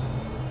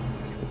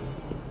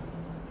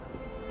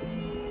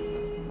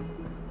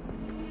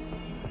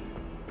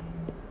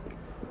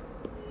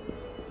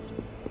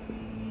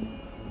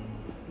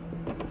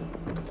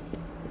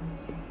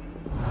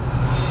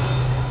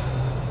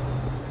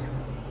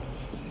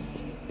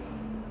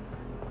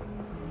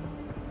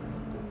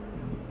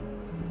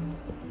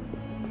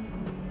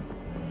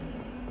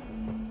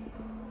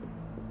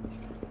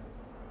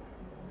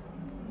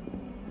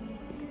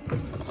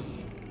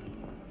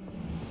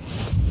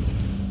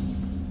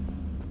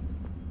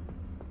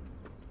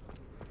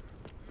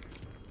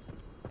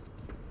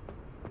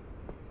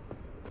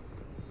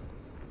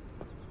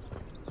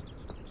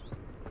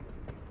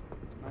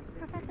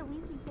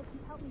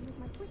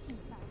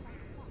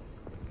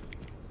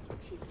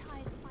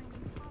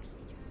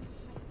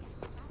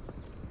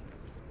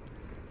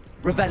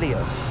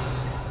 Revelio.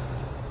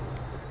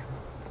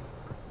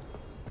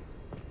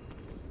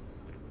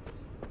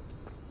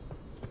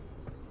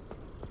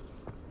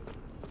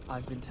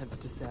 I've been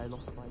tempted to say I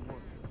lost my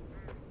wand.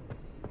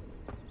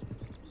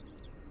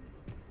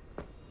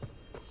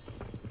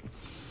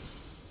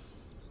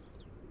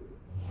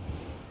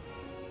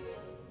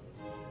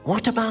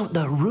 What about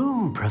the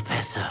room,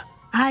 Professor?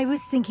 I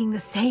was thinking the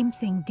same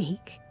thing,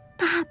 Deke.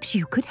 Perhaps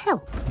you could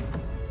help.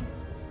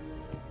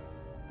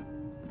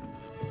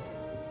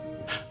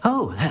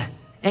 Oh,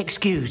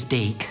 excuse,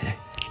 Deke.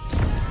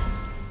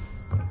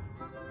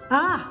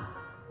 Ah,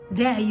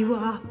 there you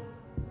are.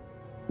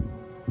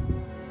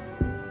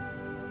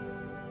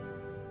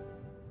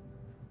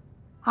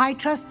 I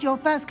trust your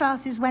first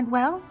classes went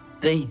well?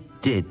 They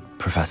did,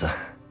 Professor.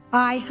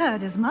 I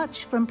heard as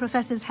much from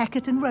Professors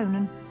Hecat and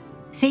Ronan.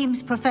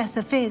 Seems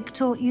Professor Fig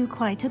taught you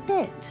quite a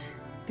bit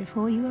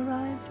before you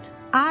arrived.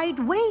 I'd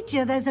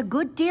wager there's a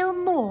good deal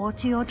more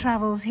to your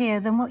travels here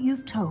than what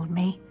you've told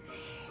me.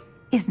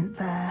 Isn't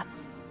there?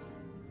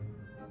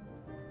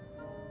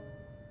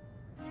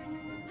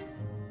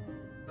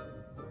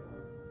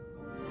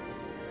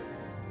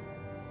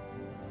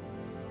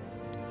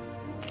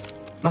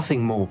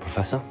 Nothing more,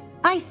 Professor.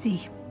 I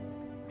see.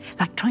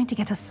 Like trying to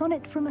get a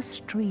sonnet from a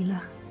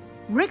streeler.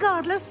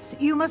 Regardless,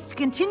 you must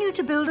continue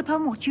to build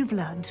upon what you've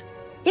learned.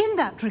 In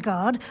that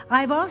regard,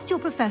 I've asked your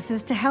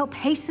professors to help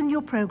hasten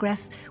your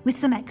progress with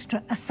some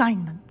extra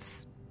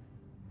assignments.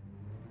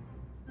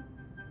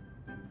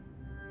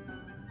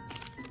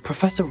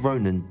 Professor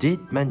Ronan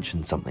did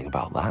mention something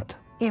about that.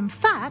 In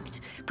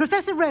fact,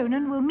 Professor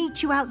Ronan will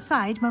meet you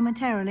outside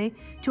momentarily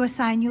to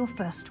assign your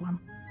first one.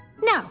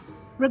 Now,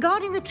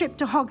 regarding the trip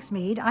to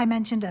Hogsmeade I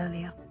mentioned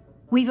earlier,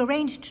 we've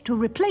arranged to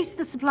replace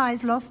the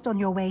supplies lost on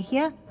your way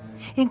here,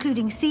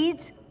 including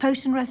seeds,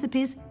 potion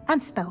recipes,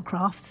 and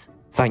spellcrafts.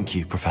 Thank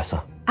you,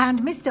 Professor.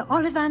 And Mr.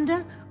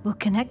 Ollivander will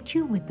connect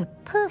you with the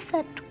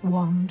perfect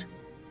wand.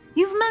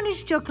 You've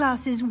managed your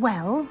classes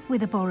well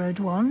with a borrowed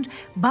wand,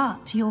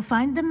 but you'll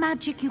find the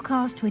magic you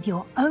cast with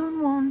your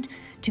own wand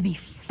to be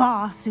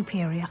far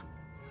superior.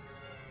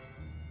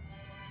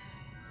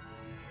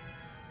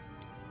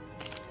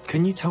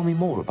 Can you tell me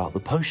more about the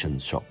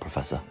potions shop,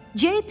 Professor?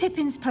 J.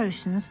 Pippin's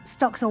Potions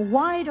stocks a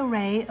wide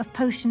array of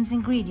potions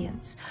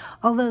ingredients,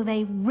 although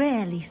they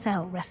rarely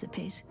sell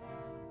recipes.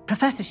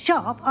 Professor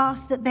Sharp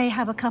asked that they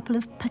have a couple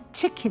of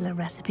particular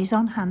recipes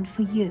on hand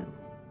for you.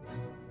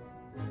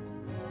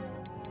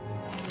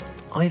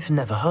 I've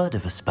never heard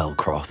of a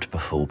spellcraft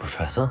before,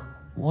 Professor.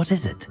 What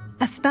is it?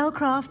 A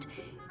spellcraft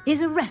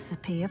is a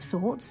recipe of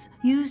sorts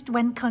used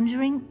when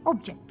conjuring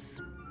objects.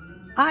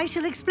 I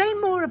shall explain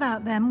more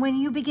about them when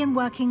you begin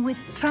working with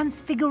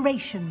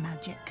transfiguration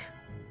magic.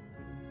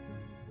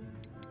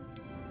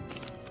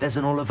 There's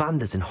an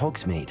Ollivander's in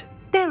Hogsmeade.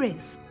 There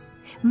is.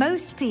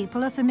 Most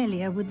people are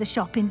familiar with the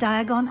shop in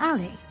Diagon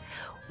Alley.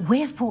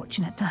 We're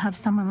fortunate to have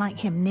someone like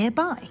him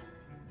nearby.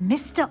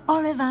 Mr.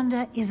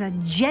 Ollivander is a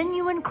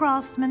genuine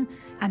craftsman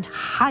and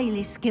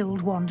highly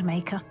skilled wand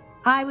maker.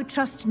 I would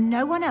trust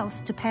no one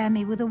else to pair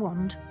me with a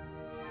wand.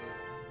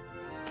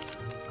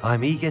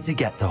 I'm eager to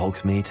get to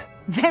Hogsmeade.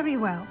 Very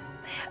well.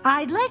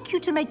 I'd like you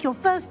to make your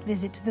first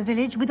visit to the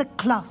village with a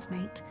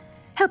classmate.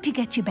 Help you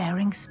get your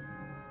bearings.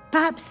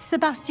 Perhaps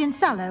Sebastian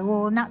Sallow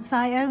or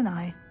Natsai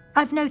Onai.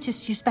 I've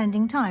noticed you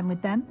spending time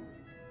with them.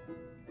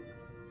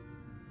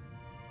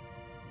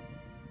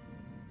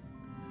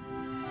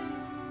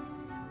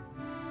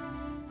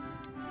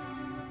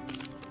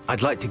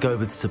 I'd like to go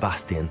with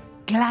Sebastian.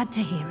 Glad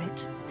to hear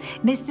it.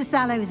 Mr.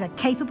 Sallow is a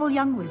capable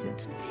young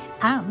wizard,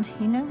 and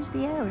he knows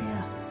the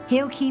area.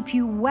 He'll keep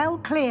you well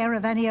clear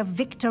of any of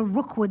Victor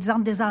Rookwood's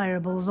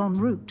undesirables en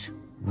route.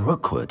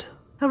 Rookwood?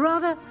 A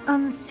rather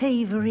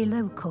unsavory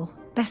local.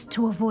 Best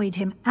to avoid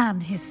him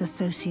and his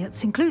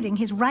associates, including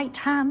his right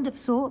hand of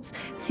sorts,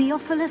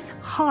 Theophilus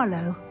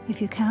Harlow,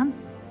 if you can.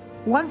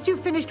 Once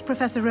you've finished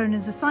Professor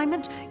Ronan's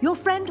assignment, your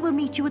friend will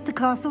meet you at the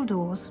castle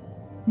doors.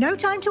 No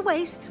time to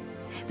waste.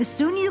 The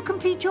sooner you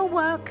complete your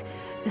work,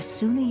 the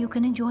sooner you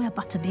can enjoy a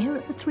butterbeer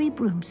at the Three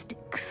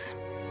Broomsticks.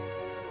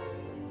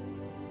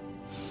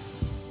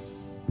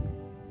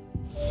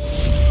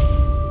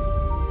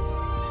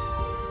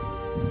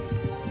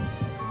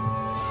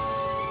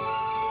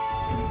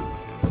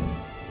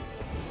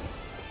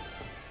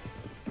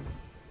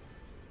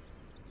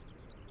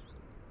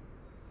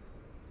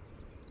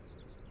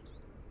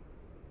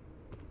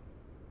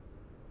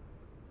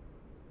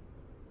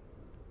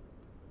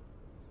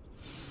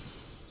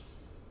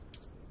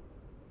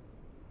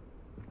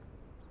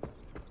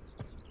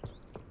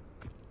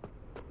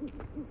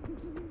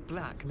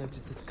 Black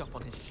noticed the scuff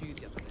on his shoe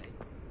the other day.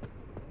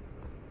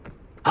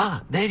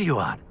 Ah, there you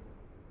are.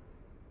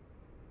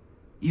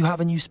 You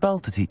have a new spell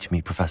to teach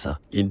me, Professor.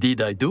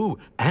 Indeed I do,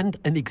 and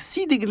an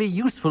exceedingly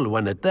useful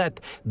one at that.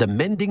 The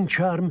mending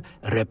charm,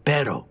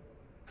 Reparo.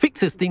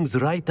 Fixes things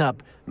right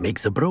up,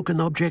 makes a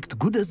broken object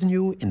good as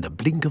new in the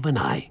blink of an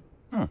eye.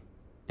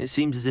 It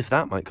seems as if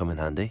that might come in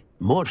handy.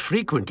 More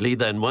frequently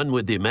than one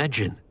would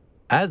imagine.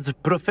 As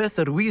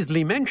Professor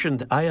Weasley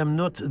mentioned, I am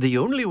not the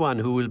only one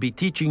who will be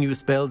teaching you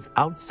spells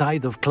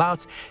outside of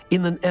class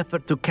in an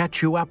effort to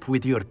catch you up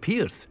with your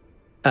peers.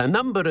 A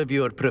number of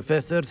your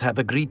professors have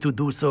agreed to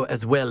do so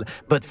as well,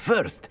 but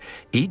first,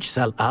 each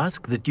shall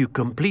ask that you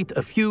complete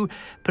a few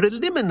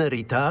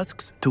preliminary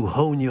tasks to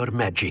hone your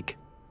magic.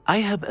 I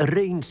have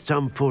arranged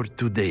some for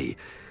today.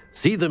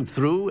 See them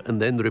through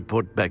and then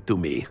report back to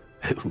me.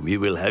 We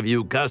will have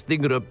you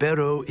casting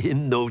Reparo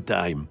in no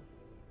time.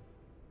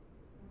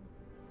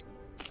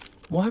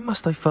 Why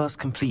must I first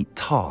complete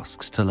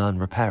tasks to learn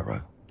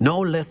Reparo? No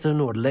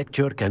lesson or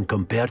lecture can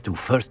compare to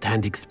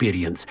first-hand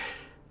experience,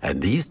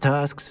 and these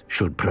tasks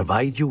should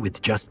provide you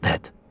with just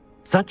that.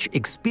 Such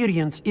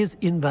experience is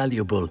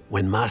invaluable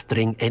when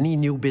mastering any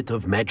new bit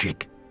of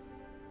magic.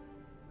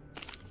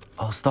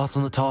 I'll start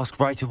on the task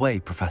right away,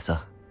 Professor.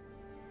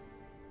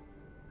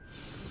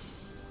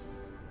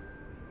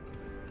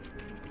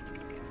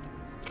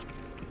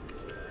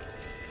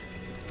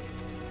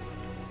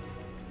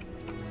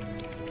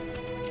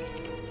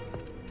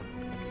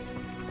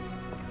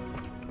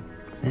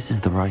 This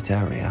is the right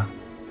area.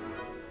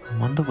 I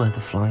wonder where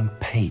the flying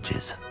page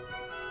is.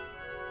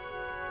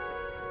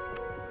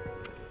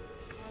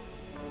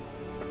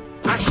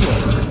 Got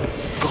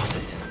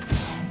it.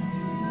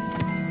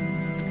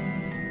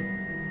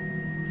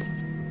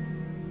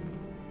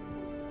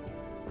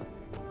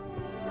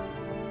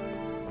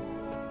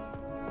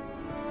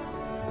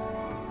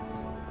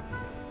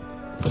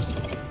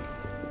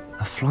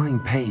 A flying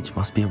page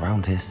must be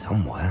around here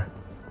somewhere.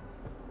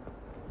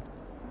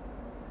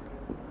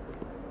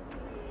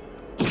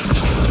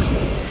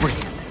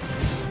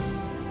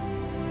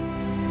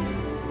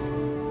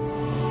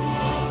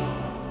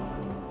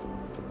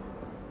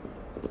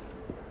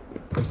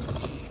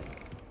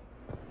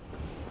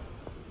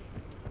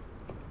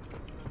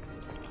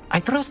 I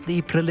trust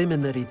the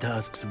preliminary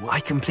tasks. I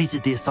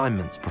completed the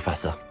assignments,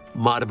 Professor.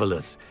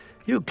 Marvelous.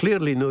 You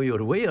clearly know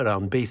your way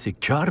around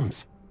basic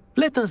charms.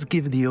 Let us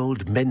give the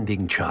old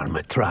mending charm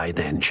a try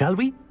then, shall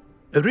we?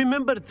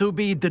 Remember to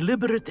be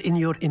deliberate in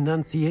your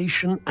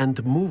enunciation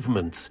and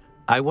movements.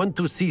 I want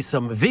to see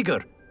some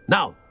vigor.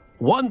 Now,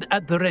 wand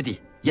at the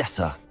ready. Yes,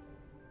 sir.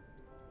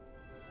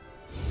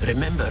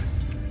 Remember,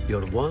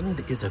 your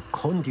wand is a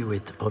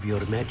conduit of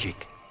your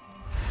magic.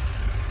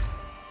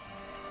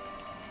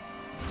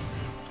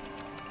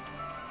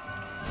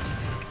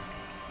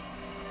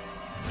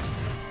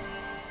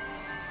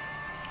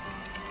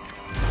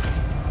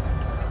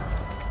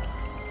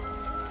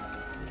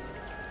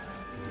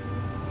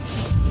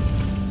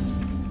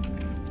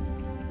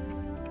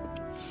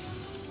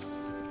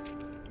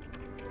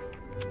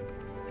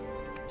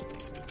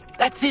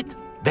 That's it!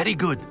 Very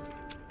good.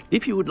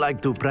 If you would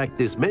like to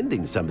practice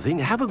mending something,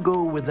 have a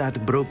go with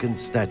that broken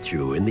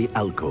statue in the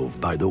alcove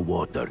by the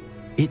water.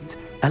 It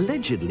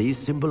allegedly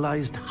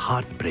symbolized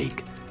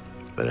heartbreak.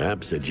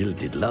 Perhaps a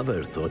jilted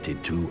lover thought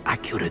it too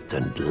accurate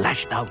and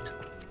lashed out.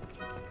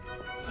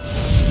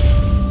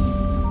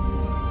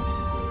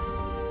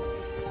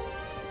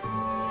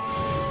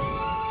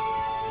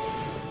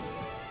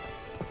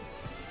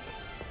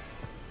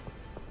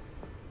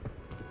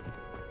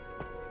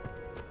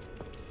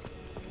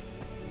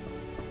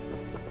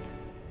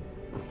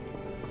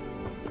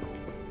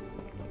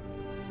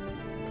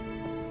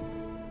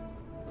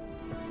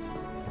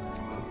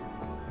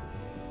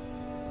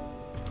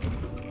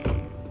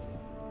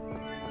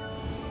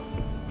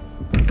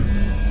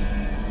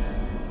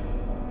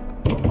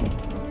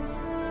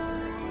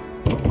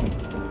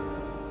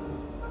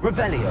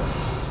 Revelio.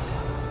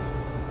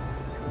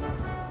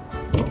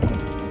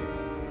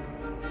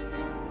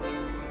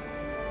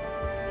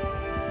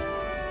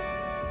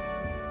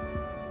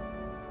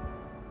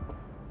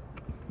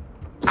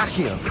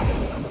 Accio.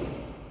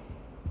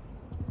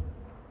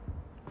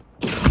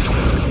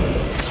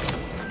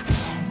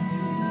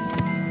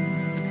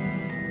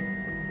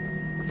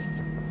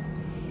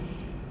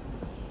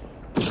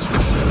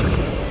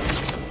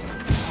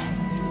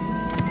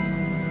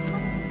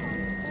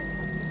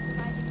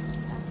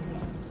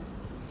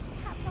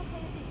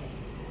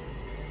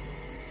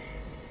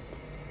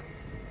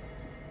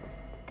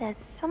 There's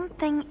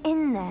something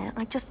in there.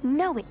 I just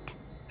know it.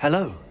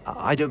 Hello.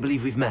 I don't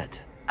believe we've met.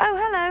 Oh,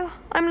 hello.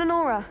 I'm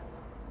Lenora.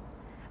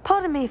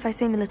 Pardon me if I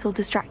seem a little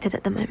distracted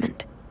at the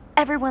moment.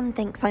 Everyone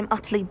thinks I'm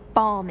utterly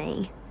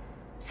balmy.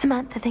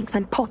 Samantha thinks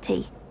I'm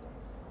potty.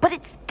 But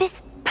it's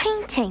this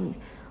painting.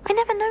 I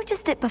never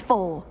noticed it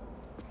before.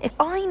 If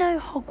I know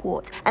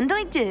Hogwarts, and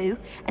I do,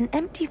 an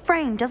empty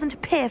frame doesn't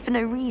appear for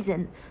no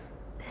reason.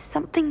 There's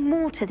something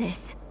more to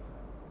this.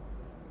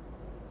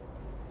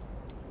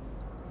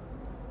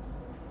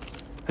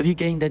 Have you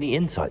gained any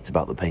insights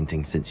about the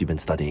painting since you've been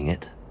studying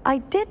it? I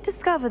did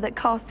discover that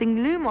casting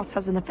Lumos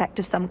has an effect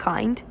of some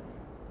kind.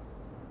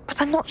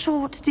 But I'm not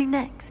sure what to do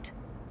next.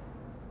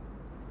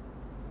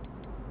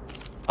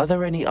 Are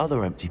there any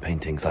other empty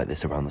paintings like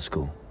this around the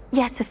school?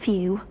 Yes, a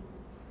few.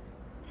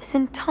 This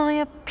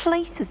entire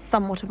place is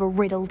somewhat of a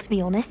riddle, to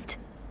be honest.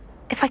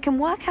 If I can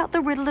work out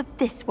the riddle of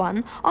this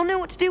one, I'll know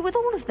what to do with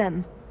all of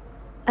them.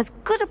 As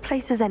good a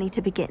place as any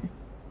to begin.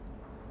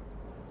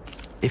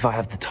 If I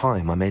have the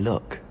time, I may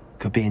look.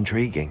 Could be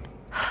intriguing.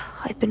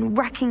 I've been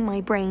racking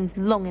my brains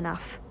long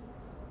enough.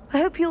 I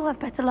hope you'll have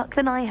better luck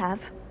than I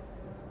have.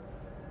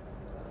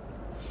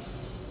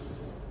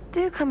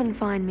 Do come and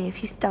find me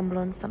if you stumble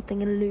on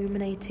something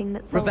illuminating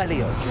that solves the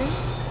mystery.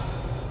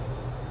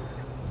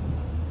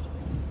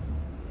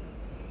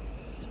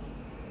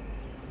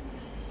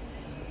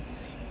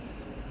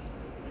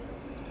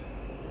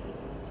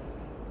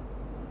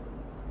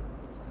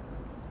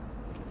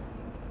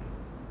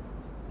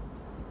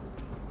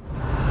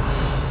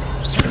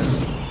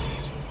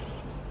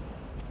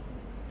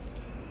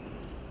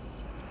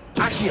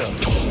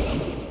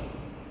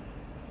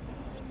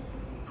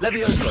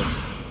 Levioso.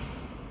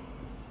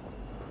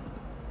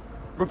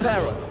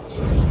 Reparo.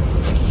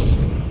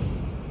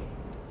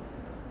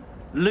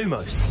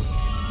 Lumos.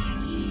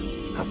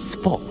 That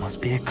spot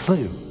must be a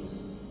clue.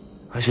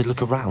 I should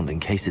look around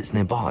in case it's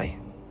nearby.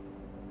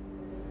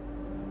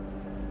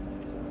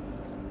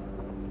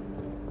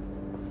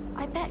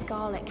 I bet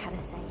garlic had a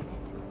say in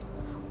it.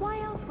 Why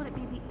else would it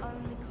be the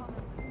only common...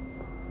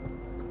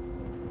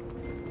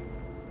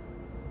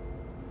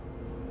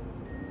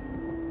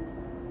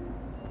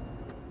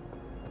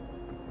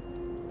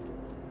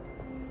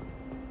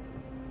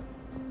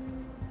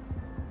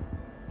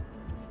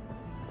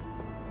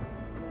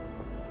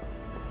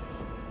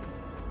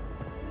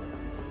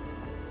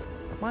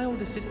 My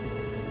older sister.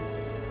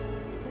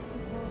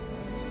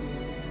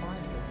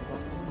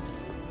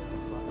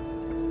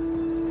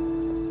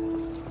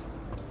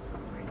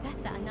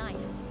 Professor and I have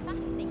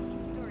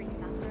fascinating stories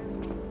about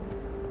her.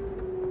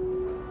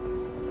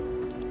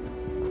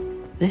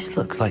 This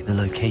looks like the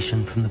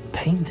location from the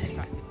painting.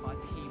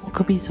 What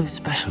could be so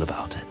special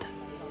about it?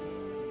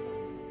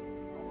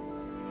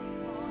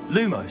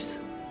 Lumos.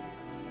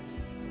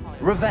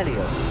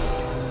 Revelio.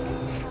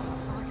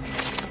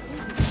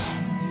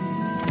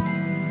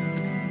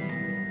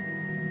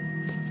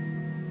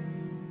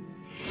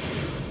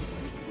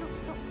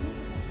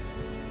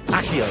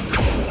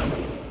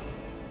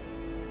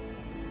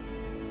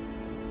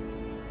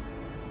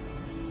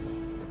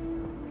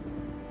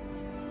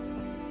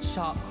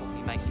 Sharp caught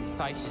me making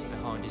faces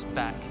behind his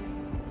back.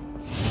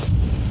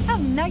 How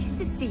nice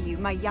to see you,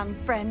 my young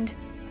friend.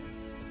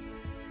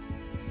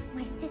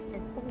 My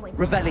sister's always...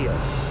 Revelio.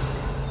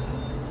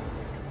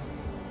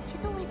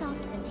 She's always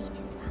after the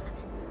latest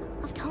fad.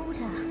 I've told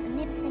her, and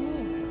the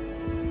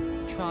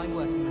thing is... Try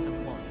working with a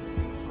wand.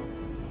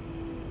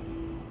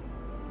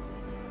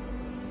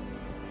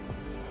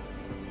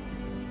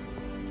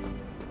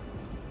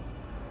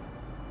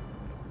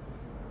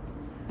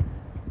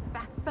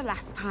 The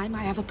last time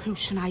I have a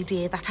potion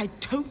idea that I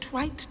don't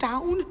write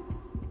down.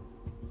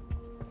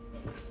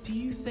 Do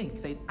you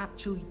think they'd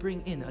actually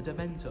bring in a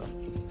Dementor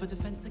for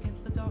defense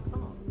against the dark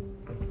arts?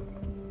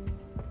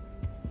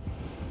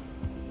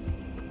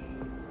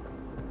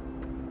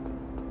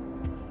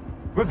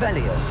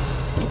 Revelio.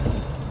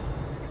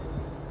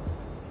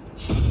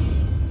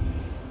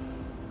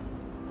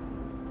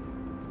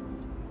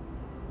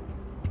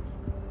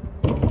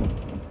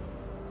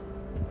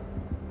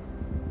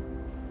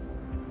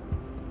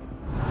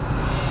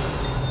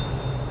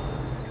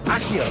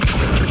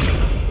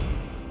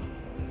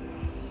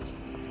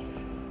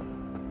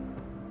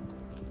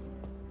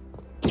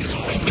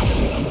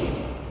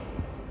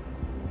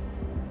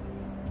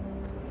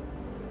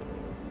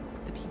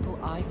 The people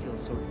I feel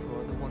sorry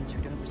for are the ones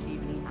who don't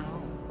receive any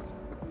owls.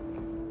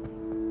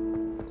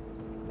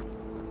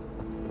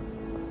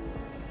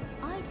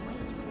 I'd wait.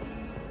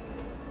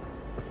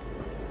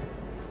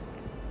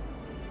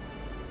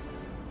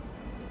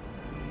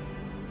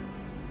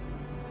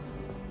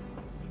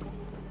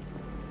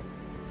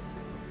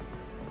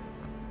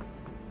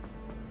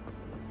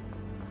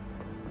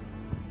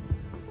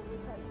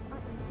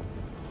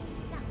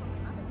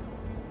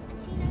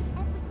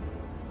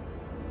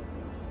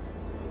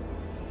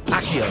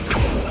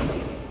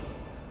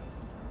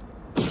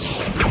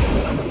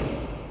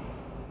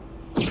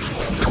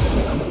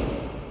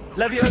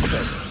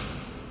 Levioso.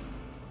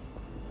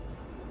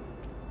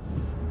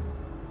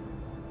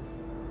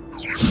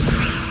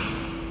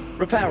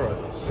 Reparo.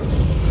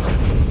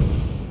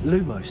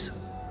 Lumos.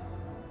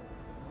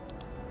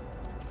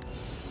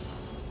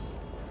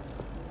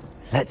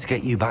 Let's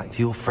get you back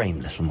to your frame,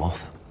 little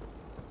moth.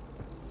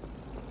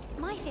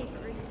 My favorite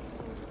route.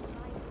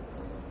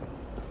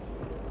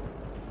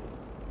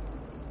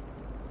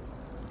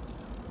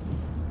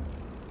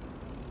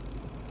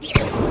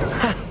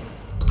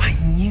 I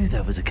knew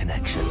there was a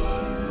connection.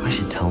 I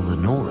should tell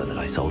Lenora that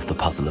I solved the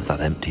puzzle of that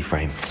empty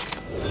frame.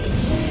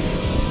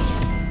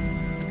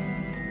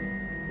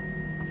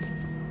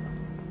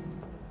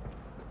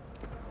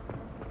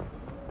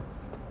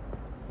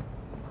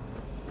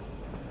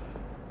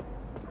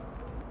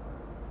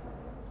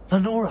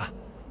 Lenora,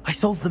 I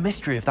solved the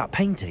mystery of that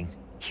painting.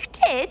 You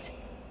did?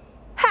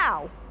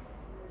 How?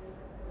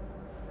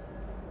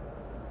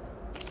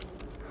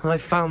 I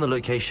found the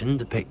location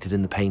depicted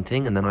in the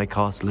painting, and then I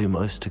cast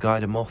Lumos to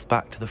guide a moth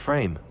back to the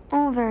frame.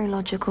 Oh, All very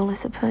logical, I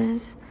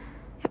suppose.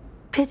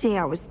 Pity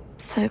I was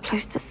so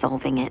close to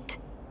solving it.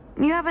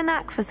 You have a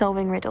knack for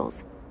solving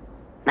riddles.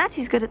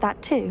 Natty's good at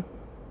that too.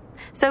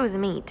 So is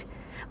Amit,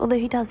 although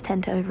he does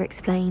tend to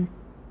over-explain.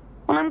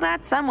 Well, I'm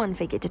glad someone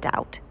figured it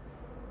out.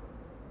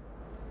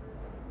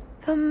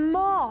 The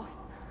moth!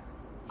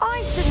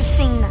 I should have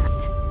seen that.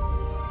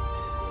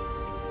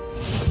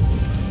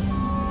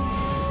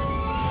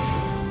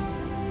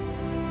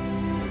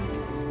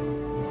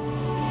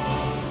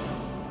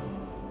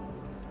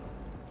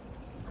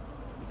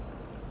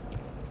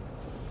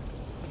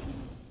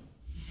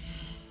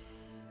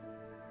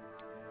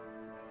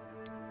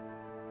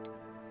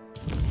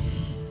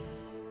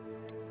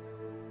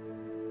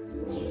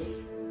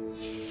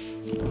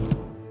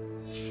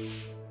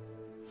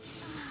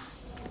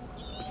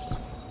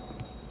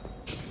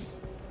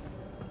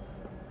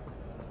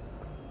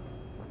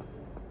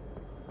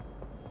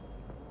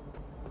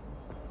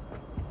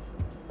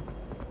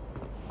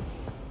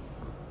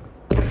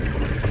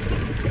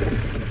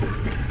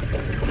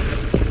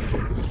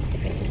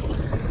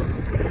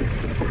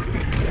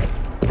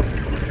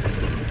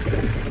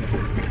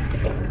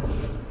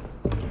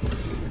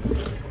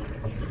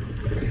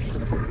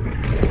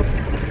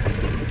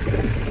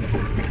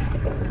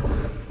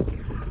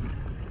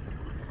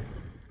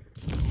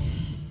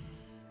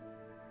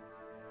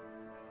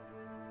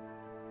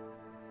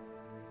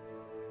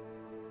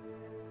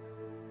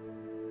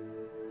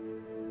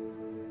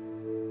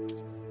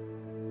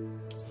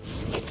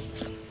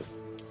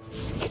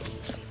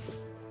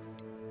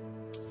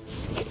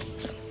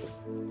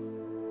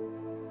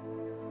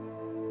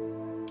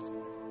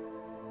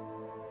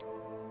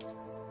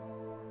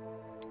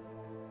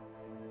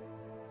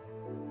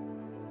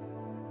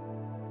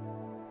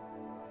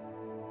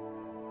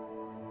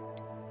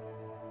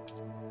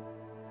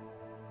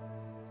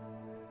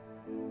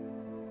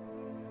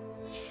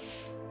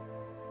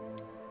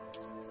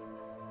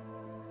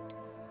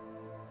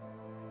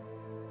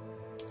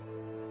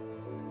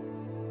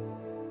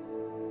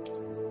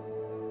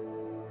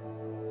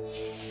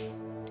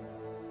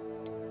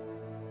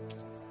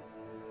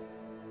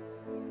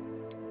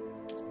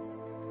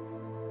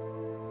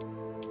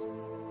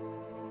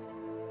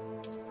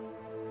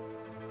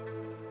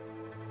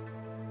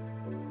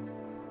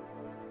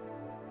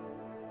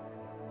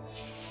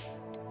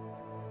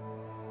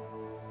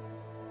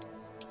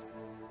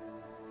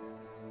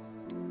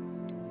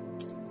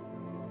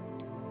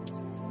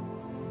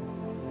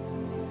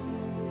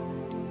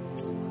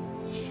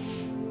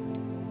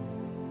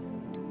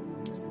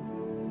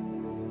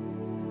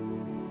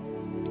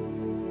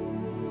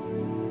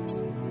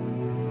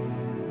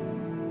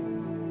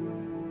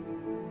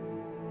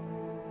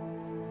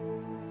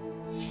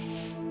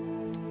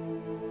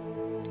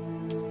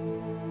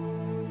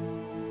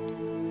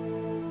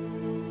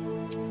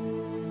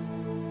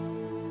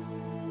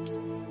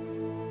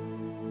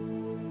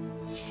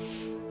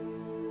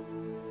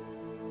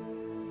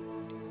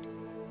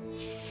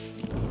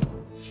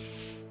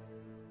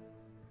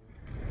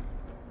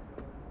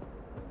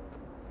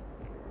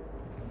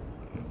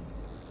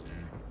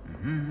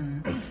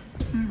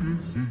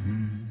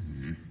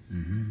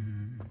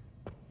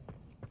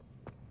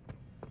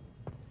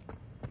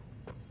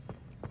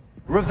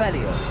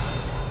 Revelio.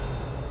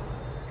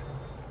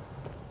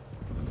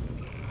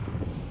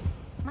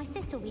 My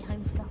sister will be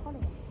home for the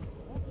holiday.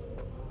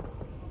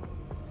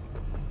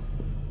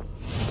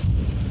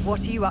 What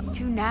are you up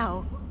to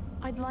now?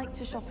 I'd like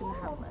to shop in the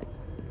Hamlet.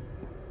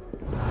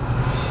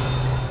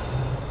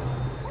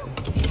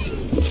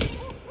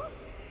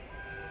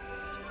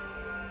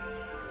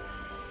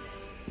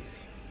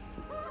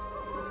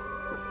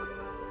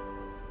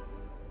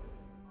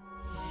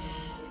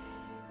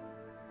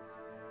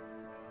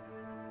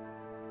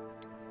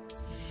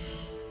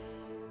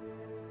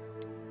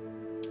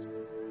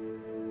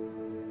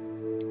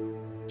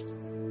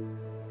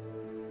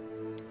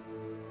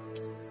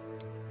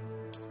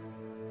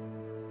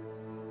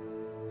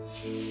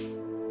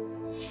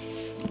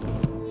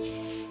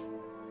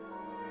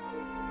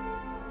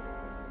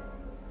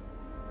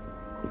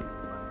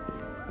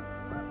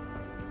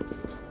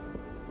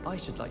 I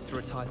should like to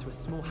retire to a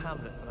small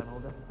hamlet when I'm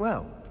older.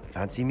 Well,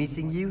 fancy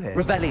meeting you here.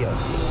 Revelio.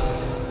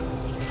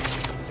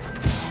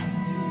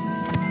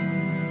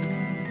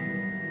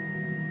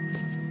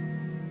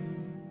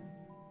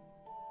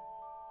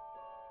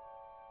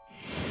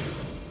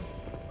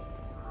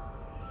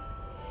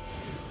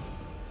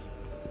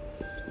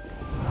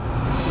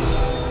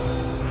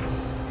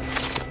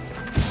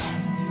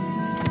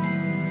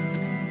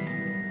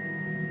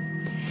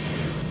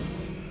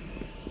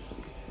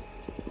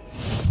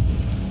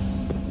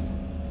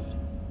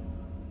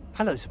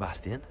 Hello,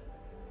 Sebastian.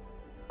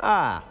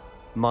 Ah,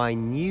 my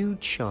new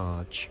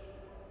charge.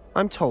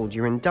 I'm told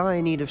you're in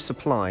dire need of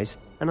supplies,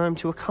 and I'm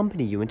to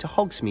accompany you into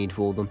Hogsmeade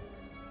for them.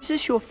 Is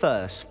this your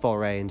first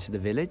foray into the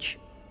village?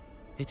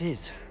 It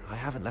is. I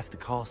haven't left the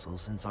castle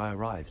since I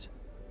arrived.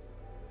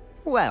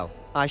 Well,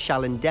 I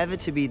shall endeavour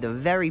to be the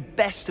very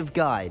best of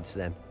guides,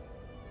 then.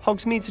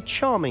 Hogsmeade's a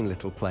charming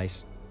little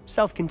place.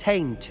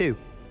 Self-contained, too.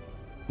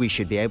 We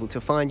should be able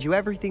to find you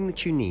everything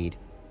that you need.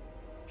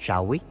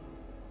 Shall we?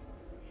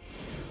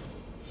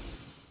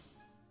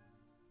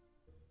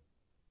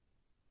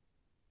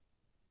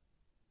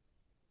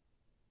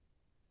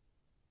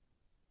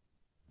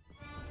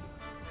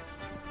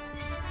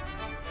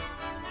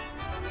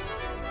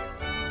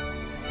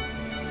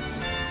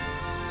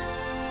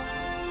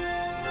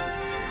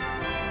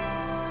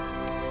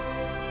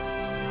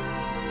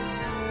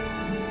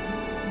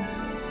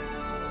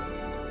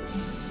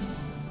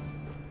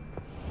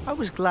 I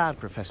was glad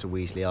Professor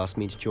Weasley asked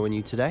me to join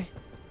you today.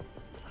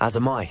 As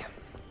am I.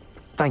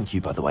 Thank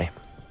you, by the way.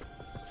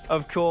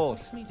 Of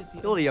course.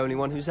 You're the only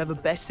one who's ever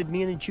bested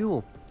me in a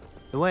duel.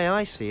 The way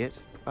I see it,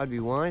 I'd be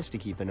wise to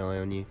keep an eye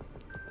on you.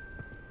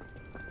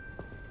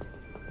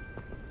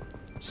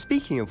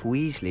 Speaking of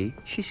Weasley,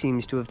 she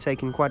seems to have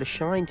taken quite a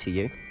shine to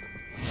you.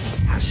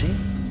 Has she?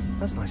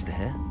 That's nice to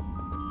hear.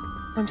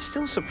 I'm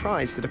still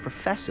surprised that a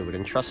professor would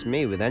entrust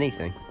me with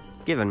anything,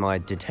 given my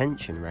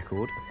detention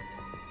record.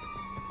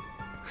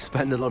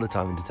 Spend a lot of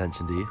time in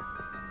detention, do you?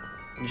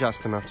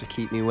 Just enough to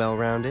keep me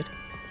well-rounded.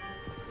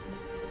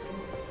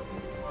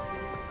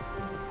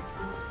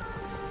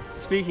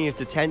 Speaking of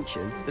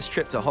detention, this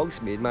trip to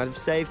Hogsmeade might have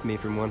saved me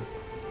from one.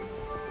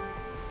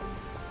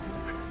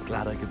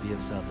 Glad I could be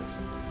of service.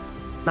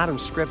 Madam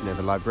Scribner,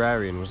 the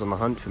librarian, was on the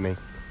hunt for me,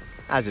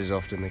 as is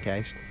often the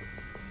case.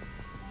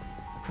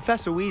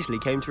 Professor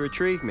Weasley came to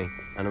retrieve me,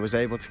 and I was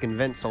able to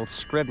convince old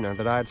Scribner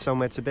that I had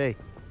somewhere to be.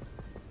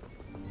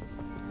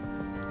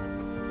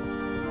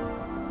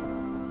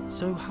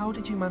 So how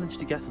did you manage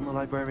to get on the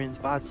librarian's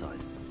bad side?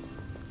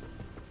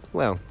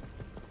 Well,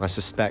 I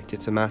suspect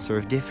it's a matter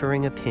of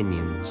differing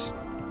opinions.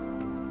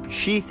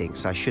 She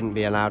thinks I shouldn't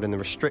be allowed in the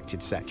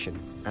restricted section,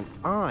 and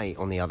I,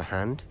 on the other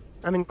hand,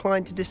 am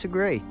inclined to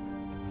disagree.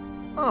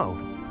 Oh,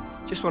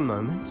 just one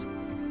moment.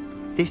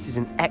 This is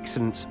an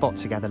excellent spot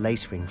to gather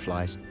lacewing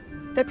flies.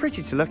 They're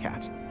pretty to look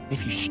at.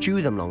 If you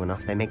stew them long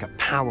enough, they make a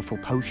powerful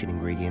potion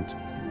ingredient.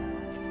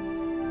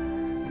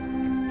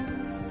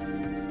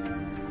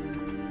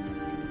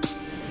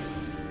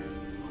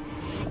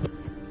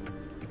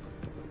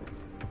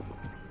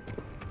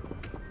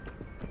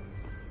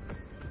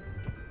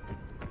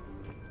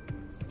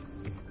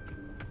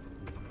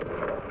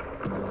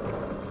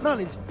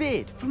 Merlin's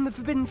beard from the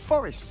Forbidden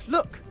Forest.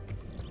 Look!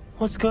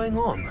 What's going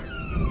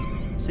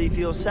on? See for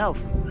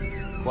yourself.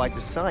 Quite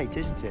a sight,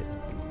 isn't it?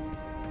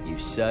 You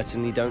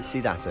certainly don't see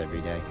that every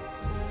day.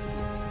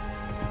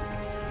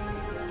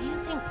 Do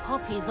you think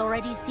Poppy's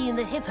already seen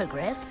the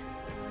hippogriffs?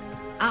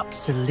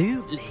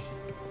 Absolutely.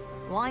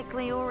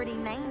 Likely already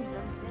named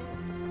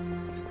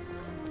them.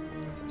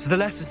 To the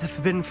left is the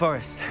Forbidden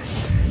Forest.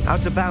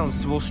 Out of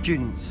bounds to all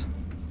students.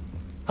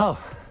 Oh,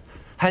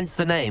 hence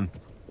the name.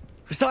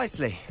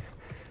 Precisely.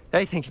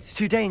 They think it's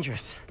too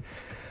dangerous.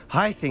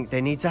 I think they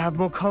need to have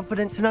more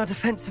confidence in our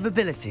defensive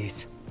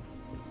abilities.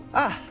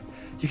 Ah,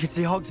 you can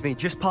see Hogsmeade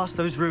just past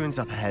those ruins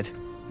up ahead.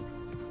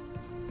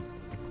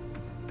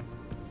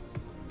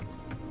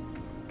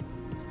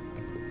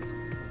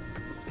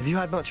 Have you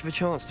had much of a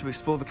chance to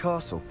explore the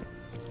castle?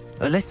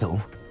 A little.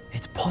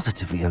 It's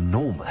positively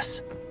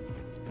enormous.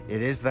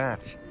 It is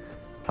that.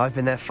 I've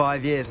been there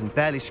 5 years and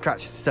barely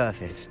scratched the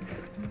surface.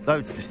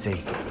 Loads to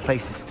see,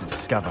 places to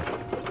discover.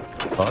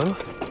 Oh?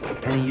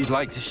 Any you'd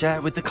like to share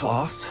with the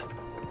class?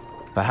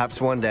 Perhaps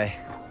one day.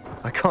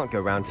 I can't go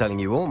around telling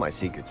you all my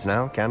secrets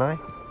now, can I?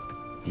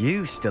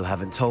 You still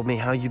haven't told me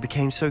how you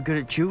became so good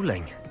at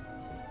dueling.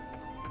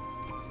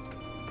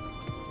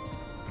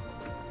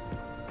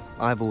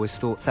 I've always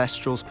thought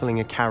Thestrals pulling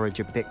a carriage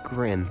a bit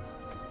grim.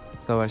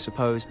 Though I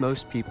suppose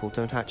most people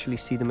don't actually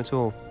see them at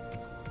all.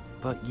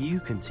 But you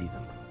can see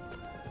them.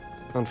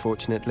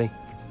 Unfortunately.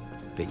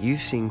 But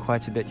you've seen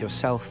quite a bit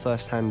yourself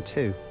firsthand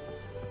too.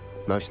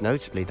 Most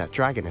notably that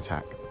dragon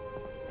attack.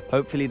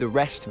 Hopefully the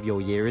rest of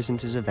your year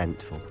isn't as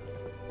eventful.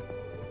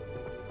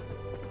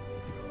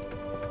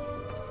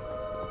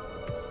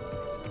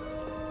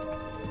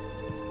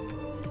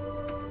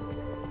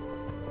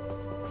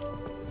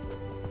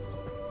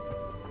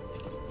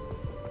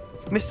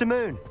 Mr.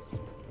 Moon.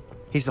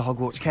 He's the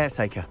Hogwarts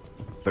caretaker.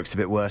 Looks a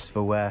bit worse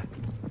for wear.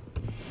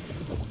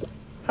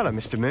 Hello,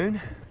 Mr.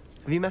 Moon.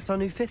 Have you met our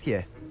new 5th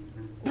year?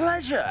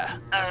 Pleasure.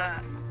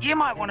 You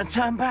might want to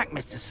turn back,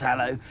 Mr.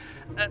 Sallow.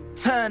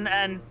 Turn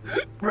and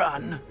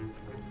run.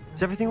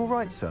 Is everything all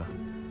right, sir?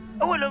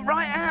 Oh, look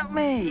right at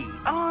me.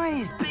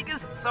 Eyes big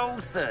as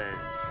saucers.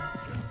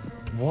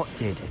 What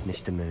did,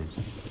 Mr. Moon?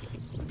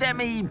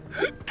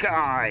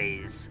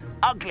 Guys.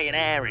 Ugly and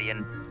airy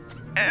and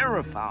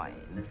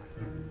terrifying.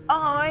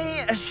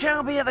 I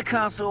shall be at the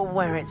castle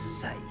where it's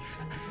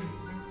safe.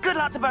 Good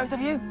luck to both of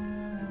you.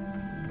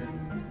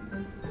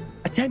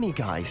 A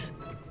demi-guise?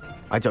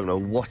 I don't know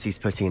what he's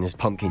putting in his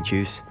pumpkin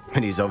juice,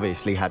 but he's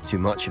obviously had too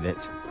much of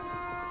it.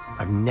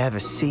 I've never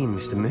seen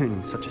Mr. Moon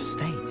in such a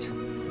state.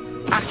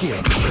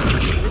 Accio!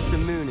 Mr.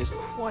 Moon is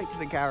quite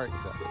the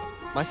character.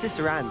 My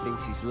sister Anne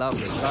thinks he's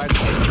lovely, but I'd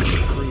say he's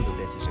improved a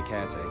bit as a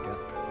caretaker.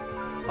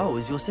 Oh,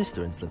 is your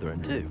sister in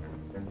Slytherin too?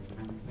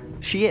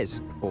 She is,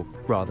 or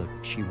rather,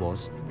 she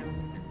was.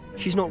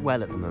 She's not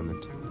well at the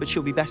moment. but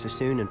she'll be better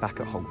soon and back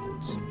at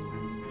Hogwarts.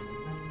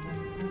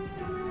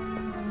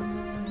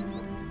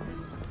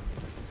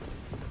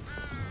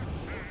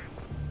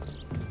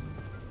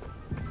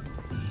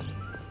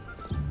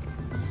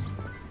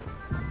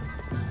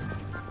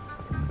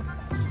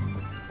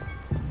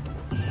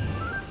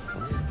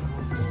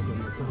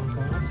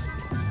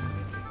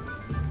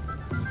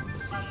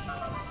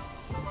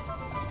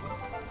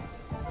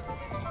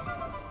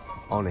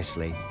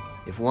 Honestly,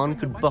 if one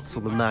could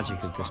bottle the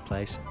magic of this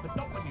place.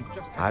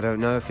 I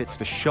don't know if it's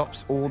the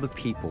shops or the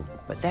people,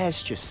 but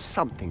there's just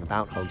something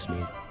about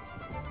Hogsmeade.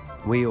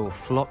 We all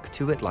flock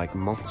to it like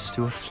moths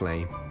to a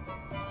flame.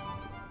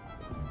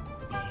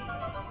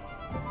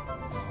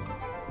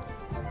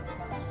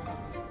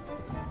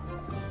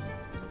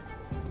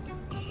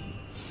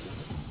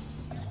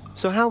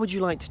 So how would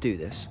you like to do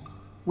this?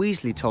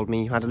 Weasley told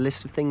me you had a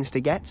list of things to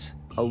get,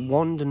 a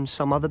wand and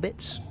some other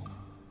bits.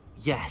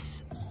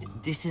 Yes.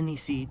 Dittany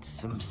seeds,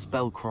 some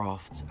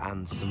spellcrafts,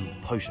 and some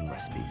potion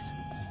recipes.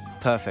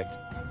 Perfect.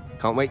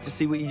 Can't wait to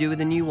see what you do with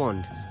the new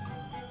wand.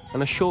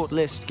 And a short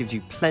list gives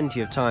you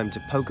plenty of time to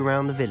poke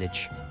around the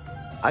village.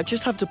 I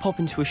just have to pop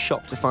into a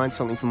shop to find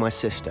something for my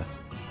sister.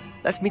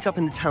 Let's meet up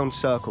in the town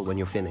circle when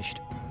you're finished.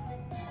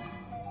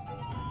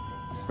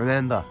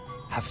 Remember,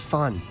 have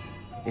fun.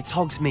 It's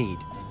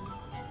Hogsmeade.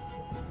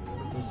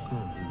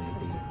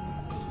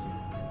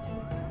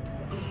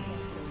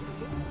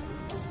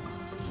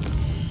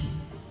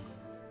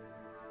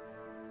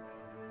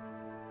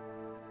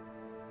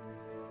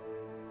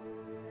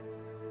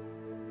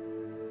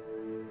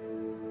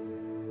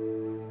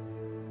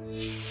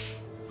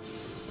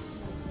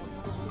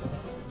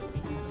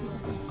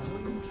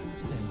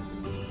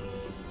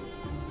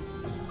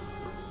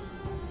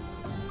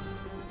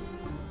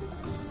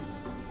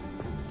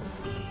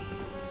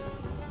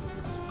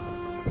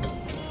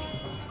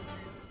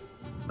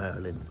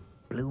 Merlin's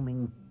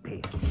blooming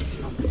pig.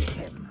 Not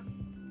him.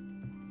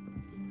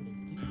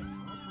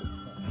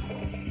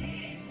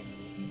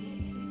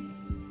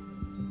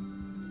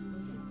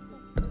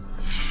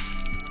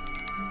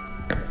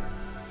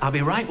 I'll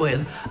be right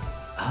with...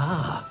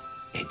 Ah,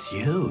 it's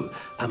you.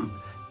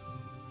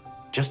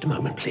 Just a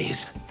moment,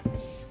 please.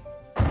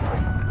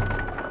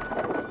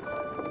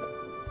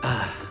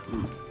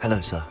 Hello,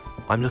 sir.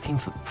 I'm looking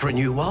for... For a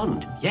new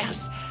wand,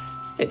 yes.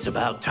 It's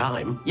about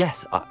time.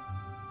 Yes,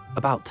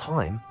 about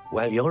time?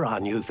 Well, you're our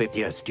new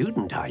fifth-year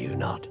student, are you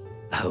not?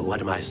 Oh, what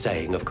am I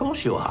saying? Of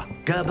course you are.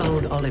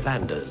 Gerbold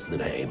Ollivander's the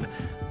name.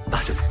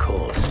 But of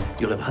course,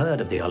 you'll have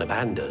heard of the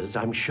Ollivanders,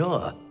 I'm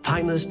sure.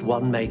 Finest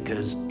wand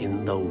makers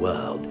in the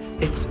world.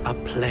 It's a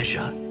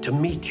pleasure to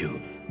meet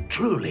you,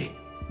 truly.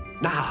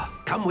 Now,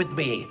 come with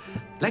me.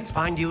 Let's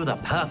find you the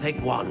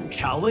perfect wand,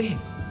 shall we?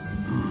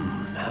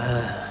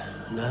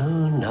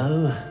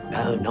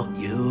 No, not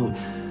you.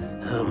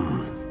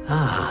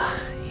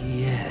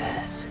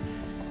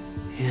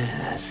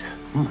 Yes.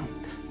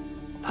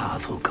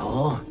 Powerful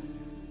core.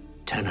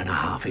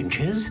 10.5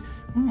 inches.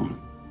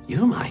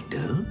 You might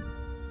do.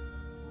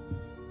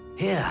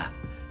 Here,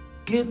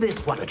 give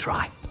this one a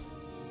try.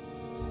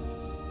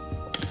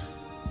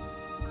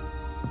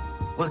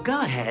 Well, go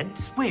ahead,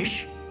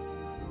 swish.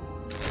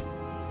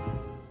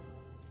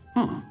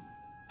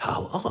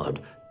 How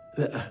odd.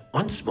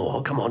 Once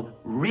more, come on,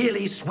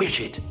 really swish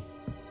it.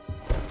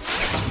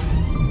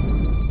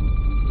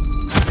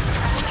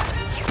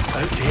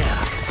 Oh dear.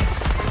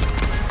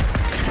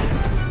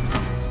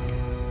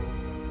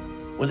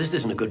 Well, this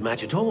isn't a good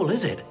match at all,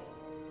 is it?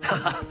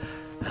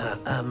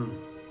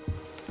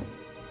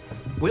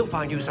 We'll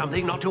find you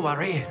something, not to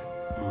worry.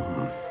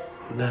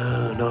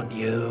 No, not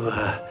you.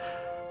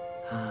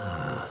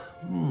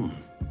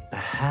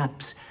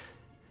 Perhaps...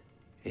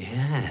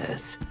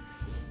 Yes.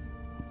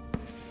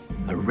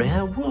 A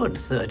rare wood,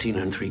 13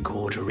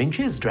 3/4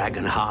 inches,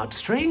 dragon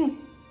heartstring.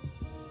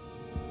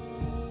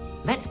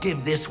 Let's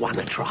give this one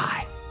a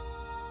try.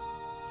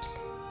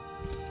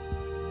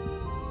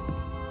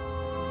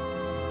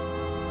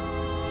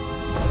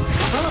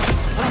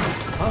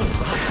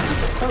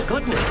 Oh,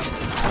 goodness.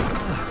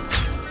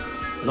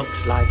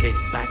 Looks like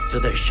it's back to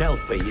the shelf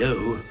for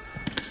you.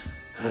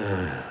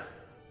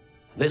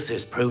 This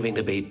is proving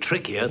to be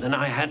trickier than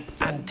I had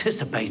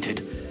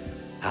anticipated.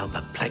 How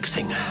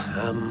perplexing.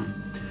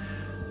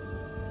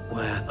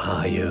 Where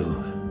are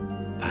you?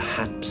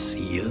 Perhaps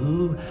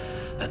you?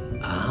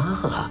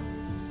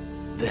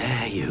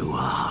 There you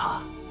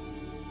are.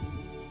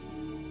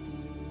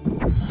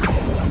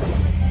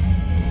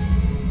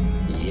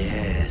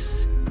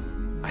 Yes,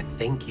 I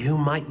think you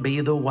might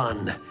be the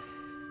one.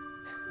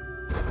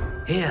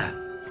 Here,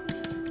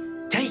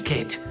 take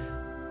it.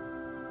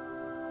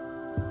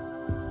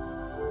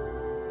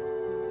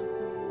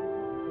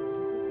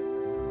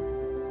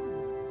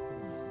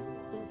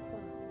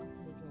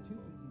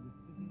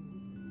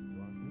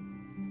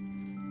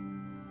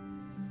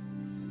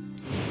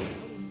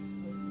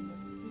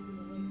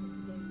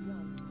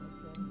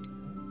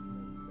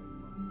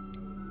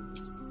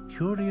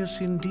 Curious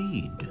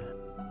indeed.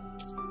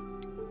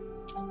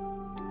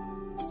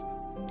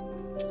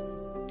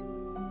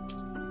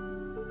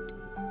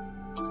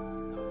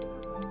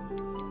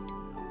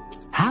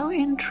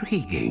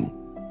 intriguing.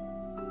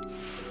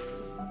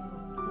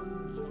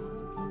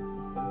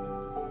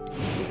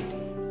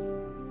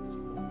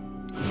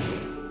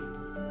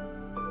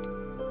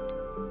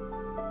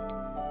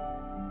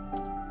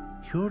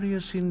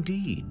 Curious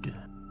indeed.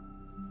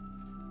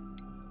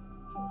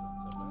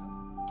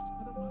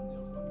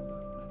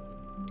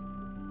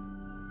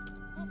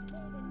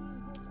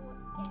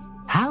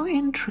 How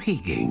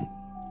intriguing.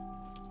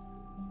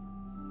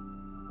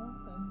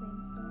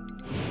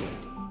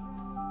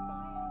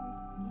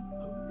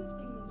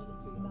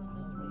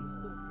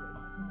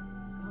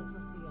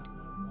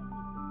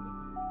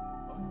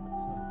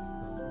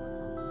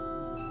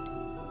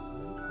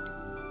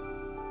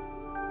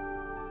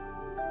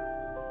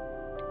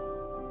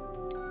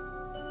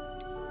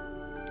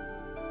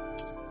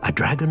 A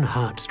dragon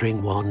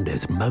heartstring wand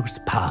is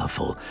most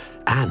powerful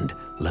and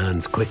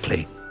learns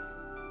quickly.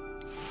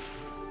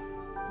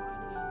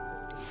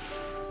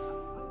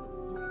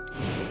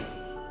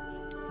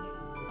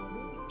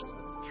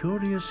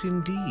 Curious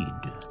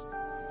indeed.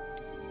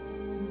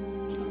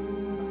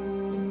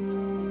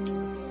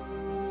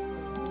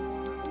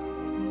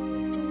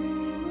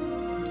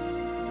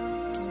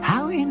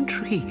 How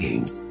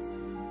intriguing.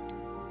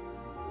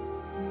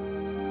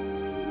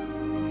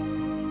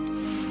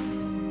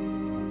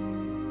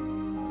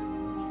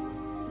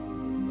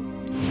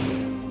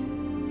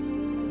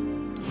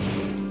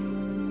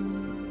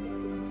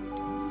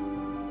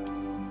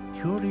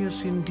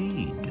 Curious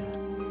indeed.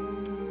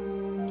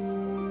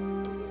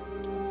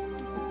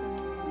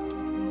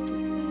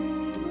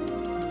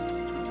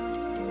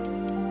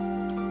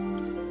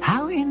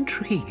 How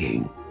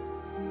intriguing.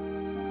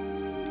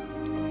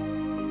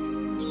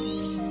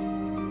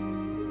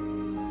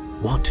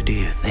 What do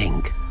you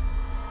think?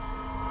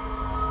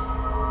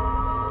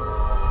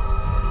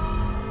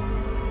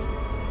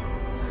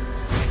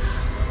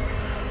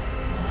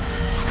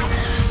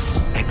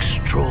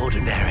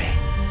 Extraordinary.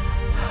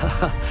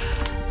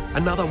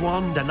 Another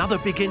wand, another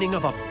beginning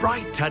of a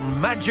bright and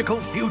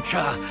magical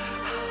future.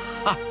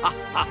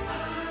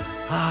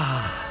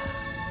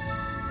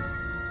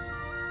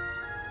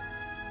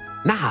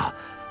 Now,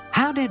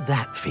 how did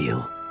that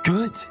feel?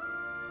 Good.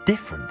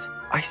 Different.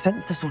 I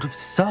sensed a sort of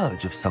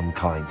surge of some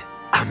kind.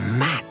 A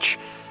match.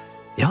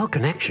 Your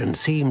connection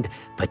seemed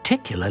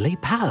particularly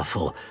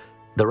powerful.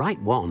 The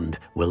right wand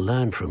will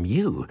learn from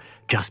you,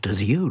 just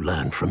as you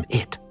learn from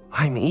it.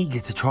 I'm eager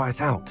to try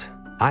it out.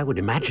 I would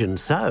imagine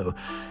so.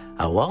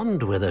 A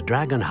wand with a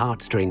dragon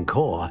heartstring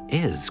core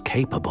is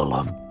capable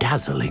of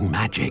dazzling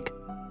magic.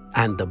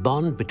 And the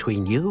bond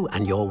between you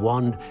and your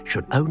wand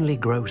should only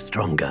grow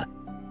stronger.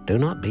 Do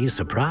not be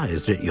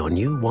surprised at your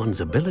new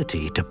wand's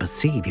ability to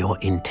perceive your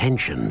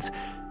intentions,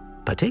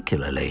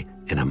 particularly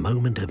in a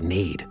moment of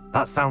need.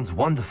 That sounds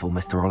wonderful,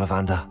 Mr.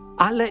 Ollivander.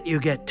 I'll let you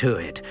get to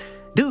it.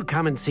 Do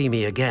come and see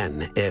me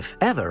again if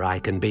ever I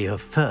can be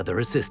of further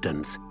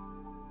assistance.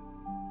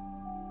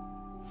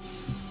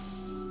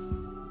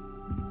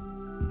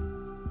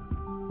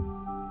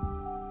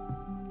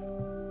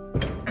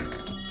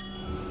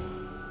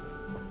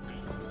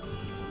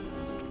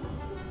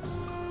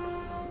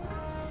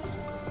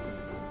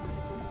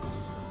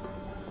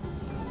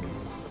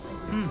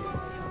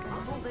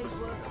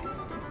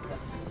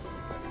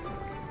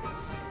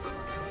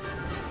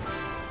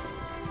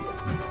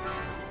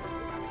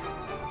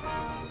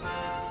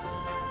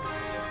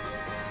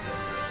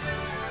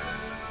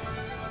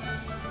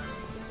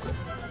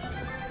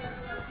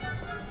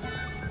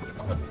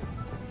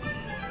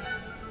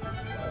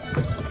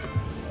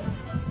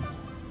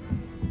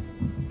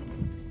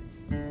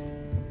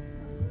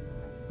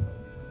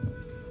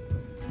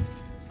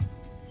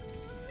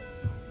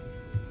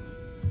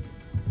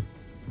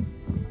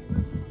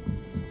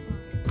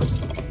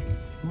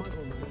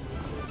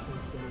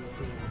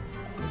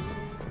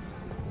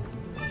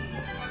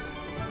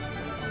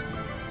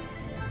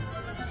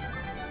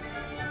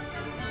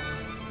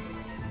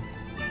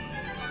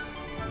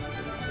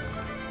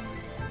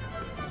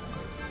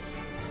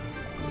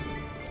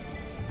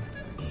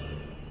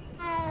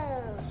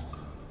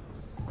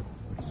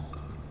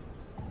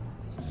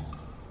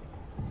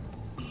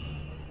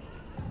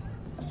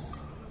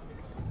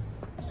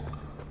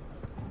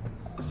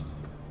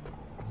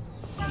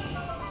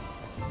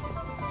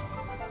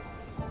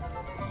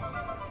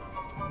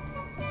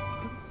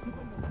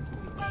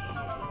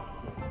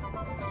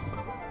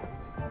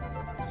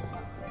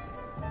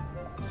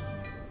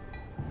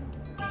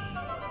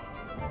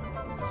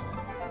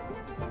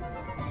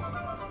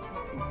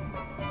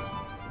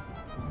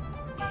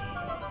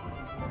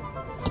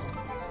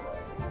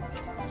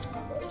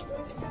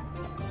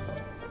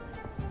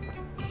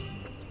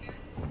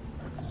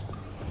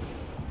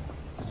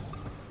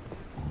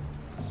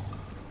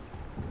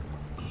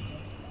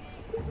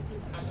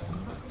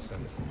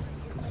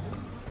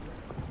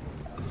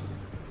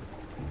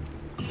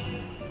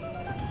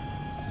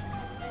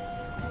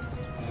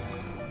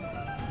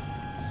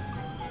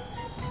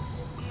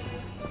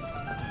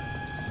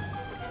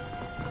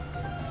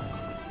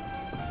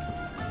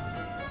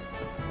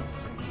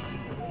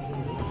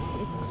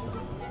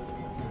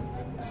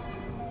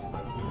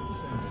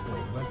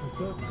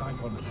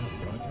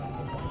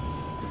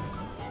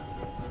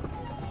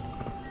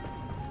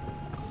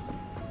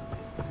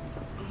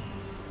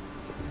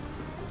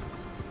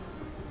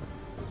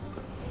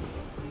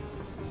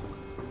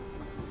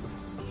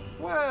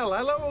 Well,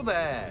 hello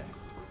there.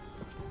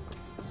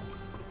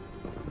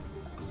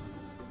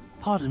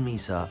 Pardon me,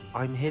 sir.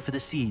 I'm here for the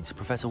seeds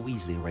Professor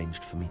Weasley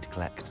arranged for me to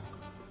collect.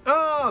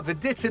 Oh, the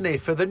dittany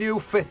for the new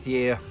 5th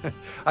year.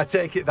 I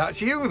take it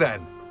that's you,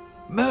 then.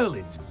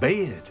 Merlin's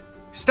beard.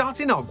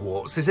 Starting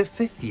Hogwarts as a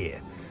 5th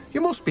year.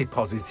 You must be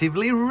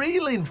positively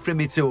reeling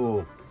from it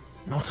all.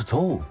 Not at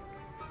all.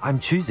 I'm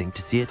choosing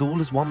to see it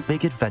all as one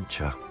big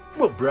adventure.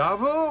 Well,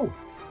 bravo.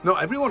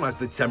 Not everyone has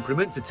the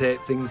temperament to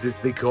take things as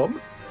they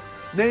come.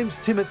 Name's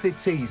Timothy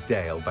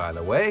Teasdale, by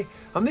the way,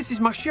 and this is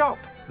my shop,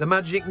 the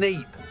Magic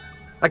Neep.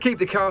 I keep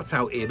the cart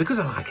out here because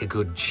I like a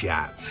good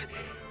chat.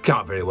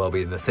 Can't very well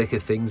be in the thick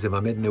of things if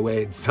I'm hidden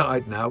away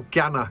inside now,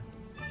 can I?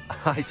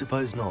 I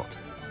suppose not.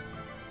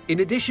 In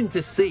addition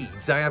to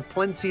seeds, I have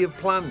plenty of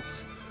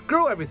plants.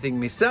 Grow everything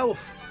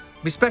myself.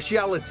 My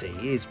speciality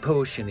is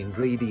potion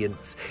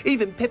ingredients.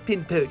 Even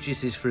Pippin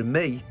purchases from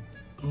me.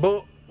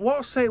 But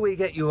what say we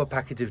get you a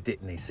packet of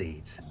Dittany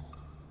seeds?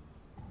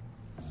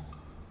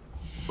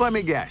 Let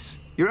me guess.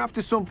 You're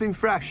after something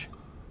fresh.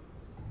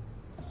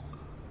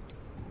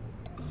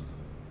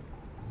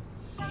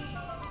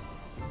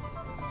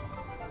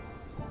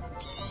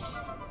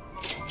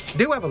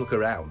 Do have a look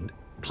around.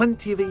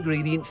 Plenty of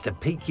ingredients to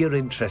pique your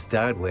interest,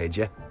 I'd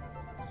wager.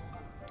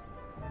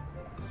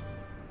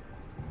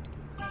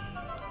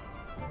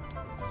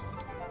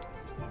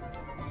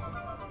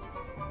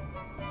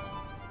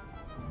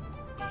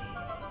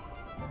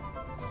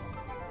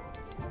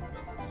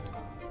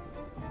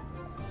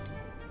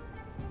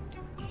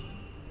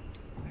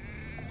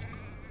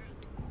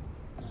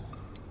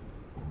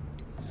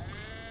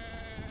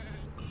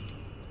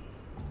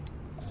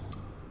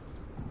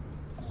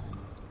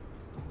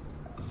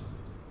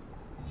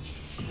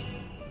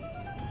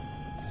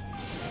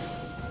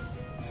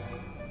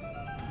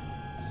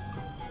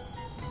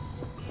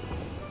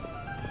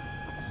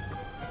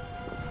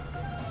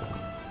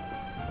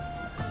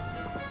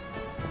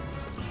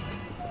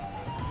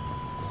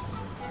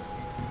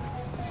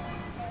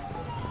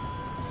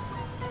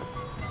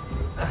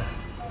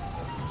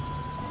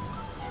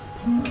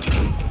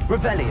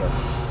 Revelio.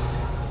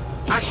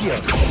 Accio.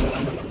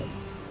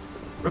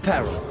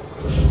 Reparo.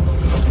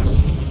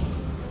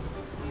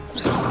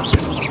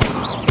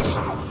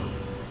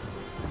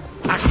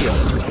 Accio.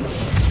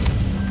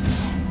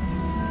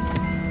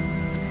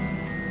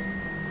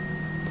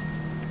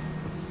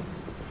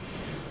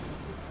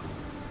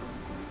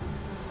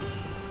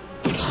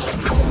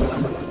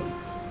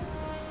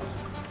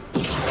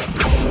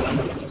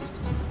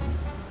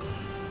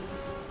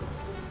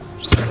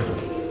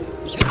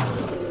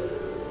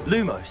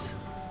 Lumos.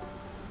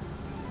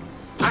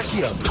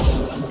 Accio.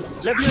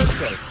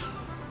 Levioso.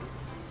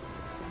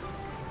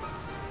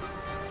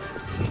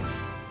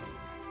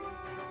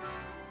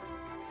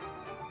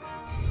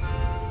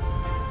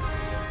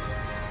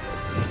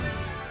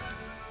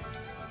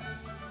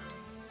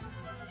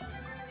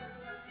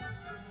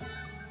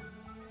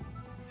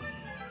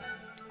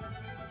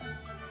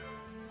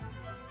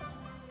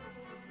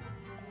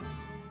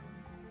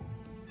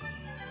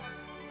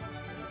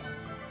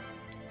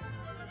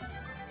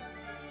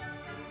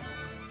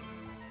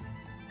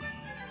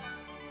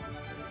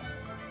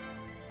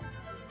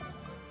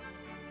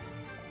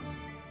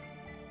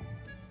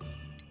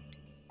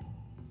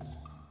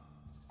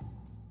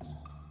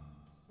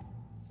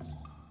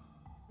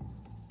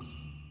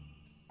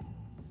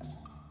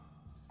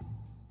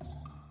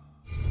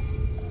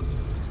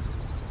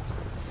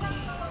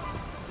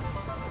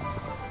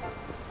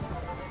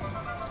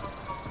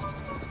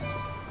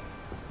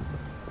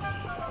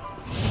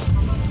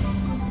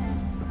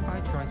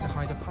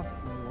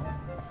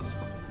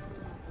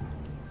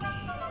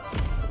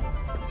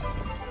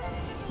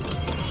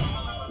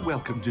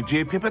 Welcome to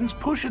J. Pippin's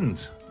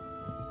Potions.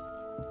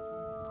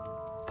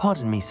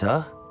 Pardon me,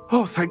 sir.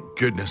 Oh, thank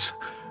goodness.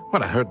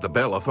 When I heard the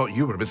bell, I thought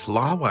you were Miss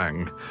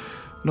Lawang.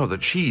 Not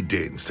that she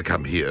deigns to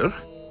come here.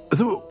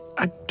 Though,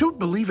 I don't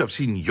believe I've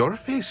seen your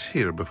face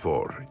here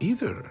before,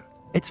 either.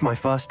 It's my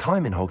first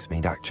time in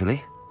Hogsmeade,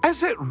 actually.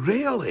 Is it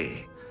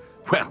really?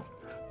 Well,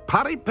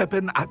 Parry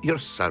Pippin at your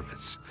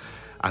service.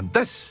 And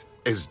this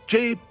is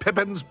J.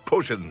 Pippin's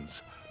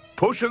Potions.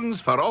 Potions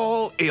for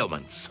all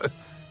ailments.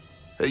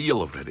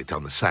 You'll have read it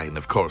on the sign,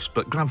 of course,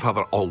 but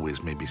Grandfather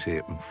always made me say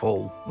it in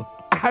full.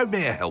 How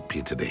may I help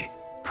you today?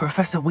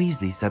 Professor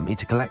Weasley sent me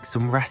to collect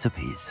some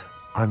recipes.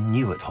 I'm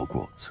new at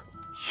Hogwarts.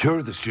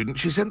 You're the student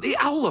she sent the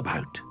owl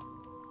about.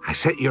 I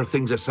set your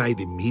things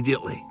aside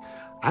immediately.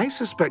 I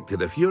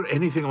suspected if you're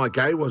anything like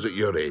I was at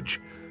your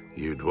age,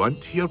 you'd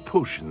want your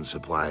potion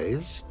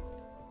supplies.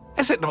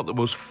 Is it not the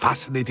most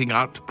fascinating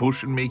art,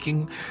 potion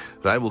making?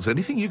 Rivals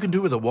anything you can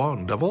do with a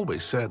wand, I've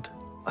always said.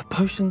 Are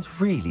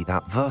potions really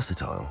that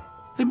versatile?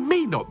 They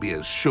may not be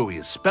as showy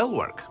as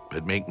spellwork,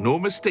 but make no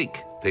mistake,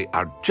 they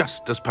are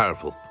just as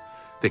powerful.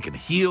 They can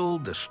heal,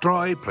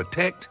 destroy,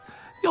 protect.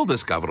 You'll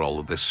discover all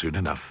of this soon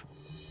enough.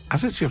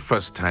 As it's your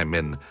first time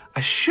in, I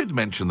should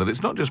mention that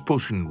it's not just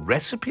potion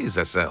recipes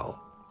I sell.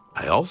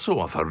 I also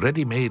offer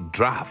ready-made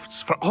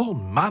drafts for all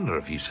manner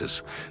of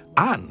uses,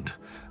 and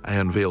I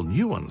unveil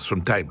new ones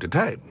from time to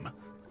time.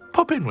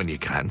 Pop in when you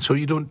can so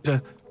you don't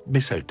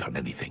miss out on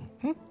anything.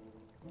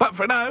 But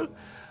for now,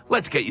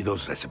 let's get you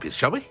those recipes,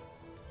 shall we?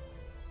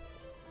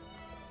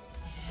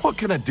 What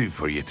can I do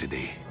for you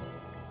today?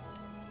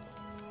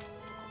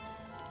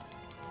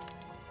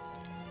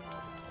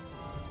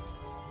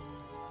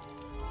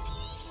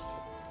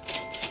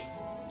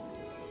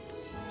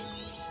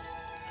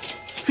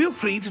 Feel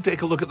free to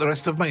take a look at the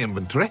rest of my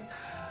inventory,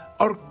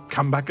 or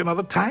come back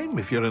another time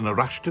if you're in a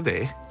rush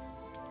today.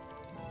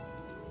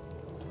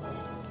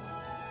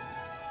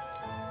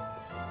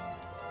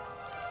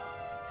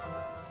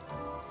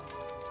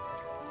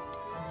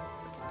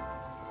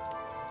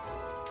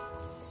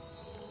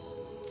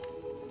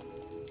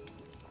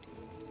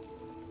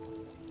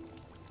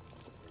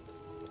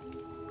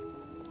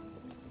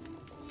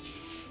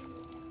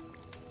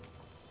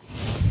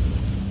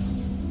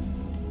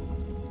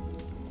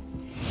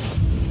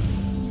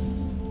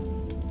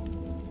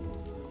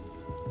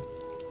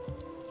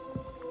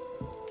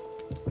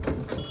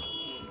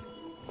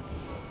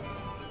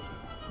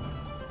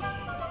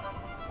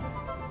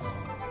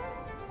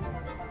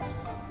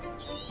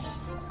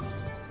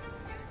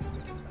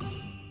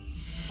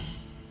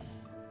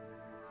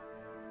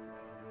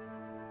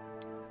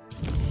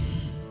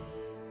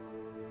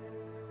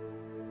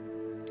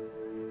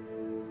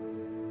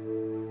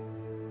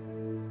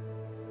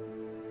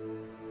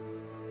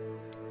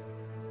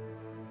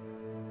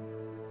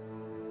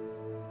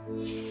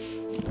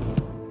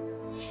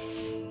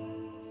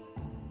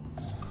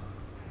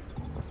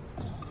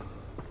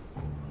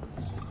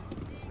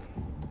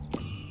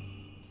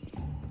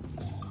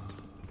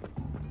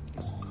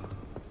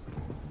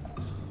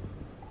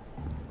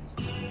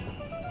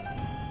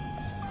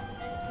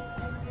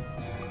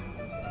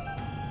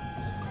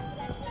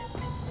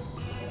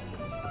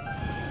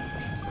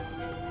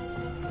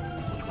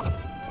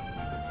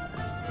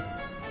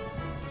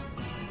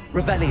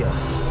 Revelio.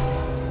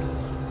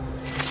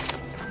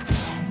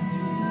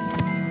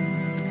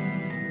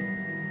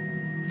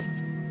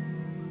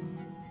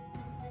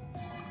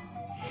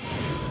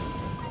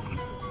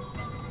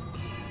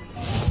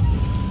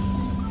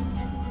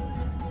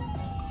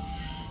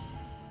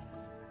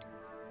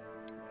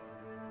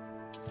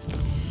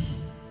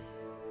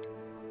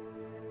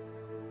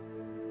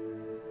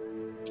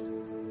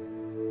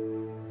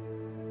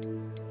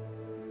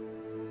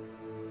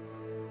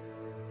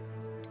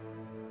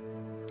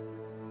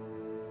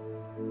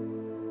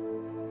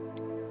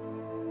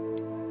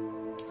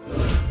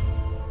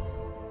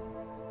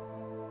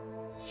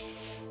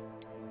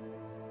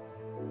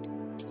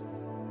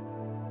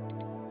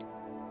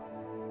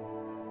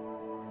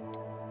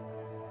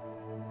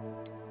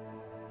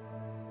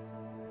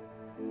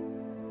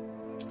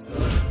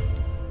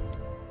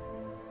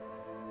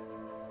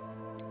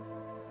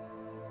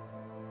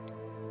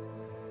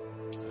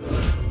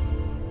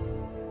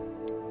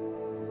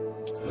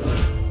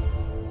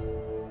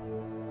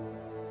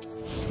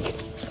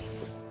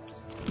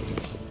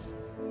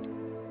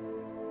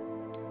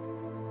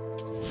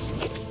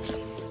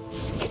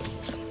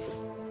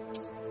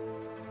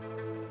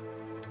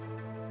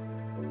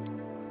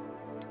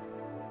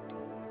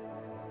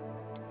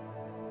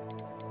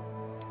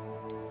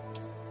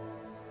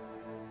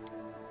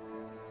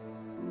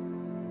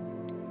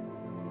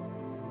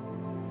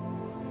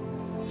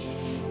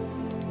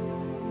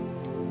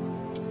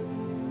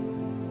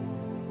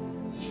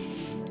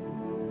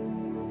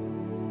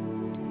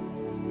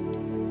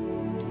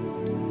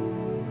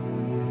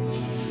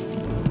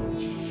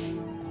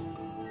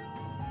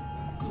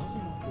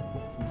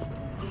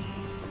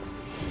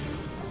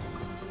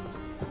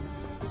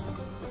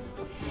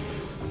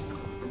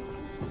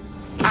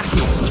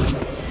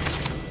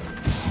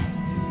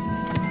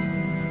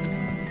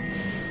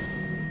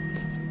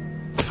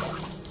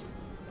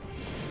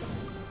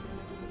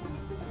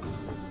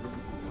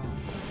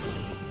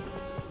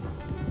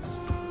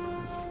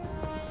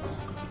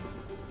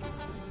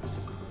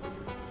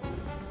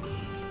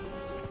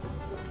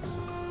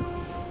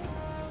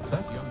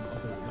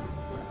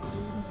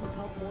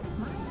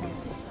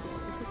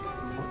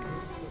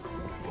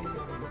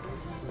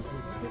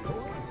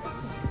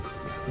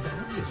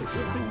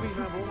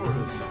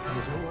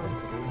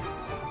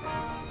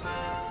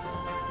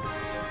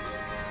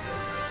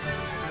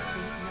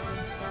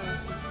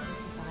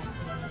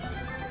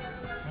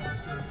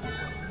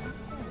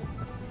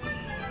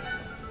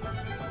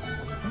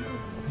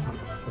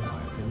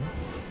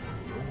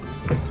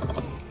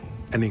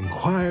 An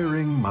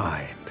inquiring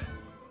mind.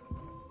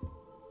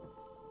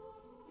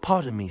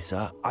 Pardon me,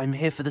 sir. I'm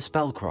here for the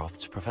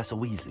spellcrafts Professor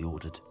Weasley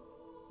ordered.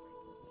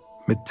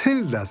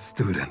 Matilda's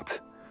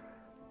student.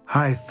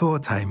 I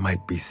thought I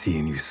might be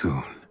seeing you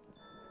soon.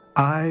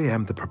 I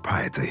am the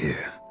proprietor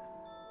here,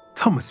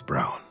 Thomas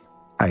Brown.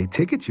 I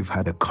take it you've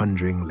had a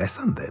conjuring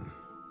lesson then?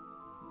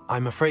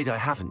 I'm afraid I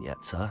haven't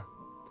yet, sir.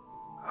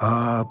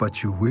 Ah,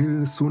 but you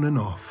will soon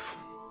enough.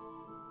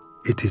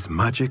 It is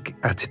magic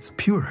at its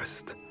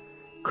purest,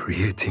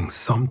 creating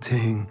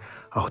something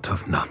out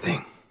of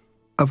nothing.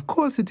 Of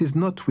course, it is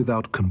not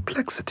without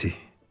complexity,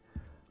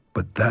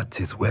 but that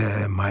is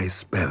where my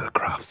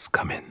spellcrafts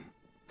come in.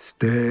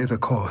 Stay the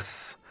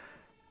course,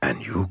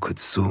 and you could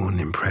soon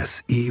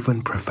impress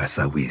even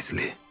Professor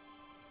Weasley.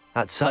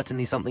 That's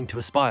certainly something to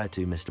aspire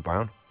to, Mr.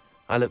 Brown.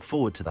 I look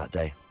forward to that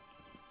day.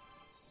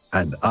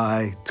 And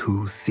I,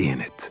 too, see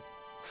in it.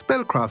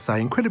 Spellcrafts are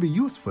incredibly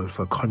useful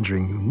for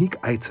conjuring unique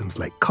items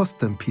like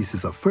custom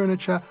pieces of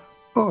furniture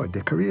or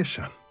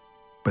decoration.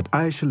 But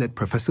I shall let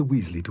Professor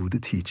Weasley do the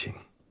teaching.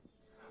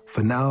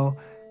 For now,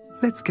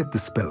 let's get the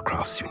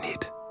spellcrafts you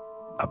need.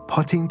 A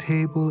potting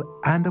table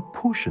and a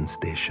potion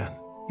station,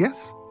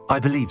 yes? I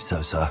believe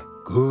so, sir.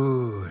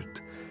 Good.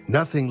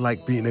 Nothing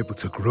like being able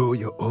to grow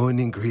your own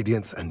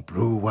ingredients and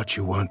brew what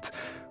you want,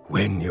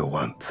 when you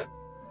want.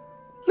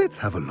 Let's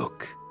have a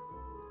look.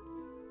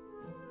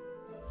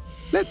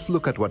 Let's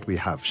look at what we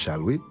have,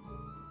 shall we?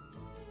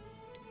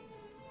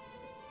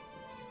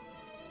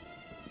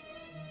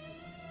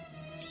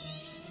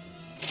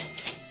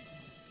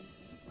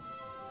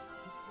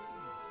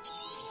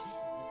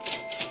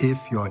 If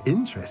you're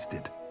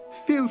interested,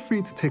 feel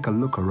free to take a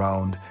look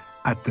around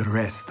at the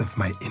rest of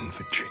my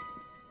inventory.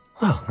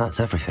 Well, that's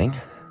everything.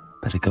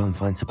 Better go and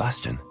find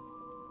Sebastian.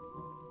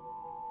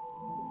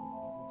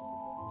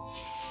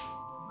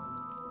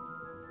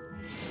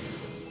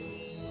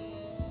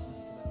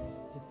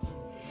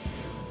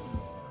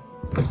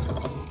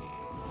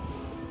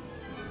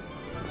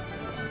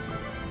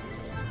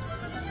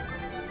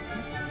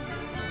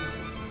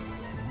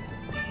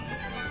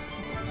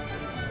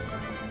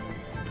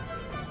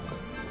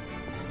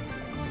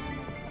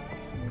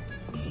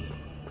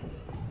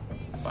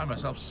 I find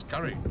myself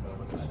scurrying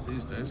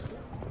these days.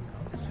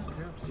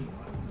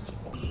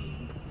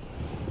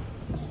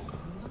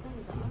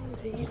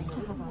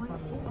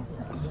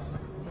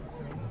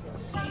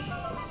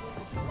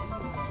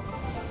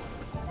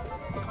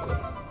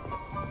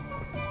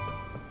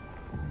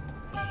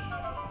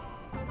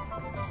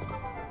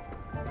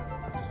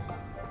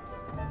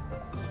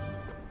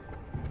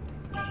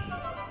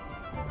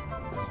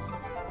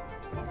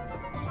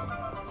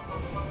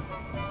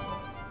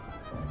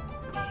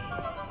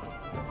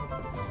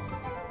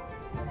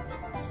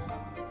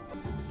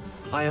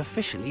 I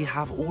officially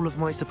have all of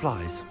my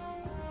supplies.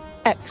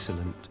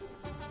 Excellent.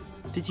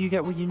 Did you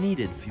get what you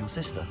needed for your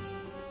sister?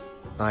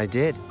 I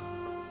did.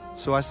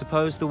 So I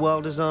suppose the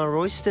world is our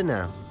oyster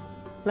now.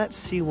 Let's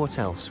see what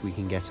else we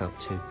can get up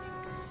to.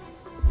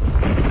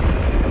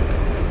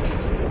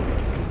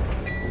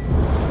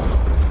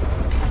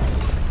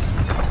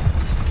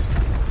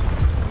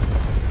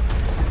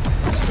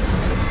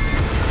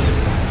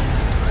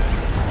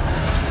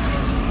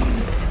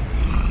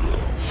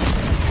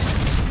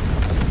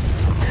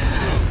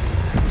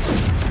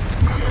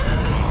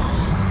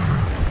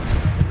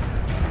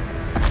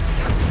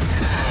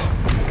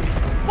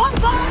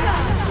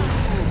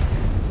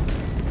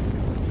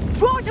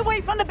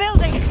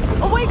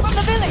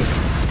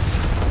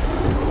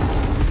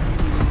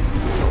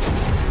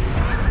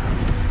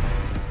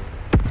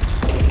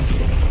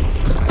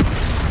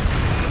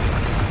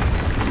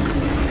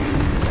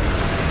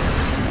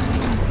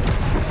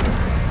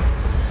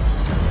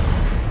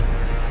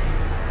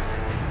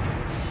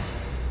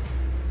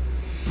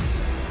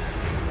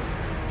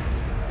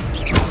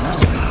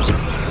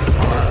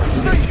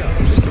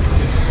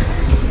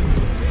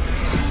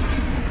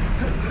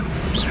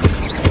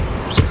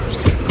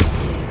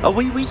 Are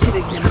we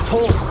weakening him at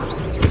all?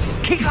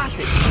 Keep at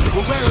it!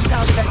 We'll wear him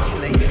down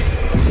eventually.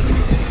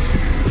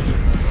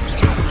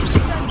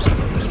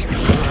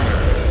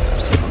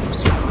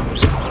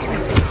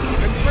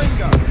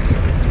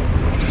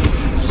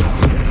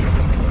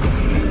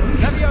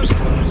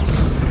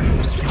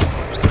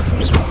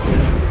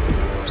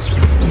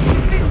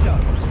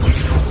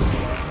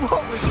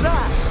 What was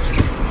that?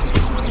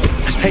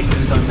 A taste of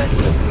his own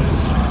medicine.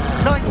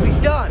 Nicely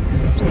done!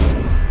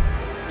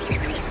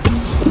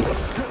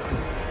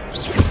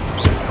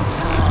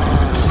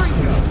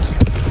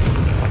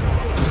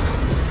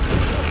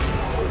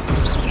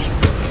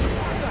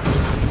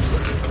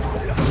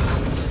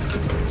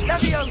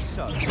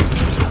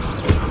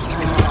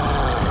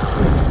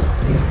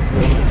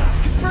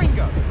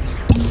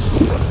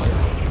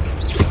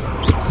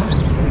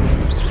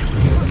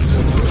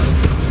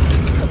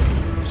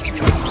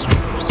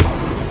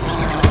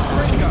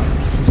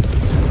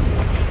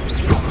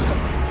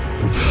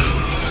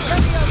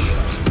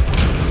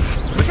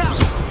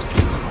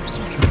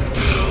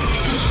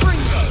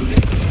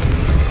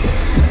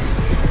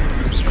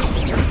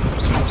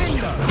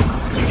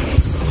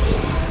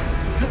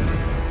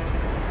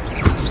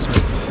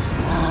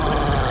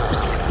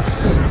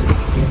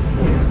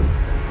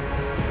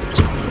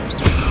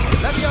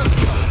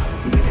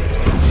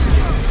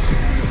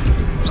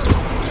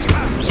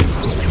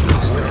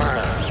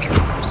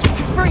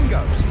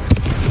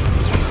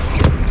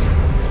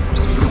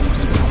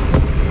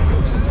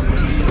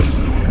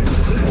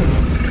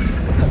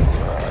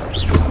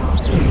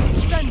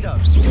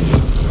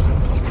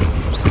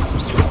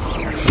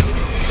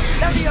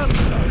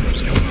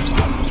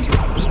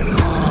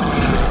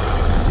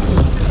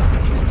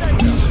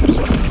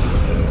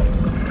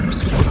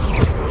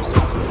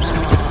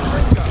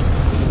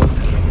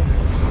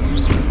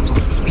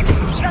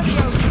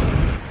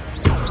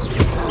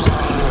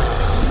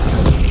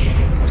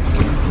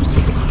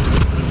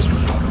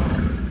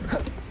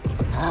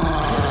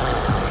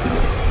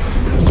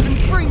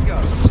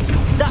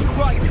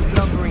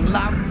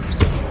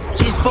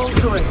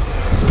 faltering.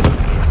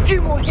 A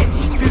few more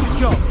hits should do the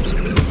job.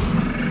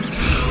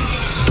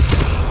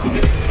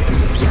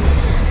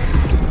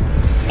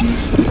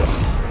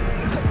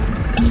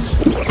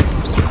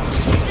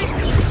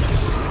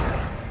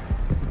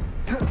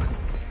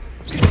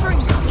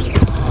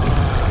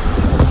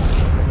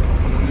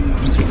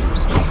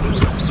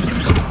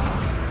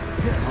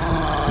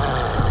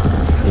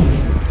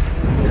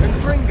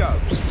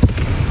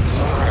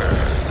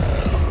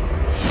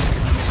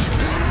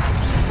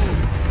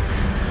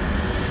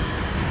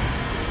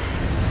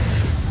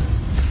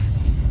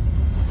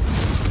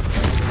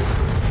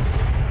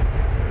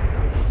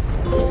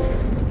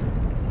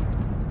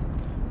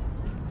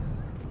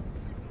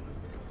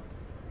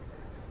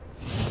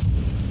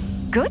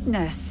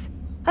 Goodness!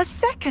 A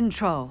second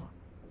troll!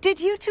 Did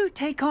you two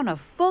take on a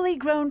fully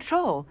grown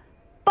troll?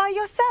 By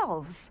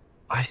yourselves?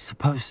 I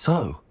suppose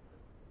so.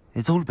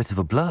 It's all a bit of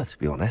a blur, to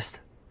be honest.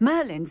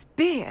 Merlin's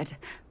beard.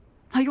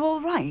 Are you all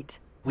right?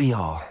 We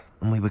are,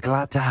 and we were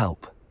glad to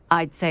help.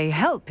 I'd say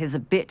help is a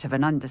bit of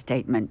an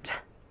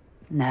understatement.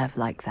 Nerve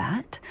like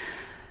that.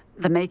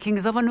 The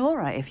makings of an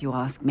aura, if you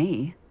ask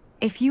me.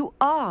 If you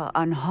are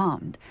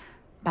unharmed,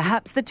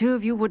 perhaps the two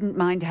of you wouldn't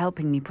mind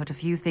helping me put a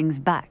few things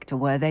back to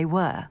where they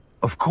were.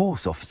 Of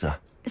course, officer.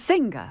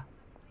 Singer.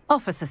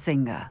 Officer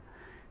Singer.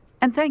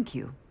 And thank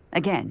you,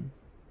 again.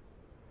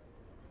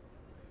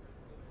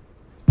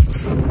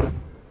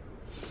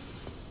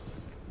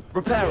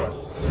 Repairer.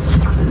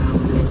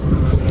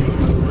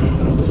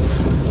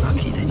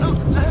 Lucky they didn't. Oh,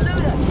 hello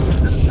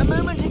there. A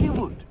moment if you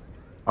would.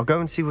 I'll go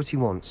and see what he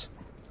wants.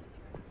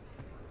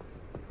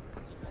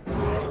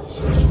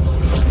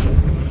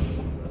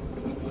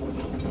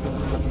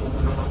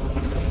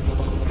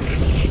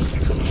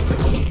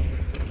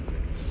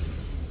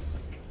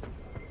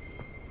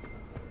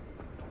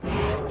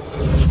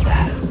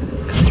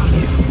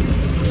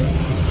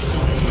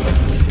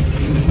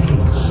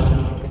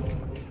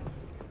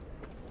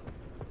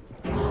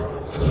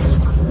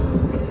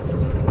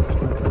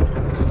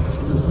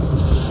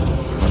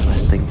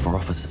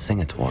 Officer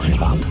Singer to worry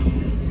about.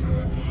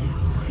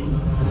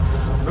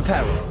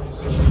 Repairer.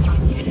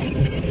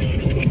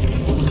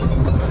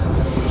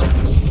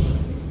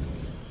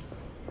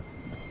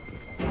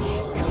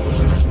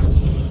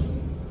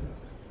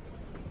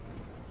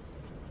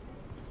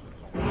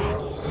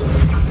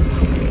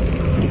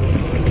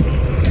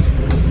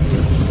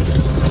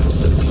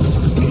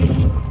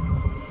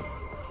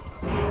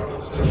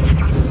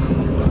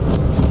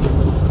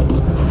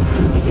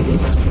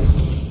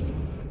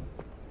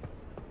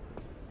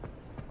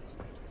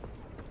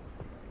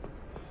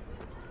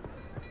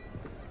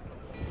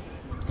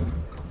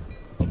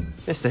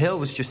 Mr. Hill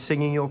was just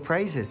singing your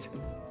praises.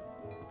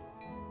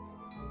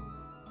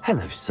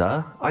 Hello,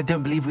 sir. I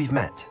don't believe we've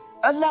met.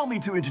 Allow me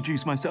to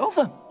introduce myself,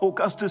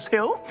 Augustus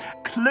Hill,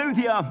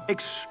 clothier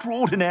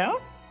extraordinaire.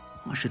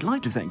 I should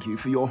like to thank you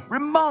for your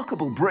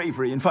remarkable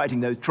bravery in fighting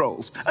those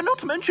trolls, and not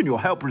to mention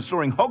your help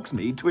restoring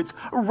Hogsmeade to its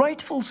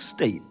rightful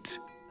state.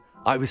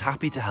 I was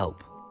happy to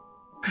help.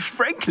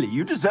 Frankly,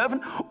 you deserve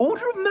an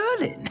Order of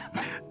Merlin.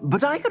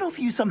 But I can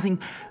offer you something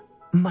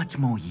much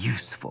more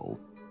useful.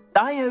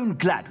 I own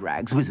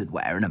Gladrag's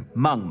wizardware, and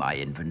among my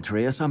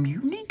inventory are some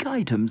unique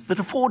items that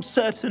afford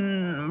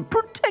certain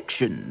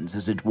protections,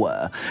 as it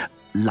were.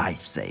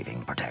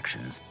 Life-saving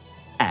protections.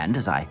 And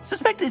as I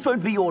suspect this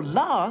won't be your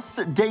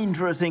last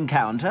dangerous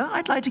encounter,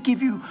 I'd like to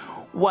give you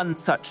one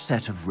such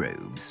set of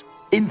robes,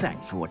 in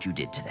thanks for what you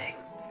did today.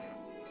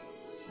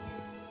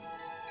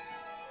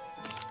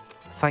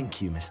 Thank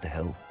you, Mr.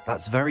 Hill.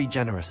 That's very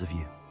generous of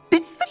you.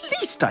 It's the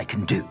least I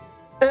can do.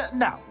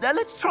 Now,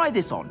 let's try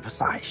this on for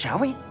size, shall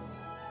we?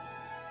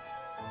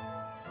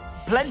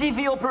 Plenty for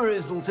your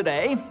perusal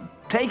today.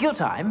 Take your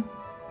time.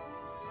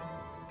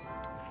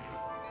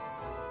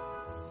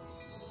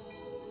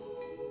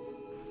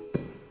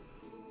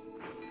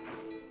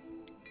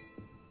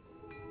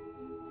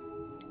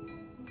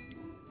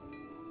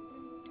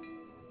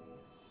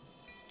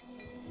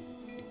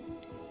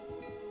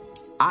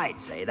 I'd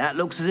say that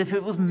looks as if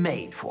it was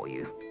made for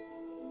you.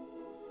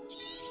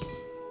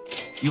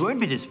 You won't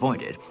be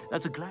disappointed.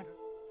 That's a glad...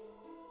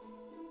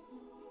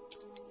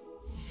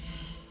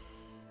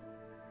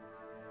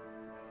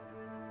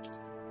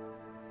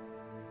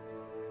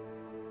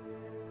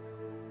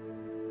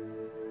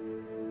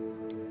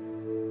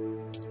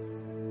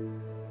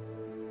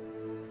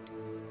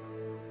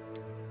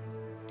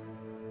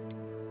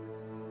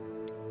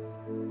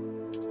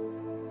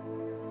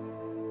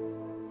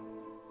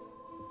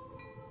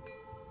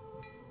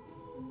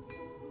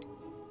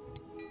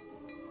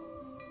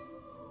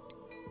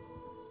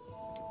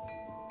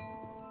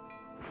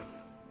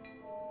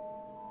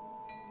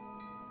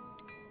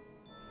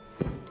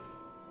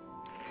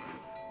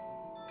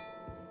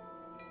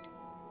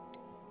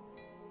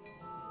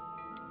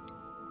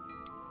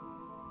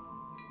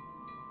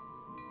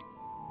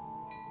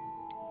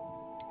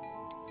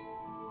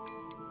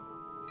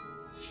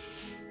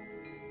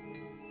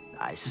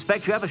 I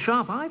suspect you have a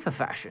sharp eye for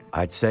fashion.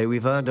 I'd say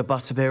we've earned a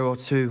butterbeer or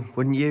two,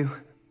 wouldn't you?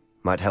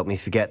 Might help me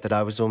forget that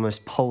I was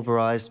almost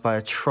pulverized by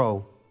a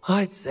troll.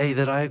 I'd say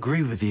that I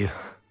agree with you.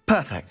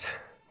 Perfect.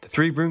 The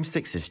 3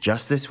 broomsticks is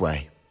just this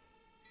way.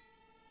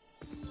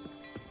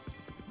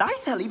 I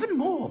sell even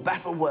more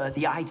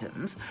battle-worthy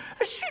items.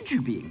 Should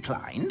you be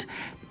inclined,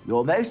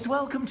 you're most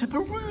welcome to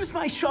peruse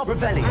my shop at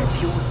your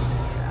leisure.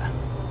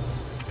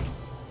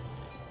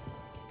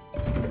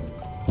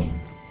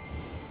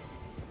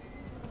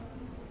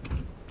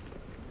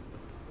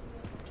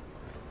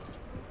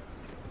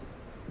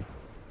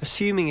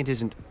 Assuming it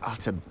isn't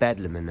utter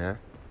bedlam in there,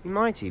 you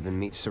might even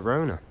meet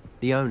Sirona,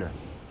 the owner.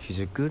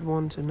 She's a good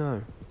one to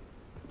know.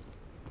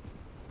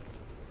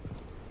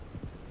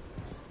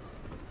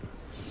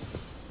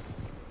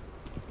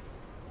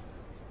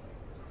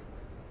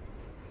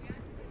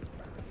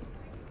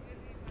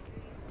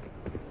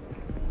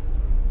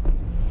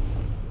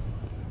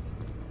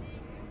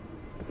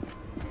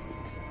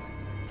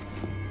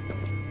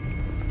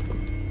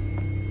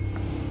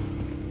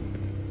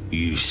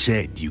 You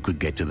said you could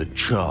get to the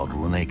child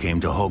when they came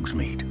to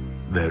Hogsmeade.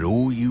 That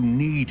all you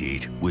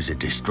needed was a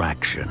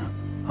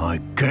distraction. I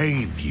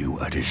gave you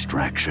a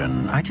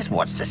distraction. I just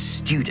watched a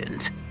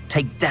student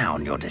take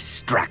down your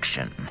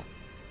distraction.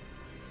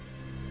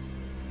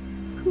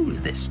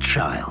 Who's this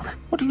child?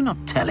 What are you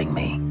not telling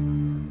me?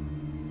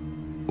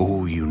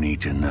 All you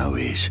need to know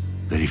is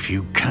that if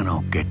you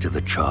cannot get to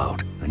the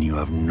child, then you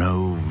have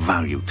no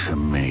value to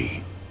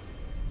me.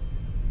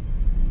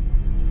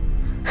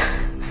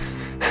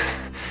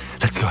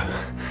 Let's go.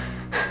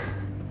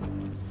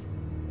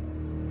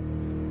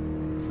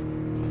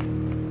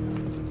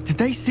 Did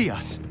they see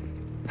us?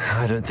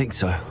 I don't think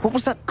so. What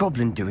was that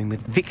goblin doing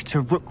with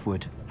Victor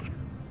Rookwood?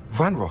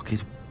 Ranrock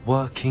is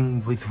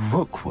working with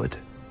Rookwood.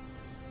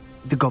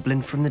 The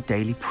goblin from the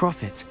Daily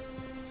Prophet.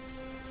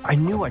 I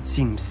knew I'd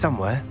seen him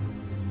somewhere.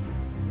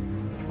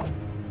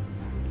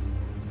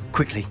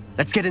 Quickly,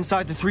 let's get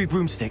inside the 3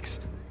 broomsticks.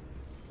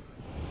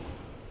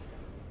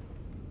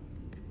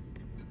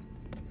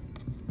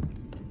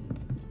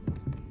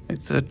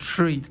 It's a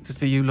treat to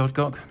see you,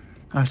 Lodgok.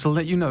 I shall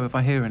let you know if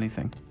I hear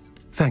anything.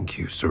 Thank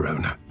you,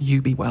 Sirona.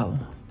 You be well.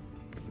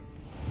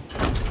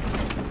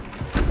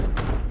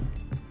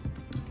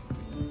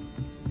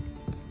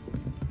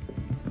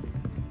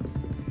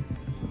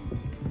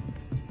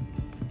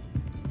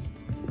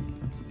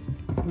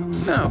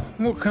 Now,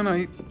 what can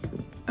I...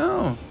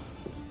 Oh,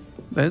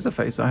 there's a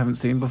face I haven't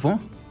seen before.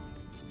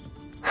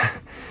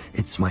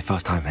 It's my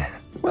first time here.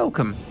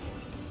 Welcome.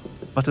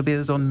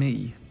 Butterbeer's on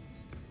me.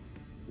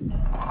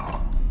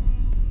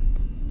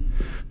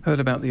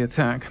 Heard about the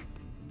attack.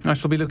 I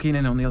shall be looking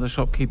in on the other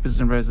shopkeepers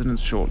and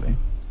residents shortly.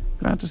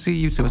 Glad to see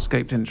you two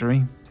escaped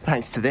injury.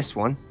 Thanks to this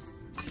one.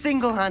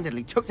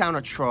 Single-handedly took down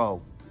a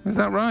troll. Is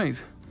that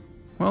right?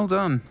 Well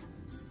done.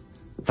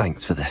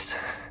 Thanks for this.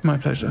 My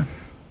pleasure.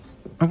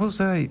 I will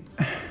say,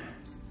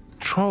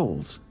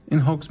 trolls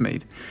in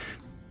Hogsmeade.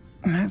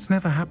 That's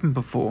never happened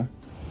before.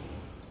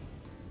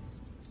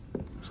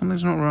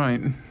 Something's not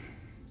right.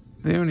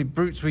 The only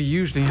brutes we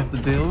usually have to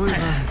deal with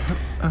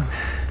are...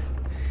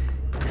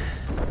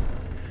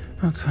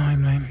 How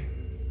timely.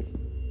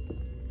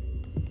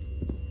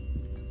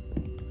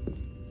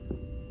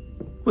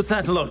 Was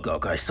that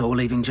Lodgok I saw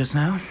leaving just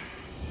now?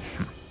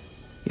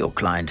 Your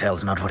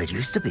clientele's not what it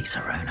used to be,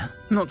 Sirona.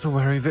 Not to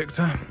worry,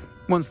 Victor.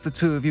 Once the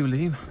 2 of you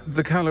leave,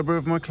 the caliber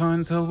of my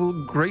clientele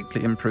will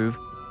greatly improve.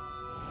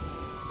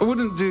 I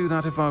wouldn't do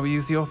that if I were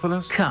you,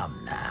 Theophilus. Come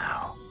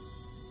now.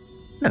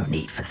 No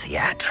need for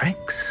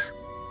theatrics.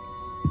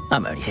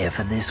 I'm only here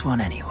for this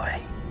one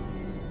anyway.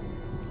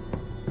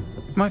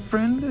 My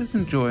friend is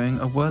enjoying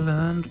a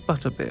well-earned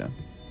butterbeer.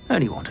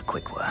 Only want a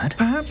quick word.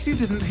 Perhaps you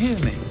didn't hear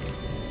me.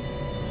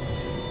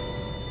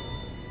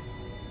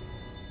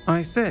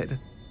 I said,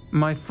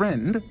 my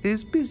friend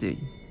is busy.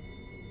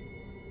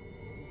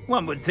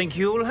 One would think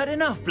you all had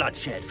enough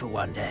bloodshed for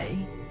one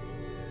day.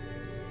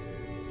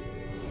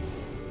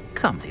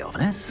 Come,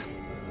 Theophilus.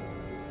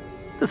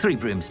 The 3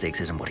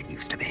 broomsticks isn't what it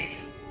used to be.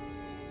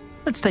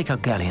 Let's take our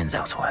galleons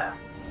elsewhere.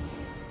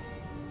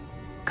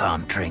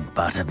 Can't drink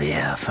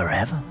butterbeer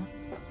forever.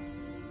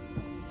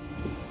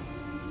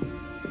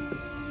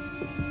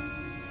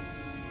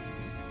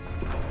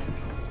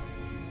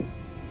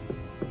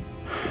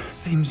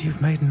 Seems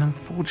you've made an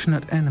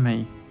unfortunate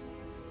enemy.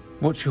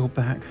 Watch your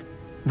back.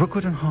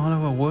 Rookwood and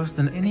Harlow are worse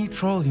than any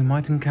troll you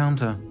might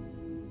encounter.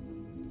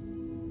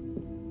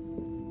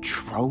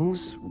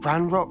 Trolls?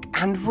 Ranrock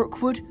and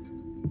Rookwood?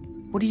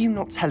 What are you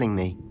not telling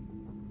me?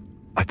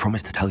 I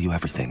promised to tell you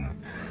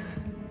everything,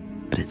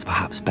 but it's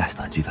perhaps best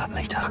I do that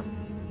later.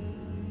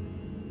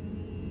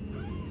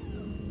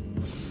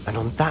 And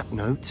on that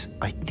note,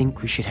 I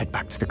think we should head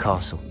back to the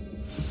castle.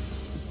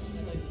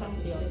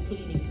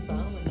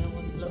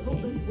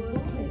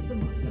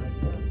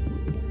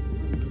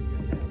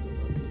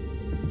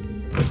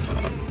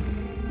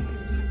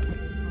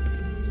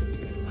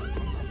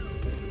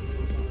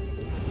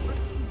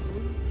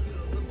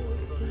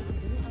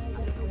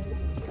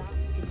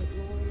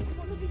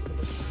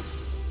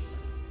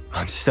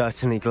 I'm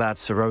certainly glad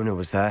Sirona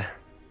was there.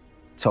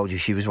 Told you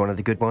she was one of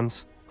the good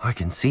ones. I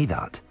can see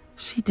that.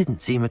 She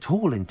didn't seem at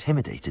all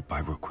intimidated by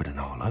Rookwood and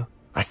Harlow.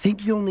 I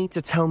think you'll need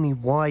to tell me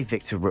why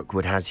Victor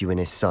Rookwood has you in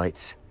his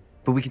sights.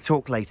 But we can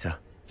talk later.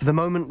 For the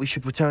moment, we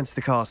should return to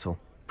the castle.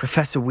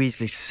 Professor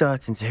Weasley's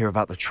certain to hear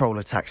about the troll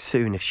attack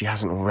soon if she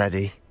hasn't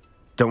already.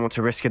 Don't want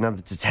to risk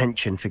another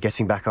detention for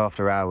getting back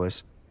after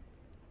hours.